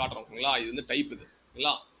 ஒரு இடத்துல காட்டுறோம். ஓகேங்களா? இது வந்து டைப், இது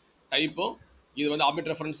ஓகேங்களா? டைப்பும் இது வந்து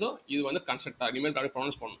ஆப்ஜெக்ட் ரெஃபரன்ஸும் இது வந்து கன்ஸ்ட்ரக்டர். இனிமேல் அப்படியே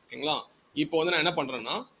ப்ரொனவுன்ஸ் பண்ணணும். ஓகேங்களா? இப்போ வந்து நான் என்ன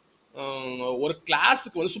பண்றேன்னா, ஒரு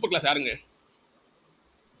கிளாஸுக்கு வந்து சூப்பர் கிளாஸ் யாருங்க?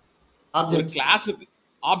 ஒரு ஆப்ஜெக்ட் கிளாஸுக்கு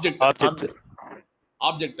ஆப்ஜெக்ட்.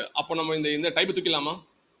 ஆப்ஜெக்ட். அப்போ நம்ம இந்த டைப் தூக்கிடலாமா?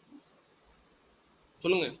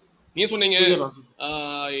 சொல்லுங்க. நீ சொன்னீங்க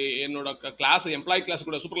என்னோட கிளாஸ் எம்ப்ளாயி கிளாஸ்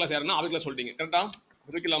கூட சூப்பர் கிளாஸ் யாருன்னா ஆப்ஜெக்ட் கிளாஸ் சொல்லிட்டீங்க. கரெக்டா?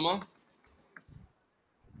 தூக்கிடலாமா?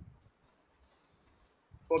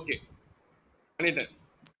 ஓகே, பண்ணிட்டேன்.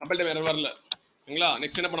 கம்பெல்ட்ட வேற வரல. ஓகேங்களா?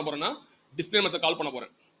 நெக்ஸ்ட் என்ன பண்ண போறேன்னா, டிஸ்பிளே மெத்தட் கால் பண்ண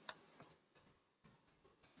போறேன்.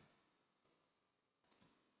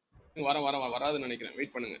 வராதுன்னு நினைக்கிறேன்.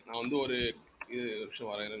 வெயிட் பண்ணுங்க. நான் வந்து ஒரு நிமிஷம்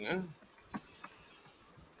வரேன், இருங்க.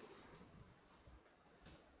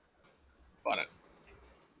 வரேன்.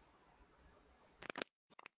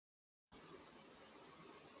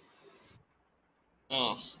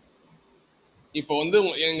 இப்போ வந்து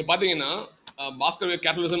எனக்கு பாத்தீங்கன்னா, பாஸ்கர்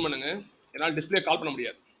கேர்ஃபுல் லிசன் பண்ணுங்க. என்னால் டிஸ்பிளே கால் பண்ண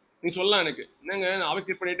முடியாது. நீங்க சொல்லலாம் எனக்கு, என்னங்க நான் ஆப்ஜெக்ட்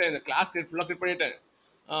கிரியேட் பண்ணிட்டேன், இந்த கிளாஸ் ஃபுல்லா கிரியேட் பண்ணிட்டேன்,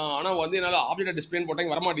 ஆனா வந்து என்னால ஆப்ஜெக்ட் டிஸ்பிளே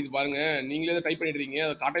போட்டாங்க வர மாட்டேங்குது பாருங்க, நீங்களே டைப் பண்ணிட்டு இருக்கீங்க,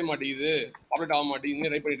 அதை காட்டவே மாட்டேங்குது, பாப்லேட் ஆக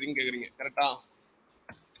மாட்டேங்குது, டைப் பண்ணிட்டு இருக்கீங்க கேக்குறீங்க. கரெக்டா?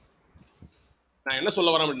 நான் என்ன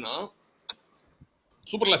சொல்ல வரேன் அப்படின்னா,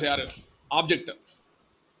 சூப்பர் கிளாஸ் யாரு? ஆப்ஜெக்ட்.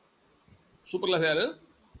 சூப்பர் கிளாஸ் யாரு?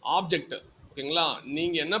 ஆப்ஜெக்ட். ஓகேங்களா?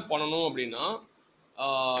 நீங்க என்ன பண்ணணும் அப்படின்னா,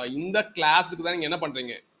 இந்த கிளாஸுக்கு தான் நீங்க என்ன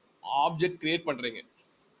பண்றீங்க? ஆப்ஜெக்ட் கிரியேட் பண்றீங்க.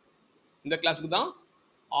 இந்த கிளாஸுக்கு தான்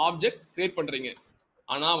ஆப்ஜெக்ட் கிரியேட் பண்றீங்க.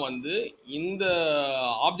 ஆனா வந்து இந்த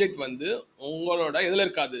ஆப்ஜெக்ட் வந்து உங்களோட எதுல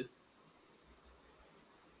இருக்காது?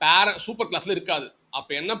 சூப்பர் கிளாஸ்ல இருக்காது. அப்ப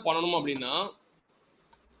என்ன பண்ணணும் அப்படின்னா,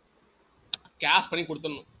 கேஷ் பண்ணி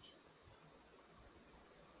கொடுத்துடணும்.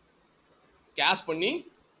 கேஷ் பண்ணி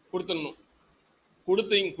கொடுத்துடணும்.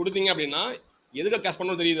 கொடுத்தீங்க அப்படின்னா எதுக்கு கேஷ்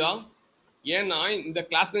பண்ணணும் தெரியுதா? ஏன்னா இந்த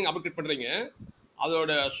கிளாஸ்க்கு நீங்க ஆப்ஜெக்ட் பண்றீங்க,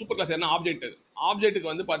 அதோட சூப்பர் கிளாஸ் என்ன? ஆப்ஜெக்ட்.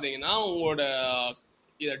 ஆப்ஜெக்ட்டுக்கு வந்து பாத்தீங்கன்னா உங்களோட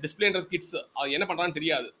டிஸ்பிளேன்றது கிட்ஸ் அது என்ன பண்றான்னு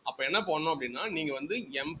தெரியாது. அப்ப என்ன பண்ணணும் அப்படின்னா, நீங்க வந்து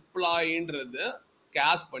எம்ப்ளாயின்றத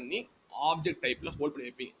கேஷ் பண்ணி ஆப்ஜெக்ட் டைப்ல ஹோல்ட் பண்ணி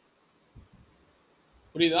வைப்பீங்க.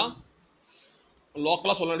 புரியுதா?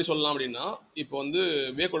 லோக்கலா சொல்லலாம் அப்படின்னா, இப்போ வந்து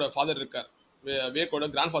வேக்கோட ஃபாதர் இருக்கார், வேக்கோட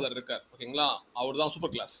கிராண்ட் ஃபாதர் இருக்கார். ஓகேங்களா? அவர் தான்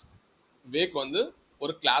சூப்பர் கிளாஸ். வேக் வந்து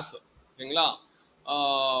ஒரு கிளாஸ். ஓகேங்களா?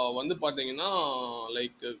 வந்து பார்த்தீங்கன்னா,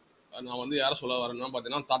 லைக் நான் வந்து யாரை சொல்ல வரேன்னா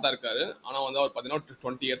பார்த்தீங்கன்னா, தாத்தா இருக்காரு. ஆனால் வந்து அவர் பார்த்தீங்கன்னா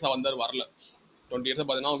 20 இயர்ஸாக வந்தார், வரல. 20 இயர்ஸாக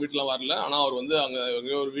பார்த்தீங்கன்னா வீட்டில் வரல. ஆனால் அவர் வந்து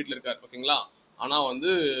அங்கே ஒரு வீட்டில் இருக்கார். ஓகேங்களா? ஆனால் வந்து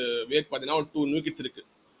வேக் பார்த்தீங்கன்னா ஒரு 2 நியூ கிட்ஸ் இருக்கு.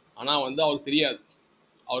 ஆனால் வந்து அவருக்கு தெரியாது,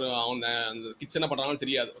 அவங்க அந்த கிட்ஸ் என்ன பண்றாங்கன்னு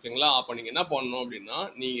தெரியாது. ஓகேங்களா? அப்ப நீங்க என்ன பண்ணணும் அப்படின்னா,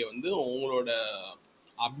 நீங்க வந்து உங்களோட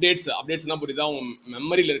அப்டேட்ஸ்னா புரியுதா? உங்க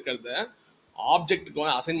மெமரியில இருக்கிறத ஆப்ஜெக்ட்டுக்கு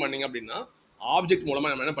அசைன் பண்ணீங்க அப்படின்னா, ஆப்ஜெக்ட் மூலமா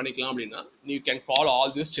நம்ம என்ன பண்ணிக்கலாம் அப்படின்னா, நீ can call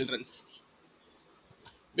all these children's.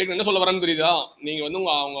 என்ன சொல்ல வரேன்னு தெரியுதா? நீங்க வந்து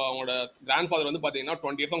அவங்களோட கிராண்ட் ஃபாதர் வந்து பாத்தீங்கன்னா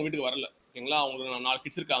 20 இயர்ஸ் அவங்க வீட்டுக்கு வரல. ஓகேங்களா? அவங்களுக்கு 4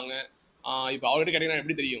 கிட்ஸ் இருக்காங்க. இப்போ அவர்கிட்ட கேட்டீங்கன்னா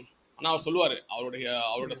எப்படி தெரியும்? ஆனா அவர் சொல்லுவாரு,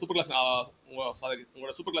 அவரோட சூப்பர் கிளாஸ்,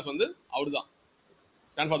 உங்களோட சூப்பர் கிளாஸ் வந்து அவரு தான்,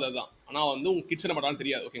 கிராண்ட் ஃபாதர் தான். ஆனா வந்து உங்க கிட்ஸ் என்ன பண்றான்னு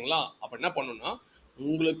தெரியாது. ஓகேங்களா? அப்ப என்ன பண்ணணும்னா,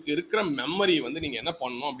 உங்களுக்கு இருக்கிற மெமரி வந்து நீங்க என்ன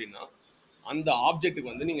பண்ணணும் அப்படின்னா, அந்த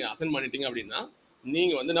ஆப்ஜெக்ட்டுக்கு வந்து நீங்க அசைன் பண்ணிட்டீங்க அப்படின்னா,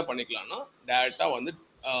 நீங்க வந்து என்ன பண்ணிக்கலாம்னா, டைரக்டா வந்து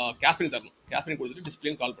கேஷ் பண்ணி தரணும். கேஷ் பண்ணி கொடுத்துட்டு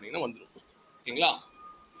டிஸ்பிளே கால் பண்ணீங்கன்னா வந்துடும். ஓகேங்களா?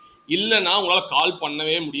 இல்லைன்னா உங்களால கால்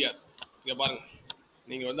பண்ணவே முடியாது. இங்க பாருங்க,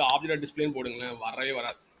 நீங்க வந்து ஆப்ஜெக்ட் டிஸ்பிளேன்னு போடுங்களேன், வரவே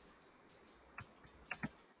வராது.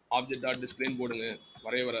 ஆப்ஜெக்ட் டாட் டிஸ்பிளேன்னு போடுங்க,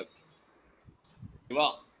 வரவே வராது. ஓகேவா?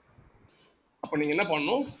 அப்ப நீங்க என்ன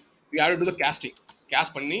பண்ணணும்? we have to do the casting.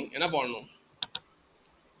 Cash பண்ணி என்ன பண்ணணும்?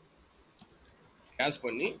 கேஷ்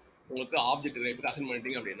பண்ணி உங்களுக்கு ஆப்ஜெக்ட் டைப்புக்கு அசைன்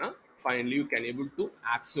பண்ணிட்டீங்க அப்படின்னா, finally you can able to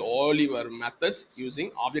aux all your methods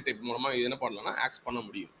using object type மூலமா இது என்ன பண்ணலாம்னா ஆக்ஸ் பண்ண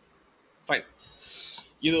முடியும். ஃபைன்.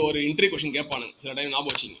 இது ஒரு இன்டர்வியூ கொஸ்டின் கேட்பானுங்க சில டைம்,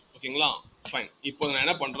 ஞாபகம் வச்சிங்க. ஓகேங்களா? ஃபைன். இப்போ நான்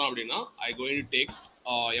என்ன பண்றேன் அப்படின்னா, I going to take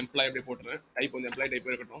employee அப்படியே போட்டுறேன். டைப் வந்து எம்ப்ளாய் டைப்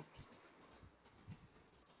இருக்கட்டும்.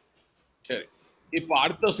 சரி, இப்போ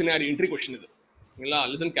அடுத்த சினாரி இன்டர்வியூ கொஸ்டின் இது. ஓகேங்களா?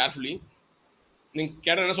 Listen carefully. நீங்க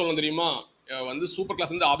கேட்ட என்ன சொல்லணும் தெரியுமா? வந்து சூப்பர்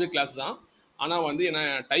கிளாஸ் வந்து ஆப்ஜெக்ட் கிளாஸ் தான். ஆனா வந்து என்ன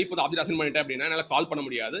டைப் வந்து ஆப்ஜெக்ட் அசைன் பண்ணிட்டேன் அப்படின்னா என்னால கால் பண்ண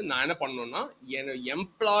முடியாது. நான் என்ன பண்ணணும்னா, என்னோட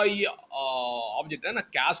எம்ப்ளாயி ஆப்ஜெக்டை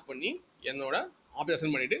நான் கேஷ் பண்ணி என்னோட ஆப்ஜெக்ட்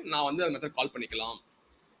அசைன் பண்ணிட்டு நான் வந்து அந்த மெத்தட் கால் பண்ணிக்கலாம்.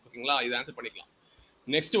 ஓகேங்களா? இது ஆன்சர் பண்ணிக்கலாம்.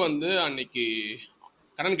 நெக்ஸ்ட் வந்து அன்னைக்கு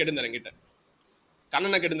கண்ணன் கேட்டிருந்தாரு என்கிட்ட.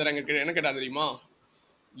 கண்ணனை கேட்டிருந்தாரு, என்ன கேட்டா தெரியுமா?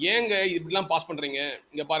 ஏங்க இப்படிலாம் பாஸ் பண்றீங்க?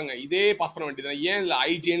 இங்க பாருங்க, இதே பாஸ் பண்ண வேண்டியது ஏன் இல்லை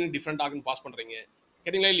ஐஜேன்னு டிஃப்ரெண்ட் ஆகுன்னு பாஸ் பண்றீங்க?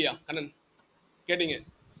 கேட்டீங்களா இல்லையா கண்ணன்? கேட்டீங்க.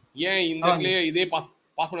 ஏன் இந்த இடத்துலயே இதே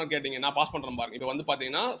பாஸ் பண்ண கேட்டீங்க? நான் பாஸ் பண்றேன் பாருங்க. இப்போ வந்து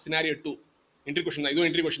பாத்தீங்கன்னா சினாரியோ 2 இன்டர்வியூ கொஸ்டின் தான். இதுவும்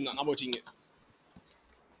இன்டர்வியூ கொஸ்டின் தான், ஞாபகம் வச்சுங்க.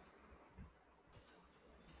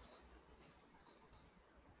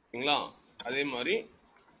 ஓகேங்களா? அதே மாதிரி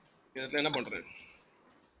இந்த இடத்துல என்ன பண்றேன்,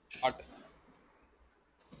 ஷார்ட்.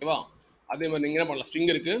 ஓகேவா? அதே மாதிரி நீங்க என்ன பண்ணலாம்,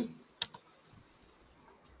 ஸ்ட்ரிங் இருக்கு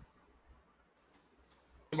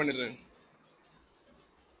பண்ணிடுறேன்,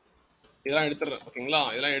 இதெல்லாம் எடுத்துடுறேன். ஓகேங்களா?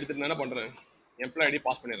 இதெல்லாம் எடுத்துட்டு என்ன பண்றேன், எம்ப்ளாய் ஐடி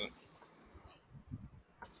பாஸ் பண்ணிடுறேன்.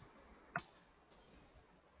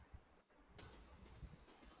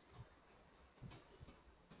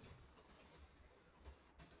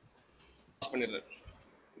 பாஸ் பண்ணிடுறேன்.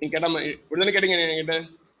 நீங்க கேட்ட இப்படிதானே கேட்டீங்க என்கிட்ட,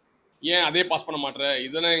 ஏன் அதே பாஸ் பண்ண மாட்டேற,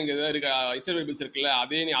 இதுதானே இங்க இருக்க ஹெச்ஆர் வேரியபிள்ஸ் இருக்குல்ல,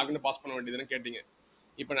 அதே நீ ஆர்குமெண்ட் பாஸ் பண்ண வேண்டியதுன்னு கேட்டீங்க.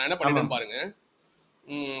 இப்போ நான் என்ன பண்ணிட்டேன்னு பாருங்க.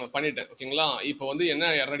 பண்ணிட்டேன். ஓகேங்களா? இப்போ வந்து என்ன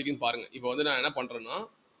எரர் அடிக்குன்னு பாருங்க. இப்போ வந்து நான் என்ன பண்றேன்னா,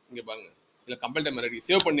 இங்க பாருங்க, இல்ல கம்பைல் டைம் அடிக்கு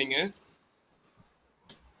சேவ் பண்ணீங்க,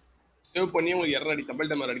 சேவ் பண்ணி உங்களுக்கு எரர் அடி கம்பைல்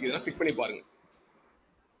டைம் அடிக்குதுன்னா பிக் பண்ணி பாருங்க.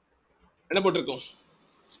 என்ன போட்டிருக்கோம்,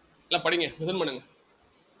 எல்லாம் படிங்க, லிசன் பண்ணுங்க.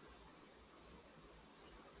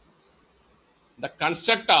 இந்த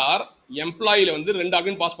கன்ஸ்ட்ரக்டர் எம்ப்ளாயில வந்து 2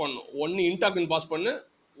 ஆர்குமெண்ட் பாஸ் பண்ணணும். ஒன்னு இன்ட் ஆர்குமெண்ட் பாஸ் பண்ணு,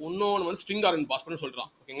 இன்னொன்னு வந்து ஸ்ட்ரிங் ஆர்குமெண்ட் பாஸ் பண்ணு சொல்றான்.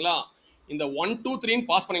 ஓகேங்களா? இந்த 1 2 3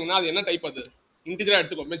 பாஸ் பண்ணீங்கன்னா அது என்ன டைப், அது இன்டிஜரா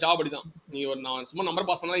எடுத்துக்கும். ஜாப் அப்படிதான், நீ ஒரு நான் சும்மா நம்பர்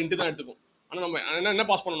பாஸ் பண்ணா இன்ட் தான் எடுத்துக்கும். ஆனா நம்ம என்ன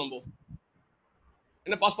பாஸ் பண்ணணும், நம்ம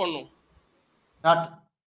என்ன பாஸ் பண்ணணும்,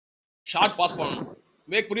 ஷார்ட் பாஸ் பண்ணணும்.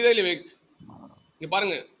 வேக் புரியுதா இல்லையா? வேக் இங்க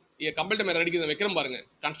பாருங்க, கம்பைல் டைம் எரர் அடிக்குது வைக்கிறேன் பாருங்க.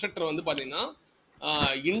 கன்ஸ்ட்ரக்டர் வந்து பாத்தீங்கன்னா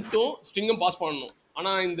இன்ட்டும் ஸ்ட்ரிங்கும் பாஸ் பண்ணணும்.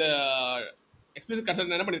 ஆனா இந்த எக்ஸ்பிளிசிட்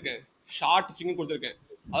கன்ஸ்ட்ரக்டர் என்ன பண்ணிருக்கேன், ஷார்ட் ஸ்ட்ரிங் கொடுத்துருக்கேன்.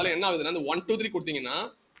 அதுல என்ன ஆகுதுன்னா, அந்த 1 2 3 கொடுத்தீங்கன்னா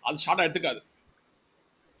அது ஷார்ட்டா எடுத்துக்காது.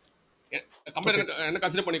 கம்பைலர் என்ன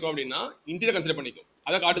கன்சிடர் பண்ணிக்கும் அப்படின்னா, இன்டிஜர் கன்சிடர் பண்ணிக்கும்.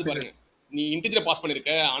 அதை காட்டுது பாருங்க. நீ இன்டிஜரை பாஸ்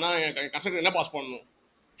பண்ணிருக்க, ஆனா கன்ஸ்ட்ரக்டர் என்ன பாஸ் பண்ணணும்,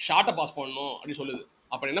 ஷார்ட்டை பாஸ் பண்ணணும் அப்படின்னு சொல்லுது.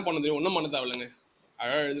 அப்ப என்ன பண்ணது, ஒன்றும் பண்ண தேவையில்லைங்க,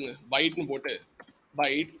 அழகா எழுதுங்க. பைட்னு போட்டு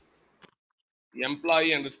byte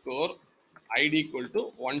employee under score ID equal to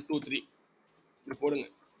 1 2 3 இப்படி போடுங்க.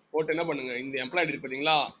 போட்டு என்ன பண்ணுங்க, இந்த எம்ப்ளாயி ஐடி இருக்கு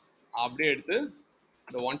பார்த்தீங்களா, அப்படியே எடுத்து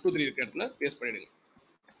இந்த 1 2 3 இருக்க இடத்துல பேஸ்ட் பண்ணிடுங்க.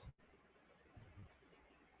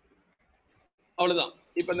 அவ்வளவுதான்.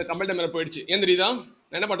 இப்போ இந்த கம்பைல் டைம் போயிடுச்சு. ஏன் தெரியுதா,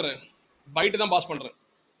 நான் என்ன பண்றேன், பைட்டு தான் பாஸ் பண்றேன்.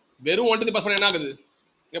 வெறும் 1 2 3 பாஸ் பண்ண என்ன ஆகுது,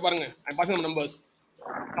 இங்க பாருங்க, ஐ பாஸ் சம் நம்பர்ஸ்.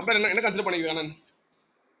 கம்பைல் என்ன கன்சிடர் பண்ணிக்குது, நான்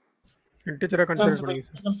இன்டிஜரை கன்சிடர்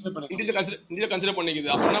பண்ணிக்குது. Integer consider பண்ணிக்குது.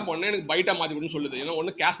 அப்ப என்ன பண்ணேன், எனக்கு பைட்டா மாத்தி கொடுன்னு சொல்லுது. ஏன்னா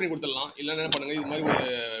ஒன்னு கேஷ் பண்ணி கொடுத்துடலாம், இல்லைன்னா என்ன பண்ணுங்க, இது மாதிரி ஒரு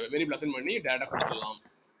வேரியபிள் அசைன் பண்ணி டேட்டா கொடுத்துடலாம்.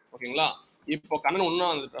 ஓகேங்களா? இப்போ கண்ணன்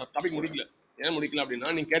ஒன்றும் அந்த டாபிக் முடிக்கல. ஏன் முடிக்கல அப்படின்னா,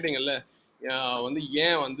 நீங்க கேட்டீங்கல்ல வந்து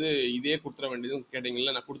ஏன் வந்து இதே கொடுத்துட வேண்டியதுன்னு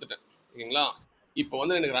கேட்டீங்கல்ல, நான் கொடுத்துட்டேன். ஓகேங்களா? இப்போ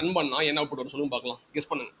வந்து எனக்கு ரன் பண்ணா என்ன அவுட்புட் வரும் சொல்லுங்க பார்க்கலாம். கெஸ்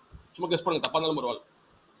பண்ணுங்க, சும்மா கெஸ் பண்ணுங்க, தப்பா இருந்தாலும் பரவாயில்ல.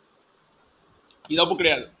 இது அப்பு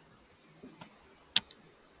கிடையாது.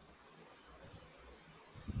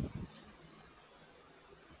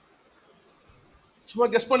 சும்மா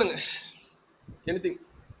கெஸ் பண்ணுங்க, எனிதிங்.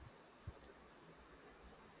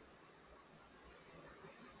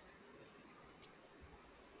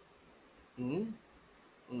 ம்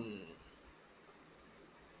ம்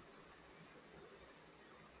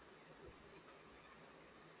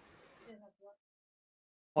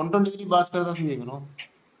 123 பாஸ்கர் தான் கேட்கணும்.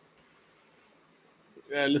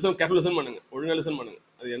 லிசன் கேர்ஃபுல் லிசன் பண்ணுங்க, ஒழுங்கா லிசன் பண்ணுங்க.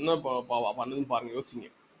 அது என்ன பண்ணுதுன்னு பாருங்க, யோசிங்க,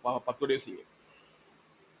 10 யோசிங்க.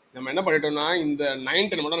 நம்ம என்ன பண்ணிட்டோம்னா, இந்த 9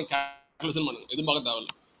 10 மட்டும் கேர்ஃபுல் லிசன் பண்ணுங்க, எதுவும் பார்க்க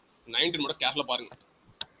தேவையில்ல. 9 10 மட்டும் கேர்ஃபுல்லா பாருங்க.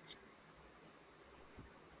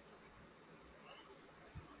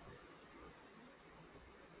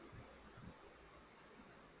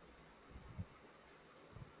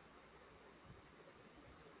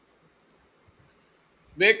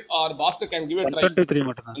 Wake or Bhaskar can give a try. 123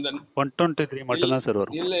 மட்டும் தான். 123 மட்டும் தான் சார்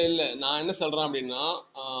வரும். இல்ல நான் என்ன சொல்றேன் அப்படின்னா,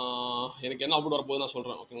 எனக்கு என்ன அவுட்புட் வரப்போகுது நான்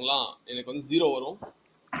சொல்றேன். ஓகேங்களா? எனக்கு வந்து 0 வரும்,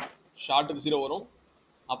 ஷார்ட்டுக்கு 0 வரும்,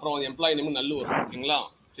 அப்புறம் எம்ப்ளாயி நேம் நல்லு வரும். ஓகேங்களா?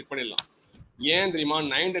 செக் பண்ணிடலாம். ஏன் தெரியுமா,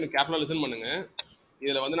 9 10 கேர்ஃபுல்லா லிசன் பண்ணுங்க.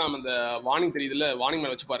 இதுல வந்து நாம இந்த வார்னிங் தெரியுதுல்ல, வார்னிங்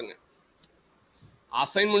மேல வச்சு பாருங்க.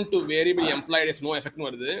 Assignment to variable employee is no எஃபெக்ட்னு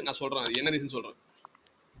வருது. நான் சொல்றேன் அது என்ன ரீசன் சொல்றேன்.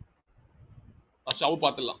 ஃபர்ஸ்ட் அவுட்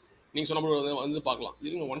பார்த்துடலாம். நீங்க சொன்ன வந்து பார்க்கலாம்.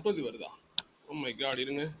 இருங்க, 123 வருதா? ஓ மை காட்,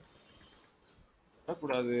 இருங்க,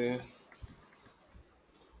 வரக்கூடாது.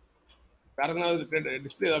 வேற எதனாவது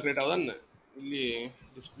டிஸ்பிளே ஏதாவது கிரியேட் ஆகுதா என்ன? இல்லையே,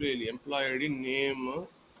 டிஸ்பிளே இல்லையே. எம்ப்ளாயி ஐடி நேம்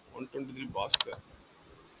 123 பாஸ்கர்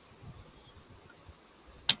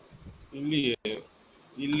இல்லையே.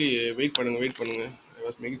 வெயிட் பண்ணுங்க. I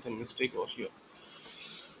was making some mistake over here.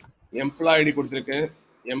 Employee ID கொடுத்துருக்கேன்,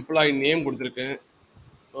 எம்ப்ளாயி நேம் கொடுத்துருக்கேன்.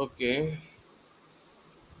 ஓகே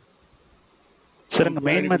சார், இந்த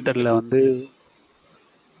மெயின் மெத்தட்ல வந்து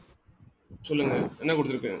சொல்லுங்க என்ன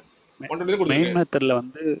கொடுத்துருக்கேன். மெயின் மெத்தட்ல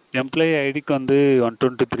வந்து எம்ப்ளாயி ஐடிக்கு வந்து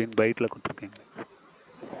 123 பைட்ல கொடுத்துருக்கீங்க.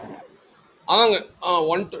 ஆமாங்க,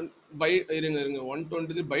 120 பைட். இருங்க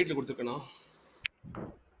 123 பைட்ல கொடுத்துருக்கேனா?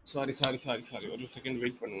 சாரி, ஒரு செகண்ட்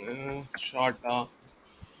வெயிட் பண்ணுங்க. ஷார்ட்டா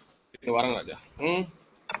வரேன் ராஜா.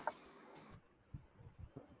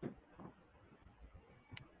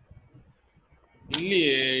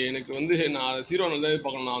 இல்லையே எனக்கு வந்து நான் ஜீரோ தான்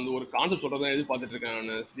எதிர்பார்க்கணும். நான் வந்து ஒரு கான்செப்ட் சொல்றதான் எதிர்பார்த்துட்டு இருக்கேன்.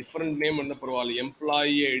 நான் டிஃப்ரெண்ட் நேம் இருந்தா பரவாயில்ல.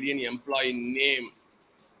 Employee ID and employee name.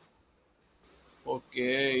 Okay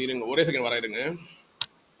இருங்க ஒரே செகண்ட் வர இருங்க.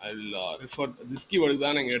 I will refer this keyword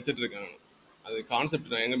தான் நான் எடுத்துட்டு இருக்கேன். அது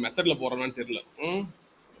கான்செப்ட் நான் எங்க மெத்தட்ல போறேன்னு தெரியல.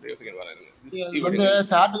 ஒரே செகண்ட் வர இருங்க. திஸ் அது கீவேர்டு வந்து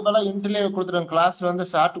ஷார்ட்டுக்கு பதிலா இன்ட்லயே கொடுத்துருங்க. கிளாஸ்ல வந்து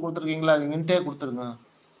ஷார்ட் கொடுத்துருக்கீங்களா, அது இன்ட்டே கொடுத்துருங்க.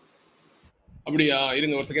 அப்படியா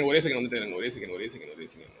இருங்க ஒரு செகண்ட் ஒரே செகண்ட் வந்துட்டு இருங்க. ஒரே செகண்ட்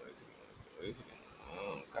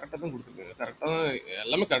கரெக்டாக தான் கொடுத்துருக்கேங்க. கரெக்டாக தான்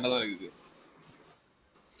எல்லாமே கரெக்டாக தான் இருக்குது.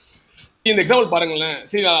 இந்த எக்ஸாம்பிள் பாருங்களேன்.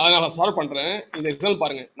 சரி அதை நான் சால்வ் பண்றேன். இந்த எக்ஸாம்பிள்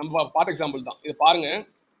பாருங்க. நம்ம பார்ட் எக்ஸாம்பிள் தான் இதை பாருங்க.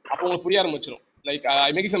 அப்போ உங்களுக்கு புரிய ஆரம்பிச்சிடும். Like I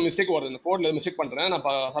make some mistake வருது. இந்த கோட்ல மிஸ்டேக் பண்றேன். நான்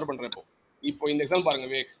சால்வ் பண்றேன். இப்போ இந்த எக்ஸாம்பிள் பாருங்க.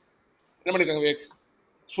 வேக் என்ன பண்ணிருக்காங்க? வேக்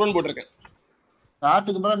ஸ்டூடெண்ட் போட்டிருக்கேன்.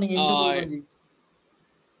 ஷார்ட்டுக்கு பதிலா நீங்க இன்ட் கொடுங்க.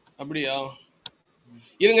 அப்படியா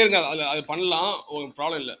இருங்க அது பண்ணலாம். ஒரு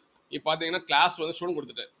ப்ராப்ளம் இல்லை. இப்போ பார்த்தீங்கன்னா கிளாஸ் வந்து ஸ்டூடெண்ட்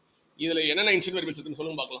கொடுத்துட்டேன். இதுல என்னென்ன இன்ஸ்டன்ட் வேரியபிள்ஸ் இருக்குன்னு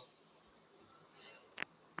சொல்லுங்க பார்க்கலாம்.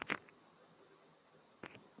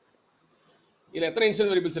 இதுல எத்தனை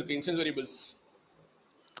இன்ஸ்டன்ட் வேரியபிள்ஸ் இருக்கு? இன்ஸ்டன்ட் வேரியபிள்ஸ்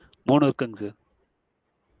 3 இருக்குங்க சார்.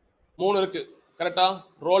 3 இருக்கு. கரெக்டா?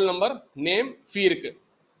 ரோல் நம்பர், நேம், ஃபீ இருக்கு.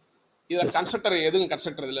 இதுல கன்ஸ்ட்ரக்டர் எதுங்க?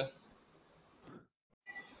 கன்ஸ்ட்ரக்டர் இதுல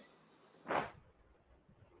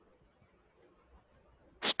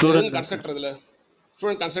ஸ்டூடண்ட் கன்ஸ்ட்ரக்டர் இதுல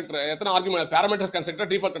ஸ்டூடண்ட் கன்ஸ்ட்ரக்டர் எத்தனை ஆர்குமெண்ட்? Parameters constructor,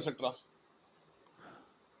 default கன்ஸ்ட்ரக்டரா?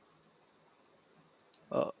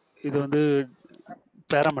 இது வந்து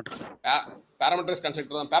பாராமீட்டர்ஸ். பாராமீட்டர்ஸ்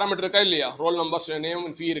கன்ஸ்ட்ரக்டர் தான். பாராமீட்டர் இருக்கா இல்லையா? ரோல் நம்பர், நேம்,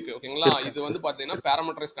 ஃபீ இருக்கு. ஓகேங்களா? இது வந்து பாத்தீங்கன்னா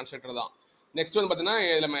பாராமீட்டர்ஸ் கன்ஸ்ட்ரக்டர் தான். நெக்ஸ்ட் வந்து பாத்தீங்கன்னா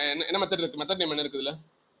இதுல என்ன மெத்தட் இருக்கு? மெத்தட் நேம் என்ன இருக்கு? இதுல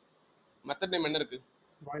மெத்தட் நேம் என்ன இருக்கு?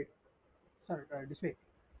 டிஸ்ப்ளே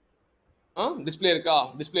டிஸ்பிளே இருக்கா?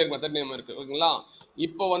 டிஸ்பிளே இருக்கு. மெத்தட் நேம் இருக்கு. ஓகேங்களா?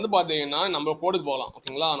 இப்போ வந்து பாத்தீங்கன்னா நம்ம கோடுக்கு போகலாம்.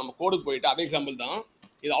 ஓகேங்களா? நம்ம கோடுக்கு போயிட்டு அதே எக்ஸாம்பிள் தான்.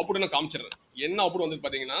 இது அவுட்புட் நான் காமிச்சிடுறேன். என்ன அவுட்புட் வந்து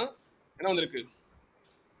பாத்தீங்கன்னா என்ன வந்திருக்கு?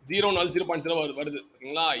 0.0 வருது.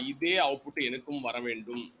 ஓகேங்களா? இதே அவுட்புட் எனக்கும் வர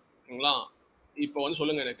வேண்டும். ஓகேங்களா? இப்போ வந்து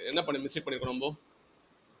சொல்லுங்க எனக்கு என்ன பண்ணி மிஸ்டேக் பண்ணிருக்கோம் நம்ம?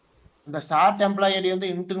 இந்த ஷார்ட் எம்ப்ளாயி ஐடி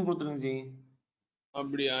வந்து இன்ட்னு கொடுத்துருங்க ஜி.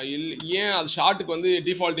 அப்படியா? ஏன் அது ஷார்ட்டுக்கு வந்து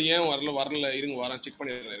டிஃபால்ட் ஏன் வரல? இருங்க வரேன், செக்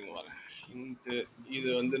பண்ணிடுறேன். இருங்க வரேன். இது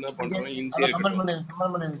வந்து என்ன பண்றோம்? இன்டே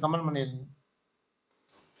கமெண்ட் பண்ணிருங்க.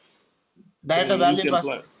 டைரக்டா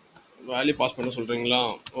வேல்யூ பாஸ் பண்ண சொல்றீங்களா?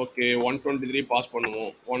 ஓகே 123 பாஸ்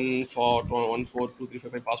பண்ணுவோம்.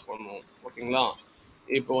 14235 பாஸ் பண்ணுவோம். ஓகேங்களா?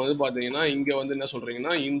 இப்போ வந்து பாத்தீங்கன்னா இங்க வந்து என்ன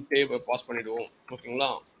சொல்றீங்கன்னா இன்டே பாஸ் பண்ணிடுவோம். ஓகேங்களா?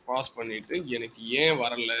 பாஸ் பண்ணிட்டு எனக்கு ஏன்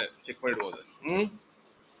வரல செக் பண்ணிடுவோம். அது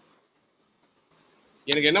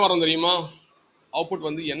எனக்கு என்ன வரும் தெரியுமா? அவுட்புட்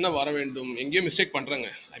வந்து என்ன வர வேண்டும்? எங்கேயோ மிஸ்டேக் பண்றேங்க.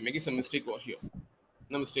 I make some mistake over here.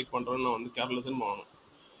 என்ன மிஸ்டேக் பண்றேன்னு நான் வந்து கேர்லெஸ்ஸா பண்ணணும்.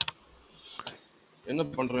 என்ன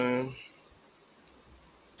பண்றேன்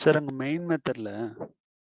சார்? அங்க மெயின் மெத்தட்ல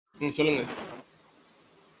சொல்லுங்க.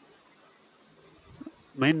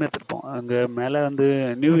 மெயின் மெத்தட் போ அங்க மேல வந்து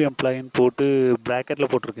நியூ எம்ப்ளாயின்னு போட்டு பிராக்கெட்ல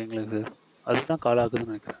போட்டிருக்கீங்களா சார்? அதுதான் கால்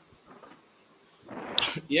ஆகுதுன்னு நினைக்கிறேன்.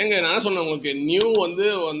 ஏங்க நான் சொன்னேன் உங்களுக்கு நியூ வந்து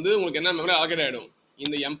உங்களுக்கு என்ன மெமரி அலோகேட் ஆயிடும்.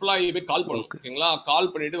 இந்த எம்ப்ளாயி போய் கால் பண்ணும். ஓகேங்களா?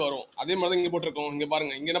 கால் பண்ணிட்டு வரும். அதே மாதிரி தான் இங்க போட்டிருக்கோம். இங்க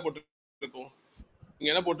பாருங்க இங்க என்ன போட்டிருக்கோம்? இங்க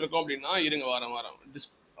என்ன போட்டிருக்கோம் அப்படின்னா இருங்க வரேன்.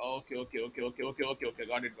 Okay okay okay okay okay okay okay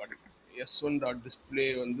got it s1.display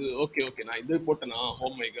வந்து ஓகே நான் இது போட்டேனா? ஓ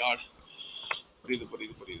மை காட், புரியுது.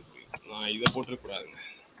 நான் இதை போட்டிருக்க கூடாதுங்க.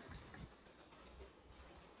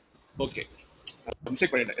 ஓகே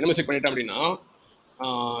மிஸ்டேக் பண்ணிட்டேன். என்ன மிஸ்டேக் பண்ணிட்டேன் அப்படின்னா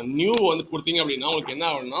நியூ வந்து கொடுத்தீங்க அப்படின்னா உங்களுக்கு என்ன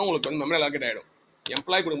ஆகும்னா உங்களுக்கு வந்து மெமரி அலோகேட் ஆகிடும்.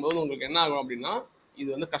 எம்ப்ளாய் கொடுக்கும்போது உங்களுக்கு என்ன ஆகும் அப்படின்னா இது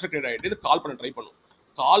வந்து கன்ஸ்ட்ரக்டட் ஆகிட்டு இது கால் பண்ண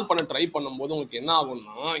ட்ரை பண்ணும்போது உங்களுக்கு என்ன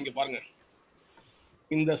ஆகும்னா இங்க பாருங்க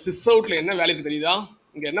இந்த சிஸ் அவுட்ல என்ன வேலைக்கு தெரியுதா?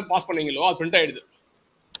 இங்க என்ன பாஸ் பண்ணீங்களோ அது பிரிண்ட் ஆயிடுது.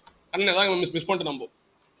 கண்ணன் ஏதாவது மிஸ் பண்ணிட்டு நம்ம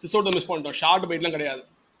சிஸ் அவுட் மிஸ் பண்ணிட்டோம். ஷார்ட் பைட்லாம் கிடையாது.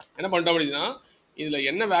 என்ன பண்ணிட்டோம் அப்படின்னா இதுல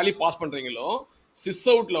என்ன வேல்யூ பாஸ் பண்றீங்களோ சிஸ்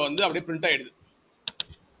அவுட்ல வந்து அப்படியே பிரிண்ட் ஆயிடுது.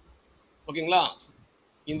 ஓகேங்களா?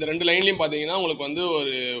 இந்த 2 லைன்லயும் பாத்தீங்கன்னா உங்களுக்கு வந்து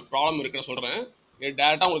ஒரு ப்ராப்ளம் இருக்குன்னு சொல்றேன்.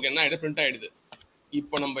 டேரக்டா உங்களுக்கு என்ன ஆயிடுது? பிரிண்ட் ஆயிடுது.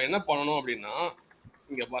 இப்போ நம்ம என்ன பண்ணணும் அப்படின்னா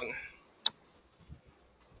இங்க பாருங்க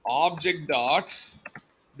ஆப்ஜெக்ட் டாட்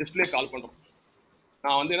டிஸ்பிளே கால் பண்றோம்.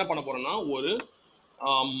 நான் வந்து என்ன பண்ண போறேன்னா ஒரு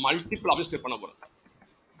மல்டிபிள் ஆப்ஜெக்ட் கிரியேட் பண்ண போறேன்.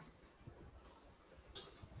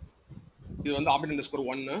 இது வந்து ஆப்ஜெக்ட் அண்டர்ஸ்கோர்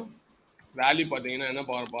 1 வேல்யூ பாத்தீங்கன்னா என்ன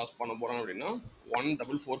பாஸ் பண்ண போறேன் அப்படின்னா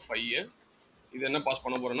 1445. இது என்ன பாஸ்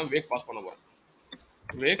பண்ண போறேன்னா வேக் பாஸ் பண்ண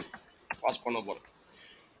போறேன்.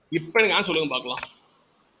 இப்போ எனக்கு ஆன்சர் சொல்லுங்க பார்க்கலாம்.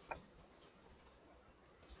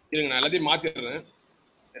 இருங்க நான் எல்லாத்தையும் மாத்திடுறேன்.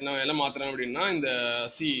 என்ன எல்லாம் மாத்துறேன் அப்படின்னா இந்த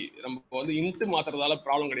நம்ம வந்து இன்ட்டு மாத்துறதால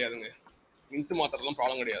ப்ராப்ளம் கிடையாதுங்க. இன்ட்டு மாத்துறதுலாம்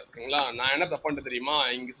ப்ராப்ளம் கிடையாது. ஓகேங்களா? நான் என்ன தப்பு பண்ணிட்டு தெரியுமா?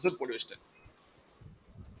 இங்க சிசர் போட்டு வச்சிட்டேன்.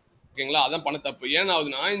 ஓகேங்களா? அதான் பண்ண தப்பு. ஏன்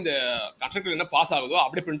ஆகுதுன்னா இந்த கன்ஸ்ட்ரக்டர் என்ன பாஸ் ஆகுதோ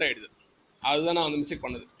அப்படியே பிரிண்ட் ஆயிடுது. அதுதான் நான் வந்து மிஸ்டேக்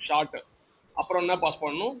பண்ணது. ஷார்ட் அப்புறம் என்ன பாஸ்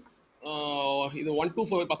பண்ணணும்? இது 1 2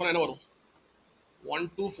 4 பார்த்தோம்னா என்ன வரும்? 1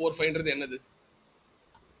 2 4 5ன்றது என்னது?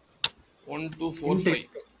 1 2 4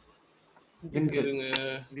 5 இருங்க.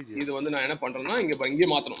 இது வந்து நான் என்ன பண்றேன்னா இங்கே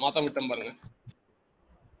மாத்தணும். மாத்தாம விட்டேன் பாருங்க.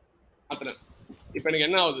 மாத்துறேன். இப்போ எனக்கு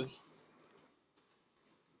என்ன ஆகுது?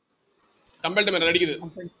 கம்பேர் டைம் அடிக்குது.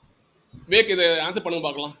 வேக் இதை ஆன்சர் பண்ணுங்க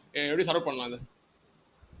பார்க்கலாம். எப்படி சர்வ் பண்ணலாம் இது?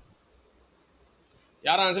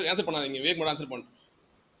 யாரும் ஆன்சர் பண்ணாதீங்க. வேக் மட்டும் ஆன்சர் பண்ணு.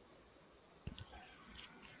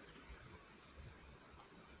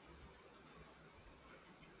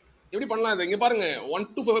 எப்படி பண்ணலாம் இது? இங்க பாருங்க 1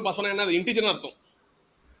 2 4 பாஸ் பண்ணா என்ன? அது இன்டிஜர்னு அர்த்தம்.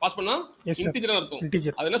 பாஸ் பண்ணா இன்டிஜர்னு அர்த்தம்.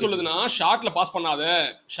 அது என்ன சொல்லுதுன்னா ஷார்ட்ல பாஸ் பண்ணாத.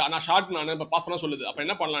 நான் ஷார்ட் நான் பாஸ் பண்ண சொல்லுது. அப்ப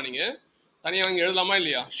என்ன பண்ணலாம் நீங்க? தனியா இங்க எழுதலாமா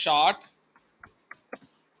இல்லையா? ஷார்ட்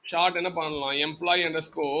என்ன பண்ணலாம்? Employee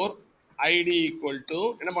underscore ID equal to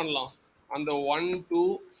என்ன பண்ணலாம்? அந்த 1 2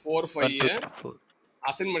 4 5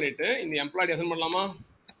 அசைன் பண்ணிட்டு இந்த எம்ப்ளாயி அசைன் பண்ணலாமா?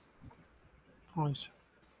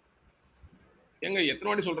 ஏங்க எத்தனை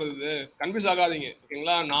வாட்டி சொல்றது இது? கன்ஃபியூஸ் ஆகாதீங்க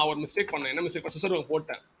ஓகேங்களா? நான் ஒரு மிஸ்டேக் பண்ணேன். என்ன மிஸ்டேக்? அசஸர்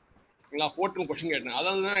போட்டேன் ஓகேங்களா? போட்டு கொஸ்டின் கேட்டேன்.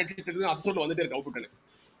 அதாவது தான் அசஸர் வந்துட்டே இருக்கு அவுட்புட். எனக்கு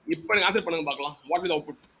இப்போ நீங்க ஆன்சர் பண்ணுங்க பார்க்கலாம். What is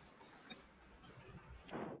output?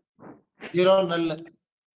 0 நல்ல.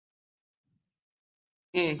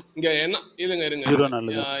 இங்க என்ன இருங்க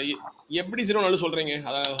எப்படி 0 நல்லு சொல்றீங்க?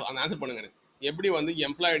 அத அந்த ஆன்சர் பண்ணுங்க. எனக்கு எப்படி வந்து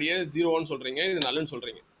எம்ப்ளாய்டியை 0ன்னு சொல்றீங்க, இது நல்லுன்னு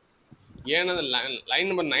சொல்றீங்க? ஏன்னா லைன்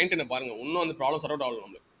நம்பர் 19 பாருங்க. இன்னும் அந்த ப்ராப்ளம் சார்ட் அவுட் ஆகல.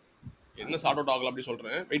 நம்மளுக்கு என்ன சார்ட் அவுட் ஆகல அப்படி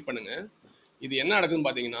சொல்றேன். வெயிட் பண்ணுங்க. இது என்ன நடக்குதுன்னு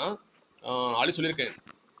பாத்தீங்கன்னா ஆல்ரெடி சொல்லியிருக்கேன்.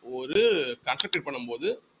 ஒரு கன்ஸ்ட்ரக்ட் பண்ணும்போது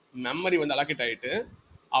மெமரி வந்து அலோகேட் ஆயிட்டு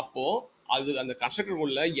அப்போ அது அந்த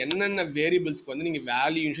கன்ஸ்ட்ரக்டருக்குள்ள என்னென்ன வேரியபிள்ஸ்க்கு வந்து நீங்க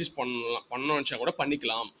வேல்யூ இன்க்ரீஸ் பண்ணணும்னு நினைச்சா கூட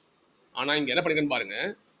பண்ணிக்கலாம். ஆனா இங்க என்ன பண்ணிருக்கேன்னு பாருங்க.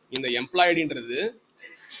 இந்த எம்ப்ளாய்டின்றது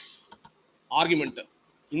ஆர்குமெண்ட்.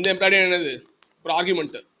 இந்த எம்ப்ளாய்டி என்னது? ஒரு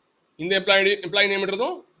ஆர்குமெண்ட். இந்த எம்ப்ளாயி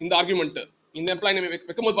நேம்ன்றதும் இந்த ஆர்குமெண்ட். இந்த எம்ப்ளாயி நேம்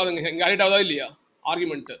வைக்கும்போது பாருங்க இங்க அலோகேட் ஆகுதா இல்லையா?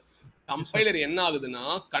 ஆர்குமெண்ட். கம்பைலர் என்ன ஆகுதுன்னா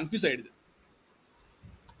கன்ஃபியூஸ் ஆயிடுது.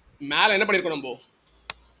 மேல என்ன பண்ணிருக்கோம்? நம்ம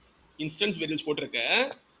இன்ஸ்டன்ஸ் வேரியபிள்ஸ் போட்டிருக்க.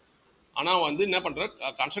 ஆனா வந்து என்ன பண்ற?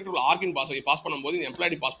 கன்ஸ்ட்ரக்டர் ஆர்குமெண்ட் பாஸ் பண்ணும்போது இந்த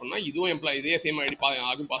எம்ப்ளாய்டி பாஸ் பண்ணா இதுவும் எம்ப்ளாயி இதே சேம் ஐடி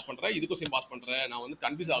ஆர்குமெண்ட் பாஸ் பண்றேன், இதுக்கும் சேம் பாஸ் பண்றேன். நான் வந்து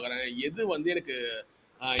கன்ஃபியூஸ் ஆகுறேன். எது வந்து எனக்கு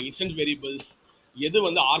இன்ஸ்டன்ஸ் வேரியபிள்ஸ், எது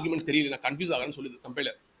வந்து ஆர்குமெண்ட் தெரியல, நான் கன்ஃபியூஸ் ஆகுறேன்னு சொல்லுது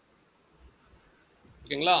கம்பைலர்.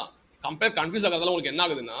 ஓகேங்களா? கம்பேர் கன்ஃபியூஸ் ஆகிறதால உங்களுக்கு என்ன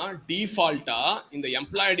ஆகுதுன்னா டிஃபால்ட்டா இந்த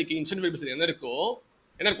எம்ப்ளாய்டிக்கு இன்ஸ்டன்ஸ் வேரியபிள்ஸ் என்ன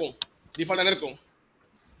இருக்கும்? டிஃபால்ட் என்ன இருக்கும்?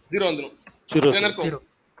 0 வந்துடும். என்ன இருக்கும்?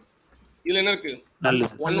 இதுல என்ன இருக்கு?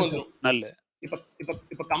 1 வந்துடும். நல்ல.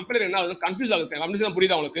 இப்ப கம்பைலர் என்ன ஆகுது? கன்ஃபியூஸ் ஆகுது. கன்ஃபியூஸ்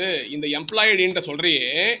புரியுதா உங்களுக்கு? இந்த எம்ப்ளாய்டின்ற சொல்றியே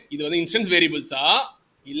இது வந்து இன்ஸ்டன்ஸ் வேரியபிள்ஸா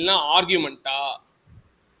இல்ல ஆர்குமெண்டா?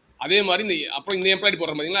 அதே மாதிரி இந்த எம்ப்ளாய்டி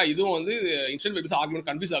போடுற பாத்தீங்களா? இதுவும் வந்து இன்ஸ்டன்ஸ் வேரியபிள்ஸ் ஆர்குமெண்ட்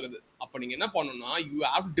கன்ஃபியூஸ் ஆகுது. அப்ப நீங்க என்ன பண்ணணும்னா யூ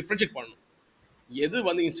ஹேவ் டு டிஃபரன்ஷியேட் பண்ணணும். எது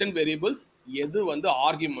வந்து இன்ஸ்டன்ட் வேரியபிள்ஸ், எது வந்து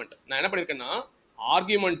ஆர்குமெண்ட். நான் என்ன பண்ணிருக்கேன்னா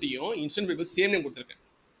ஆர்குமெண்ட்டையும் இன்ஸ்டன்ட் வேரியபிள்ஸ் சேம் நேம் கொடுத்துருக்கேன்.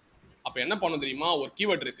 அப்ப என்ன பண்ணணும் தெரியுமா? ஒரு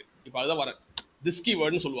கீவேர்ட் இருக்கு. இப்ப அதுதான் வரேன். திஸ்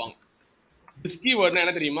கீவேர்ட்னு சொல்லுவாங்க. திஸ் கீவேர்ட்னா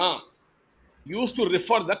என்ன தெரியுமா? Use to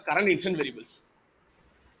refer the current instant variables.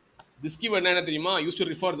 This கீவேர்ட்னா என்ன தெரியுமா? Use to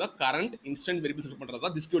refer the current instant variables refer பண்றதா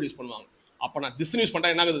திஸ் கீவேர்ட் யூஸ் பண்ணுவாங்க. அப்ப நான் திஸ் யூஸ்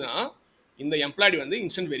பண்றா என்ன ஆகுதுன்னா இந்த எம்ப்ளாய்டி வந்து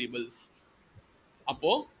இன்ஸ்டன்ட் வேரியபிள்ஸ்.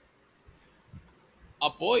 அப்போ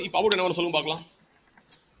இப்ப அவுட் என்ன வரும் சொல்லுங்க பார்க்கலாம்.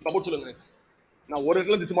 இப்ப அவுட் சொல்லுங்க. நான் ஒரு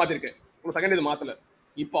இடத்துல திஸ் மாத்திருக்கேன், ஒரு செகண்ட் இது மாத்தல.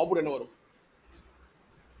 இப்ப அவுட் என்ன வரும்?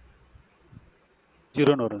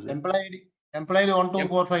 0 வரும். எம்ப்ளாய்டி 1 2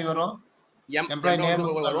 4 5 வரும். எம்ப்ளாயி நேம்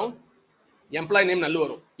வரும். எம்ப்ளாயி நேம் நல்ல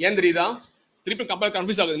வரும். ஏன் தெரியுதா? திருப்பி கம்பேர்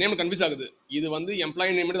கன்ஃபியூஸ் ஆகுது. நேம் கன்ஃபியூஸ் ஆகுது. இது வந்து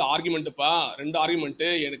எம்ப்ளாயி நேம் ஆர்குமெண்ட்ப்பா. ரெண்டு ஆர்குமெண்ட்.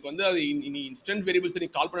 எனக்கு வந்து அது நீ இன்ஸ்டன்ட் வேரியபிள்ஸ் நீ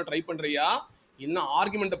கால் பண்ண ட்ரை பண்றியா இல்ல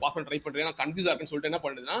ஆர்குமெண்ட் பாஸ் பண்ண ட்ரை பண்றியா? நான் கன்ஃபியூஸ் ஆகுன்னு சொல்லிட்டு என்ன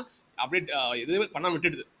பண்ணுதுன்னா அப்படியே எதுவுமே பண்ணாம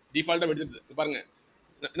விட்டுடுது. டிஃபால்ட்டா விட்டுடுது. பாருங்க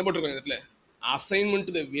என்ன போட்டிருக்கோம் இந்த இடத்துல? Assignment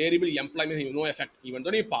to the variable employee name no effect. Even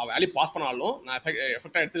though நீ வேல்யூ பாஸ் பண்ணாலும் நான்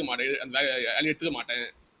எஃபெக்டா எடுத்துக்க மாட்டேன். அந்த வேல்யூ எடுத்துக்க மாட்டேன்.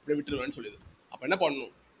 அப்படியே விட்டுருவேன்னு சொல்லுது. அப்ப என்ன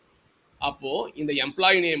பண்ணணும்? அப்போ இந்த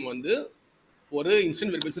எம்ப்ளாயி நேம் வந்து ஒரு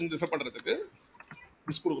இன்ஸ்டன்ட் வேரியபிள்ஸ் ரெஃபர் பண்றதுக்கு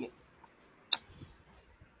திஸ் கொடுக்கணும்.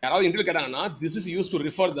 யாராவது இன்டர்வியூ கேட்டாங்கன்னா this is use to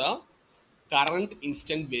refer the current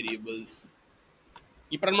instant variables.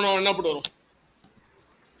 இப்போ நம்ம என்ன அவுட்புட் வரும்?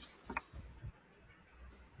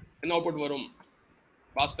 என்ன அவுட்புட் வரும்?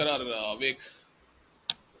 பாஸ்கர் ஆர் வேக்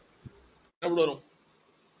என்ன அவுட்புட் வரும்?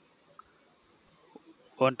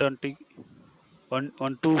 120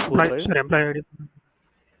 1245 எம்ப்ளாயி ஐடி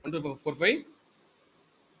 1245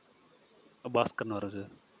 பாஸ்கர் வரும்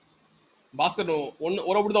சார். பாஸ்கர்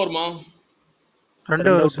ஒரு அவுட்புட் தான் வருமா? ரெண்டு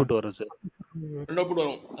அவுட்புட் வரும் சார். ரெண்டு அவுட்புட்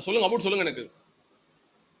வரும். சொல்லுங்க அவுட்புட் சொல்லுங்க. எனக்கு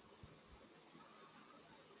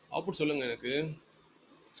அவுட்புட் சொல்லுங்க. எனக்கு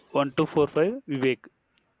 1245 விவேக்.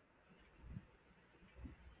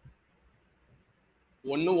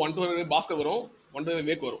 1 1 பாஸ்கர் வரும். ஒன்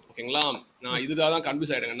வேக் வரும் ஓகேங்களா. நான் இதுக்காக தான்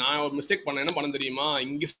கன்ஃபியூஸ் ஆயிடுங்க. நான் ஒரு மிஸ்டேக் பண்ண என்ன பண்ண தெரியுமா,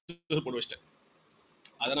 இங்கே போட்டு வச்சிட்டேன்.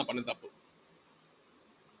 அதை நான் பண்ண தப்பு.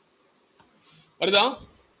 வருதா?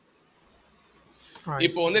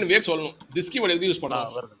 இப்போ வந்து வேக் சொல்லணும். திஸ் கீவேர்ட் எதுக்கு யூஸ்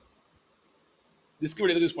பண்றோம்? திஸ்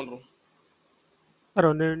கீவேர்ட் எதுக்கு யூஸ் பண்றோம் சார்?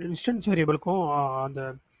 வந்து இன்ஸ்டன்ஸ் வேரியபிளுக்கும் அந்த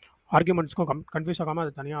ஆர்குமெண்ட்ஸ்க்கும் கன்ஃபியூஸ் ஆகாம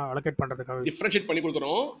அதை தனியா அலோகேட் பண்றதுக்காக டிஃபரன்ஷியேட் பண்ணி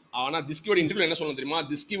கொடுக்குறோம். ஆனா திஸ் கீவேர்ட் இன்டர்வியூல என்ன சொல்லணும் தெரியுமா?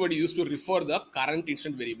 This keyword use to refer the current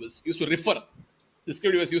instant variables. Use to refer. This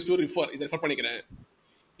keyword use to refer. இதை ரெஃபர் பண்ணிக்கிறேன்.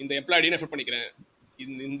 இந்த எம்ப்ளாய்டி ரெஃபர் பண்ணிக்கிறேன்.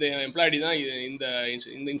 இந்த எம்ப்ளாய்டி தான் இந்த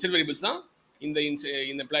இன்ஸ்டன்ட் வேரியபிள்ஸ் தான் இந்த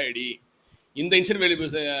எம்ப்ளாய்டி. இந்த இன்ஸ்டன்ட்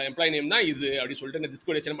வேரியபிள்ஸ் எம்ப்ளாய் நேம் தான் இது அப்படின்னு சொல்லிட்டு நான் திஸ்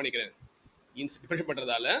கீவேர்ட் எக்ஸ்டெண்ட் பண்ணிக்கிறேன். டிஃபரன்ஷியேட்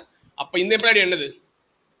பண்றதால அப்ப இந்த எம்ப்ளாய்டி என்னது?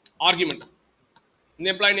 ஆர்குமெண்ட். இந்த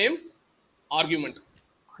எம்ப்ளாய் நேம் ஆர்குமெண்ட்.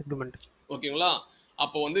 ஓகேங்களா.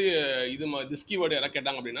 அப்போ வந்து இது திஸ் கீவேர்ட் யாரா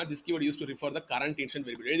கேட்டாங்க அப்படின்னா this keyword use to refer the current instant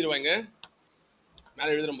variable. எழுதிடுவாங்க. மேலே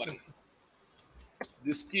எழுதுறோம் பாருங்க.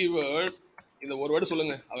 திஸ் கீவேர்ட் இந்த ஒரு வேர்டு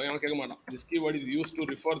சொல்லுங்க, அதை அவன் கேட்க மாட்டான். This keyword is use to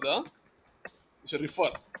refer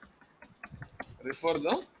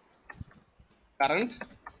the current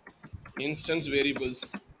instance variables.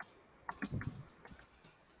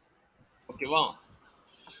 ஓகேவா.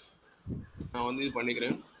 நான் வந்து இது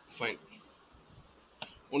பண்ணிக்கிறேன். ஃபைன்.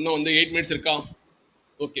 இன்னும் வந்து 8 மினிட்ஸ் இருக்கா?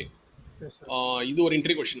 ஓகே. இது ஒரு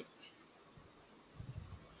இன்டர்வியூ கொஸ்டின்.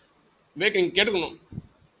 வேக் நீங்க கேட்டுக்கணும்.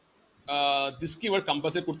 திஸ் கீவேர்ட்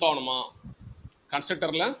கம்பல்சரி கொடுத்தாகணுமா,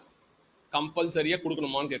 கன்ஸ்ட்ரக்டர்ல கம்பல்சரியா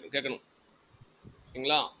கொடுக்கணுமான்னு கேட்கணும்.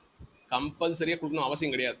 ஓகேங்களா. கம்பல்சரியா கொடுக்கணும்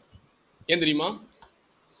அவசியம் கிடையாது. ஏன் தெரியுமா?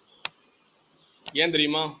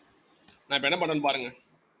 நான் இப்ப என்ன பண்றேன்னு பாருங்க.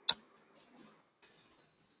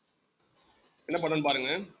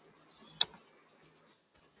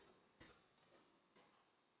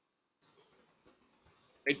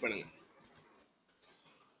 வெயிட் பண்ணுங்க.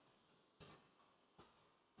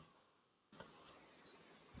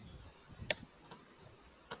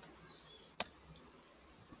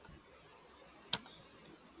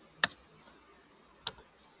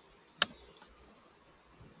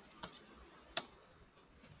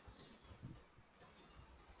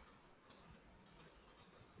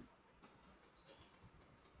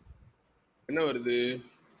 என்ன வருது?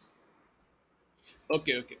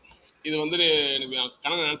 Okay okay. இது வந்து எனக்கு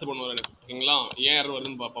கண்ணன் ஆன்சர் பண்ணுவார் எனக்கு. ஓகேங்களா. ஏன் எரர்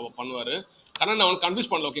வருதுன்னு பண்ணுவார் கண்ணன். அவனுக்கு கன்ஃபியூஸ்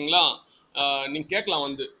பண்ணல. ஓகேங்களா. நீங்க கேட்கலாம்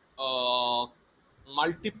வந்து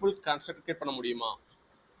மல்டிபிள் கன்ஸ்ட்ரக்டர் கிரியேட் பண்ண முடியுமா?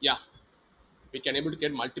 யா, we can able to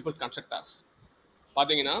create multiple constructors.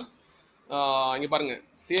 பாத்தீங்கன்னா இங்க பாருங்க,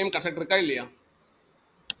 சேம் கன்ஸ்ட்ரக்டர் இருக்கா இல்லையா?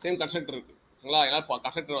 சேம் கன்ஸ்ட்ரக்டர் இருக்கு. ஓகேங்களா. ஏன்னா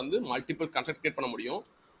கன்ஸ்ட்ரக்டர் வந்து மல்டிபிள் கன்ஸ்ட்ரக்டர் கிரியேட் பண்ண முடியும்.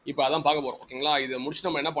 இப்போ அதான் பார்க்க போறோம். ஓகேங்களா. இதை முடிச்சு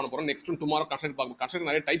நம்ம என்ன பண்ண போறோம், நெக்ஸ்ட் டுமாரோ கன்ஸ்ட்ரக்டர் பார்க்க. கன்ஸ்ட்ரக்டர்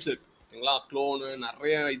நிறைய டைப்ஸ் இருக்கு. ஓகேங்களா. க்ளோனு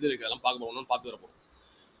நிறைய இது இருக்கு. அதெல்லாம் பார்க்க போகணும்னு பார்த்து வர போறோம்.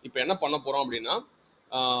 இப்போ என்ன பண்ண போறோம் அப்படின்னா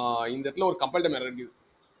இந்த இடத்துல ஒரு கம்பைல் டைம் எரர் இருக்குது.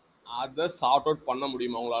 அதை சார்ட் அவுட் பண்ண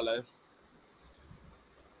முடியுமா உங்களால?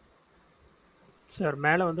 சார்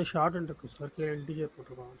மேல வந்து ஷார்ட் இருக்கு சார், கீழ இன்டிஜர்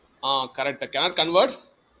போட்டுருக்காங்க. Correct. cannot convert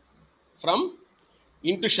from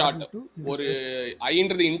into short. ஒரு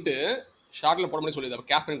ஐன்றது இன்ட்டு ஷார்ட்ல போட மாதிரி சொல்லிடுது. அப்போ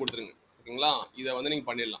கேஷ் பண்ணி கொடுத்துருங்க. ஓகேங்களா. இதை வந்து நீங்க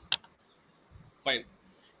பண்ணிடலாம். ஃபைன்.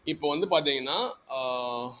 இப்போ வந்து பாத்தீங்கன்னா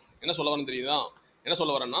என்ன சொல்ல வரேன்னு தெரியுதா? என்ன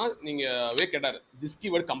சொல்ல வரேன்னா, நீங்க கேட்டாரு this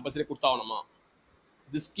keyword compulsory கொடுத்தாகணுமா.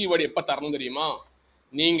 This keyword எப்ப தரணும் தெரியுமா?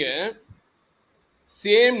 நீங்க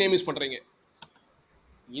சேம் நேம் யூஸ் பண்றீங்க,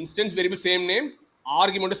 instance variable same name,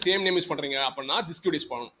 argument same name use பண்றீங்க அப்படின்னா திஸ் கீவேர்ட்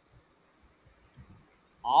யூஸ் பண்ணணும்.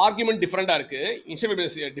 ஆர்குமெண்ட் டிஃபரெண்டா இருக்கு, இன்ஸ்டன்ஸ்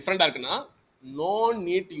வேரியபிள் டிஃபரெண்டா இருக்குன்னா no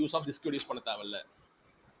need use of this keyword use பண்ண தேவையில்ல.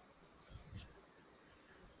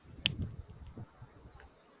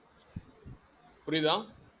 புரியுதா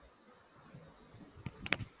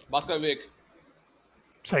பாஸ்கர் விவேக்?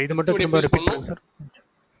 சார் இது மட்டும் திரும்ப ரிப்பீட் பண்ணுங்க சார்.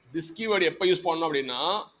 திஸ் கீவேர்ட் எப்ப யூஸ் பண்ணணும் அப்படின்னா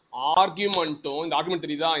ஆர்குமெண்ட்டும், இந்த ஆர்குமெண்ட்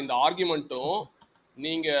தெரியுதா, இந்த ஆர்குமெண்ட்டும்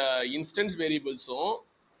நீங்க இன்ஸ்டன்ஸ் வேரியபிள்ஸும்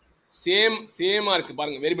சேமா இருக்கு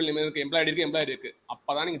பாருங்க. வேரியபிள் நேம் இருக்கு, எம்ப்ளாய்டி இருக்கு.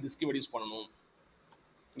 அப்பதான் நீங்க திஸ் கீவேர்ட் யூஸ் பண்ணணும்.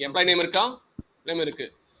 இங்க எம்ப்ளாய் நேம் இருக்கா, நேம் இருக்கு,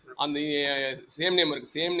 அந்த சேம் நேம்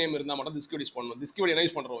இருக்கு, சேம் நேம் இருந்தா மட்டும் திஸ் கீவேர்ட் யூஸ் பண்ணணும். திஸ் கீவேர்ட் என்ன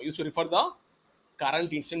யூஸ் பண்றோம்? Use to refer the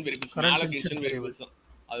current instant variables. மேல இன்ஸ்டன்ட் வேரியபிள்ஸ்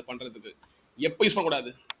அது பண்றதுக்கு எப்ப யூஸ் பண்ண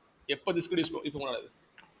கூடாது? எப்ப திஸ் கீவேர்ட் யூஸ் பண்ண கூடாது?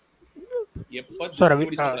 எப்ப திஸ்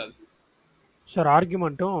கீவேர்ட் யூஸ் பண்ண கூடாது? சார்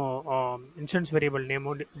ஆர்குமெண்ட்டும் இன்ஸ்டன்ஸ் வேரியபிள்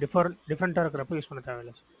நேமும் டிஃபரெண்டா இருக்கிறப்ப யூஸ் பண்ண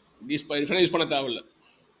தேவையில்லை சார். டிஃபரெண்ட் யூஸ் பண்ண தேவையில்லை.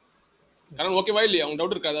 கரண் ஓகேவா இல்லையா? உங்க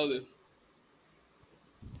டவுட் இருக்கா ஏதாவது?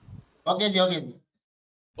 Okay G, okay G.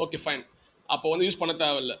 Okay fine. அப்போ வந்து யூஸ் பண்ண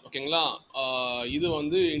தேவையில்லை. ஓகேங்களா. இது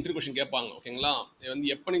வந்து இன்டர்வியூ கொஸ்டின் கேட்பாங்க. ஓகேங்களா. வந்து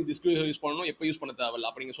எப்போ நீங்கள் திஸ் கீவேர்ட் யூஸ் பண்ணணும், எப்போ யூஸ் பண்ண தேவையில்லை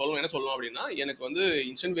அப்போ நீங்கள் சொல்லணும். என்ன சொல்லணும் அப்படின்னா, எனக்கு வந்து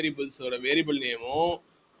இன்ஸ்டன்ட் வேரியபிள்ஸோட வேரியபிள் நேமும்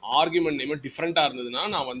ஆர்குமெண்ட் நேமும் டிஃப்ரெண்டாக இருந்ததுன்னா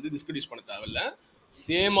நான் வந்து திஸ் கீவேர்ட் யூஸ் பண்ண தேவையில்லை.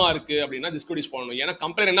 சேமா இருக்கு அப்படின்னா திஸ் கீவேர்ட் யூஸ் பண்ணணும். ஏன்னா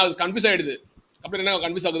கம்பைலர் என்ன கன்ஃபியூஸ் ஆயிடுது. அப்புறம் என்ன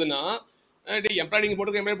கன்ஃபியூஸ் ஆகுதுன்னா எம்ப்ளாய்டு இங்கே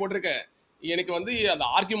போட்டிருக்க எம்ப்ளாய்டு போட்டிருக்க எனக்கு வந்து அந்த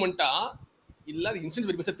ஆர்குமெண்ட்டா இல்லை அது இன்ஸ்டன்ஸ்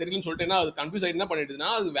வெரிஃபிகேஷன் தெரியலன்னு சொல்லிட்டேன்னா அது கன்ஃபியூஸ் ஆகிட்டு என்ன பண்ணிடுதுன்னா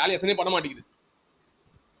அது வேல்யூ அசைனே பண்ண மாட்டேங்குது.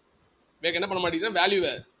 வேக என்ன பண்ண மாட்டேங்குதுன்னா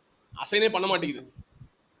வேல்யூவை அசைனே பண்ண மாட்டேங்குது.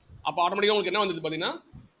 அப்போ ஆட்டோமேட்டிக்காக உங்களுக்கு என்ன வந்தது பார்த்தீங்கன்னா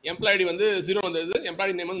எம்ப்ளாய்டி வந்து 0 வந்தது,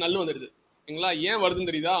 எம்ப்ளாய்டி நேம் வந்து நல்லு வந்துடுது. சரிங்களா? ஏன் வருதுன்னு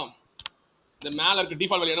தெரியுதா? இந்த மேலே இருக்க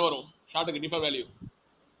டிஃபால்ட் வேல்யூ என்ன வரும்? ஷார்ட்டுக்கு டிஃபால்ட் வேல்யூ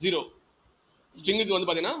 0, ஸ்ட்ரிங்குக்கு வந்து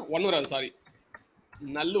பார்த்தீங்கன்னா 1 வராது, சாரி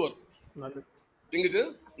நல்லு வரும். ஸ்ட்ரிங்குக்கு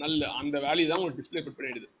நல்ல அந்த வேல்யூ தான் உங்களுக்கு டிஸ்பிளே பிட்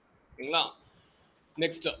பண்ணிடுது. சரிங்களா?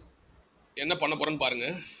 நெக்ஸ்ட் என்ன பண்ண போறேன்னு பாருங்க.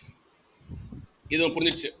 இது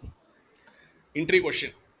புரிஞ்சிடுச்சு. இன்டர்வியூ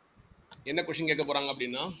கொஸ்டின் என்ன கொஸ்டின் கேட்க போறாங்க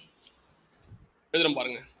அப்படின்னா எழுதுறோம்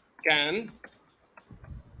பாருங்க. Can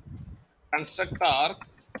constructor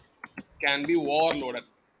can be overloaded.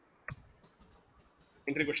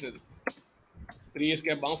 Interview question இது 3 இயர்ஸ்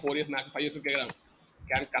கேட்பாங்க, 4 இயர்ஸ் மேக்ஸ் 5 இயர்ஸ் கேட்குறாங்க.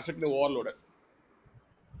 Can construct overloaded.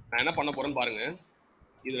 நான் என்ன பண்ண போறேன்னு பாருங்க.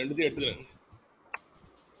 இது ரெண்டுத்தையும் எடுத்துக்கிறேன்.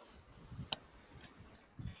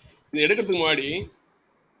 இது எடுக்கிறதுக்கு முன்னாடி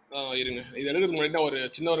இருங்க, இது எடுக்கிறதுக்கு முன்னாடி நான் ஒரு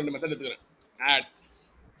சின்ன 2 மெத்தட் எடுத்துக்கிறேன். Add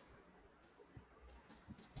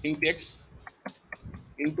int x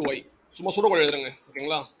into y சும்மா சுட கூட எழுதுறேங்க.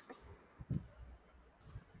 ஓகேங்களா?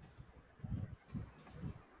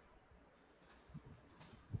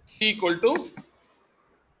 c equal to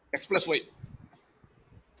x plus y,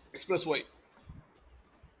 x plus y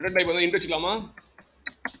return type வந்து இன்ட் வச்சுக்கலாமா?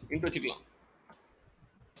 இன்ட் வச்சுக்கலாம்.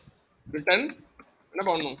 ரிட்டர்ன் என்ன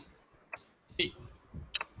பண்ணணும்? c.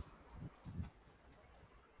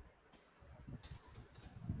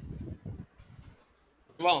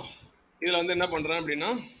 வா இதுல வந்து என்ன பண்றேன் அப்படின்னா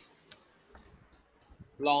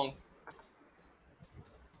லாங்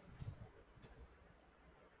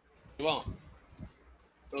வா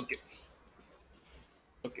ஓகே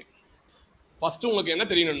ஓகே. ஃபர்ஸ்ட் உங்களுக்கு என்ன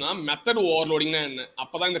தெரியணும்னா மெத்தட் ஓவர்லோடிங்னா என்ன,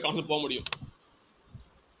 அப்பதான் இந்த கான்செப்ட் போக முடியும்.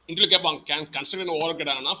 இன்டர்வியூ கேட்பாங்க கேன் கன்ஸ்ட்ரக்ட் ஓவர்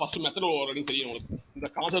கேட்டாங்கன்னா ஃபர்ஸ்ட் மெத்தட் ஓவர்லோடிங் தெரியும் உங்களுக்கு. இந்த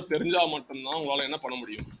கான்செப்ட் தெரிஞ்சா மட்டும்தான் உங்களால என்ன பண்ண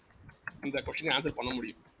முடியும், இந்த கொஸ்டின் ஆன்சர் பண்ண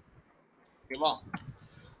முடியும். ஓகேவா?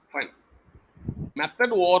 ஃபைன்.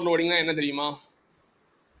 மெத்தட் ஓவர்லோடிங்னா என்ன தெரியுமா?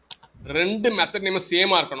 2 மெத்தட் நேம்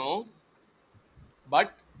சேமா இருக்கணும்,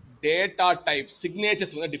 பட் டேட்டா டைப்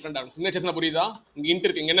சிக்னேச்சர்ஸ் வந்து டிஃபரெண்டா இருக்கும். சிக்னேச்சர்ஸ்னா புரியுதா? இங்க இன்ட்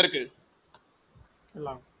இருக்கு, இங்க என்ன இருக்கு?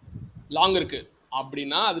 லாங் இருக்கு.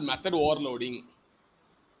 அப்படின்னா அது மெத்தட் ஓவர்லோடிங்.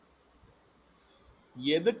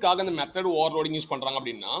 எதுக்காக இந்த மெத்தட் ஓவர்லோடிங் யூஸ் பண்றாங்க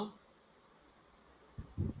அப்படின்னா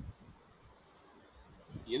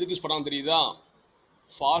எதுக்கு யூஸ் பண்றாங்க தெரியுதா?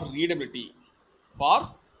 For readability. For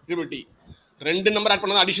readability. 2 number add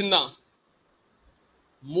பண்ணாலும் அடிஷன் தான்,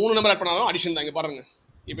 3 நம்பர் ஆட் பண்ணாலும் அடிஷன் தான். இங்க பாருங்க,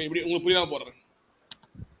 இப்போ இப்படி உங்களுக்கு புரியாம போடுறேன்,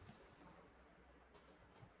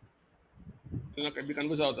 எப்படி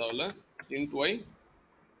கன்ஃபியூஸ் ஆக தேவையில்ல. int y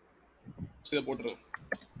இதை போட்டுருங்க.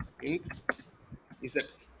 int z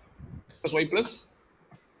plus y plus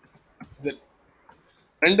z.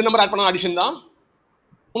 2 number add பண்ணாலும் அடிஷன் தான்,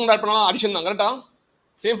 3 நம்பர் ஆட் பண்ணாலும் அடிஷன் தான். கரெக்டா?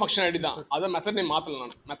 சேம் ஃபங்க்ஷனாலிட்டி தான். அதை மெத்தட் நேம் மாத்தல.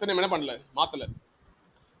 நான் மெத்தட் நேம் என்ன பண்ணல, மாத்தல.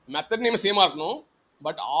 மெத்தட் நேம் சேமா இருக்கணும்,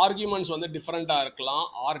 பட் ஆர்குமெண்ட்ஸ் வந்து டிஃபரெண்டா இருக்கலாம்,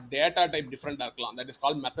 ஆர் டேட்டா டைப் டிஃபரெண்டா இருக்கலாம். That is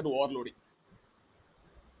called method overloading.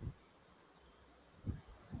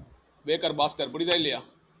 Baker Bhaskar புரியுதா இல்லையா?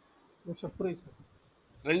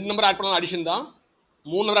 2 நம்பர் ஆட் பண்ணாலும் அடிஷன் தான்,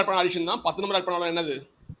 3 நம்பர் ஆட் பண்ணாலும் அடிஷன் தான், 10 நம்பர் ஆட் பண்ணாலும் என்னது?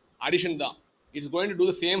 அடிஷன் தான். It's going to two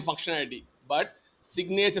the same functionality, but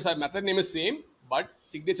signatures are method name is same, but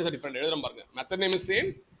signatures are different. எழுதுறேன் பாருங்க. method name is same,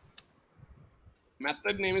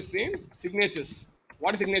 method name is same, signatures.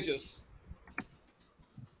 What is signatures?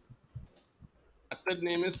 Method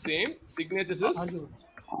name is same, signatures is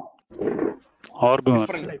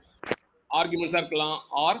different. Arguments இருக்கலாம்,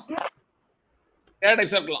 or data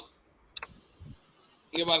types இருக்கலாம்.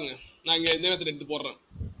 இங்க பாருங்க, நான் இங்க இந்த method எடுத்து போடுறேன்.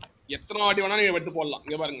 எத்தனை வாட்டி வேணா நீங்க எடுத்து போடலாம்.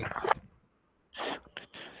 இங்க பாருங்க,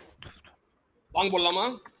 லாங் போடலாமா?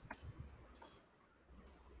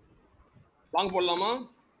 லாங் போடலாமா?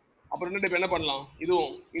 அப்புறம் 2 டைப் என்ன பண்ணலாம்?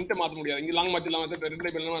 இதுவும் இன்ட் மாற்ற முடியாது, இங்க லாங் மாத்திடலாம். 2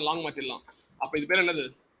 டைப் என்ன லாங் மாத்திடலாம். அப்ப இது பேர் என்னது?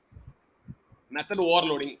 Method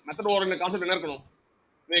overloading. Method overloading concept என்ன இருக்கணும்?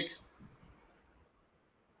 மேக்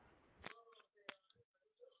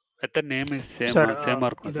மெத்தட் நேம் இஸ் சேமா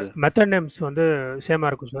இருக்கும் சார். மெத்தட் நேம்ஸ் வந்து சேமா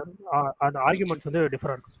இருக்கும் சார். அந்த ஆர்குமெண்ட்ஸ் வந்து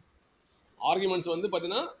டிஃபரண்டா இருக்கும் சார். ஆர்குமெண்ட்ஸ் வந்து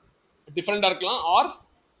பாத்தீங்கன்னா டிஃபரெண்டா இருக்கலாம், ஆர்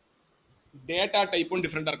டேட்டா டைப்பும்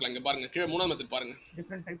டிஃபரெண்டா இருக்கலாம். இங்க பாருங்க, கீழே 3ஆவது மெத்தட் பாருங்க,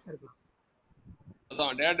 டிஃபரண்ட் டைப்ஸ் இருக்கலாம்.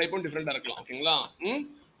 அதான் டேட்டா டைப்பும் டிஃபரெண்டா இருக்கலாம். ஓகேங்களா?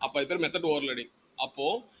 அப்ப இது பேர் மெத்தட் ஓவர்லோடிங். அப்போ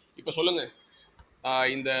இப்ப சொல்லுங்க,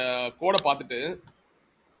 இந்த கோடை பார்த்துட்டு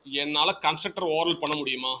என்னால கன்ஸ்ட்ரக்டர் ஓவர்லோட் பண்ண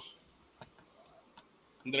முடியுமா?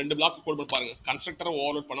 இந்த 2 பிளாக் கோட் பண்ணி பாருங்க, கன்ஸ்ட்ரக்டர்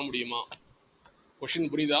ஓவர்லோட் பண்ண முடியுமா?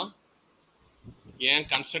 கொஸ்டின் புரியுதா? ஏன்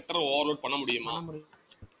கன்ஸ்ட்ரக்டர் ஓவர்லோட் பண்ண முடியுமா?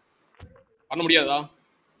 பண்ண முடியாதா?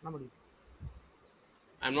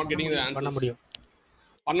 ஐ அம் நாட் கெட்டிங் தி பண்ண ஆன்சர்ஸ். முடியும்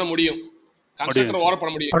பண்ண முடியும். கன்ஸ்ட்ரக்டர் முடியும் ஓவர்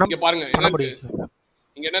பண்ண முடியும். பண்ண இங்க பாருங்க என்ன பண்ண இருக்கு, முடியும் சார்.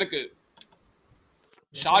 இங்க என்ன இருக்கு,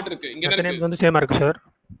 ஷார்ட் இருக்கு, இங்க என்ன மெத்தட் இருக்கு, நேம்ஸ் வந்து சேமா இருக்கு சார்.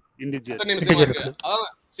 இண்டிஜர் மெத்தட் நேம் சேமா இன்டிஜர் இருக்கு. இருக்கு. அதான்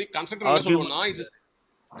see கன்ஸ்ட்ரக்டர் என்ன ஆர்கியூமெண்ட் சொல்லுவோம்னா இட்ஸ்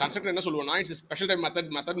கன்ஸ்ட்ரக்டர் என்ன சொல்லுவோம்னா இட்ஸ் ஸ்பெஷல் டைப்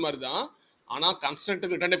மெத்தட் மாதிரி தான். ஆனா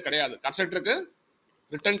கன்ஸ்ட்ரக்டருக்கு ரிட்டர்ன் டைப் கிடையாது. கன்ஸ்ட்ரக்டருக்கு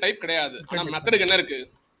ரிட்டர்ன் டைப் கிடையாது. ஆனா மெத்தடுக்கு என்ன இருக்கு,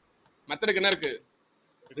 மெத்தடுக்கு என்ன இருக்கு,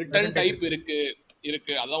 ரிட்டர்ன் டைப் இருக்கு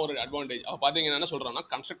இருக்கு. அதான் ஒரு அட்வான்டேஜ். அப்ப பாத்தீங்கன்னா என்ன சொல்றாங்கன்னா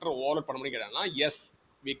கன்ஸ்ட்ரக்டர் ஓவர்லோட் பண்ண முடியும்னா S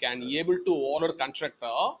we can able to overload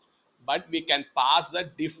constructor but we can pass the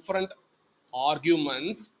different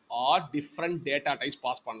arguments or different data types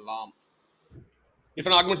pass பண்ணலாம்.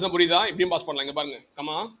 different arguments தான் புரியுதா? இப்படியும் பாஸ் பண்ணலாம். இங்க பாருங்க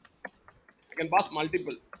comma I can pass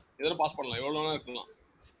multiple எதோ பாஸ் பண்ணலாம், எவ்வளவு வேணா இருக்கலாம்.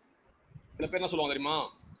 சில பேர் என்ன சொல்லுவாங்க தெரியுமா,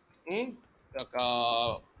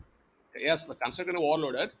 yes the constructor is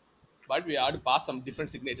overloaded but we have to pass some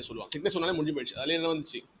different signatures சொல்லுவாங்க. சிக்னேச்சர் சொன்னாலே முடிஞ்சு போயிடுச்சு. அதுல என்ன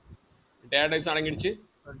வந்துச்சு, டேட்டா டைப்ஸ் அடங்கிடுச்சு,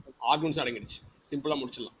 ஆர்குமெண்ட்ஸ் அடங்கிடுச்சு, சிம்பிளா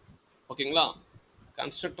முடிச்சிடலாம். ஓகேங்களா?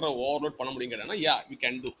 கன்ஸ்ட்ரக்டரை ஓவர்லோட் பண்ண முடியும் கேட்டா யா we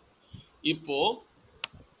can do. இப்போ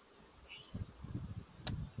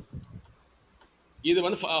இது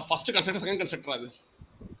வந்து ஃபர்ஸ்ட் கன்ஸ்ட்ரக்டர் செகண்ட் கன்ஸ்ட்ரக்டர், அது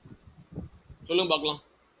சொல்லுங்க பார்க்கலாம்.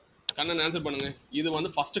 கண்ணன் ஆன்சர் பண்ணுங்க. இது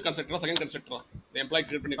வந்து ஃபர்ஸ்ட் கன்ஸ்ட்ரக்டரா செகண்ட் கன்ஸ்ட்ரக்டரா? இந்த employee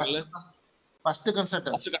create பண்ணிருக்கல first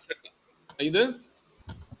constructor, first constructor. இது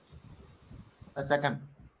செகண்ட்.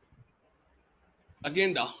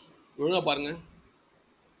 அகைன்டா ஒழுங்கா பாருங்க.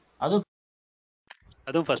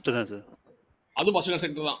 அதுவும் ஃபர்ஸ்ட் தான் சார். அது ஃபர்ஸ்ட்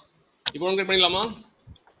கன்ஸ்ட்ரக்டர் தான். இப்போ கிரியேட் பண்ணிடலாமா?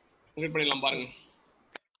 கிரியேட் பண்ணிடலாம் பாருங்க.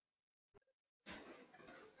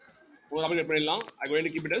 ஒரு ஆப்ஜெக்ட் பண்ணிடலாம். I going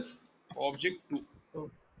to keep it as object 2.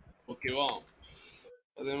 ஓகேவா?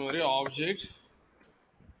 அதே மாதிரி object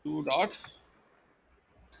 2 dot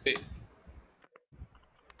pay.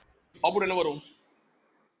 அவுட்புட் என்ன வரும்?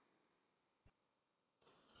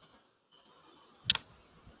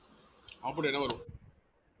 அவுட்புட் என்ன வரும்?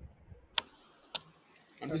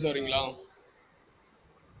 கன்ஃபியூஸ் ஆவீங்களா?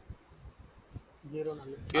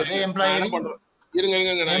 அதே எம்ப்ளாயி என்ன பண்றோம்? இருங்க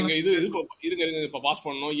நான் இங்க இது இருங்க இப்ப பாஸ்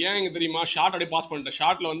பண்ணனும். ஏன் இங்க தெரியுமா, ஷார்ட் அப்படியே பாஸ் பண்ணிட்டேன்.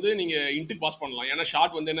 ஷார்ட்ல வந்து நீங்க இன்ட்க்கு பாஸ் பண்ணலாம். ஏன்னா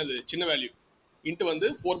ஷார்ட் வந்து என்னது, சின்ன வேல்யூ. இன்ட் வந்து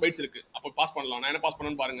 4 பைட்ஸ் இருக்கு. அப்ப பாஸ் பண்ணலாம். நான் என்ன பாஸ்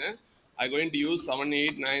பண்ணனும் பாருங்க. I going to use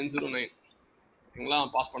 78909. ஓகேங்களா?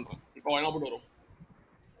 பாஸ் பண்றேன். இப்போ என்ன போட்டு வரும்?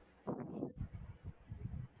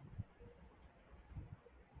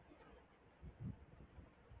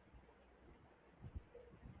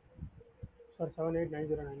 சார்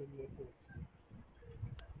 78909.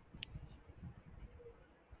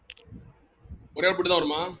 ஒரே அவுட்புட் தான்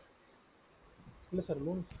வருமா? இல்ல சார்,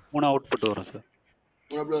 மூணு அவுட்புட் வரும் சார்.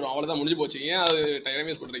 மூணு அவுட்புட் வரும். அவ்வளவுதான், முடிஞ்சு போச்சு. ஏன் அது டைம்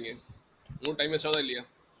வேஸ்ட் பண்றீங்க? உங்களுக்கு டைம் வேஸ்ட் ஆகுதா இல்லையா?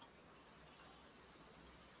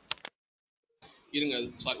 இருங்க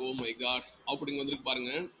sorry, oh my God, output இங்க வந்திருக்கு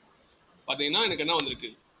பாருங்க. பாத்தீங்கன்னா எனக்கு என்ன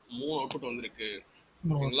வந்திருக்கு, 3 அவுட்புட் வந்திருக்கு.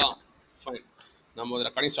 ஓகேங்களா? ஃபைன். நம்ம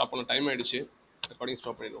ரெக்கார்டிங் ஸ்டாப் பண்ண டைம் ஆயிடுச்சு. ரெக்கார்டிங்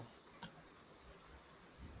ஸ்டாப் பண்ணிடுவோம்.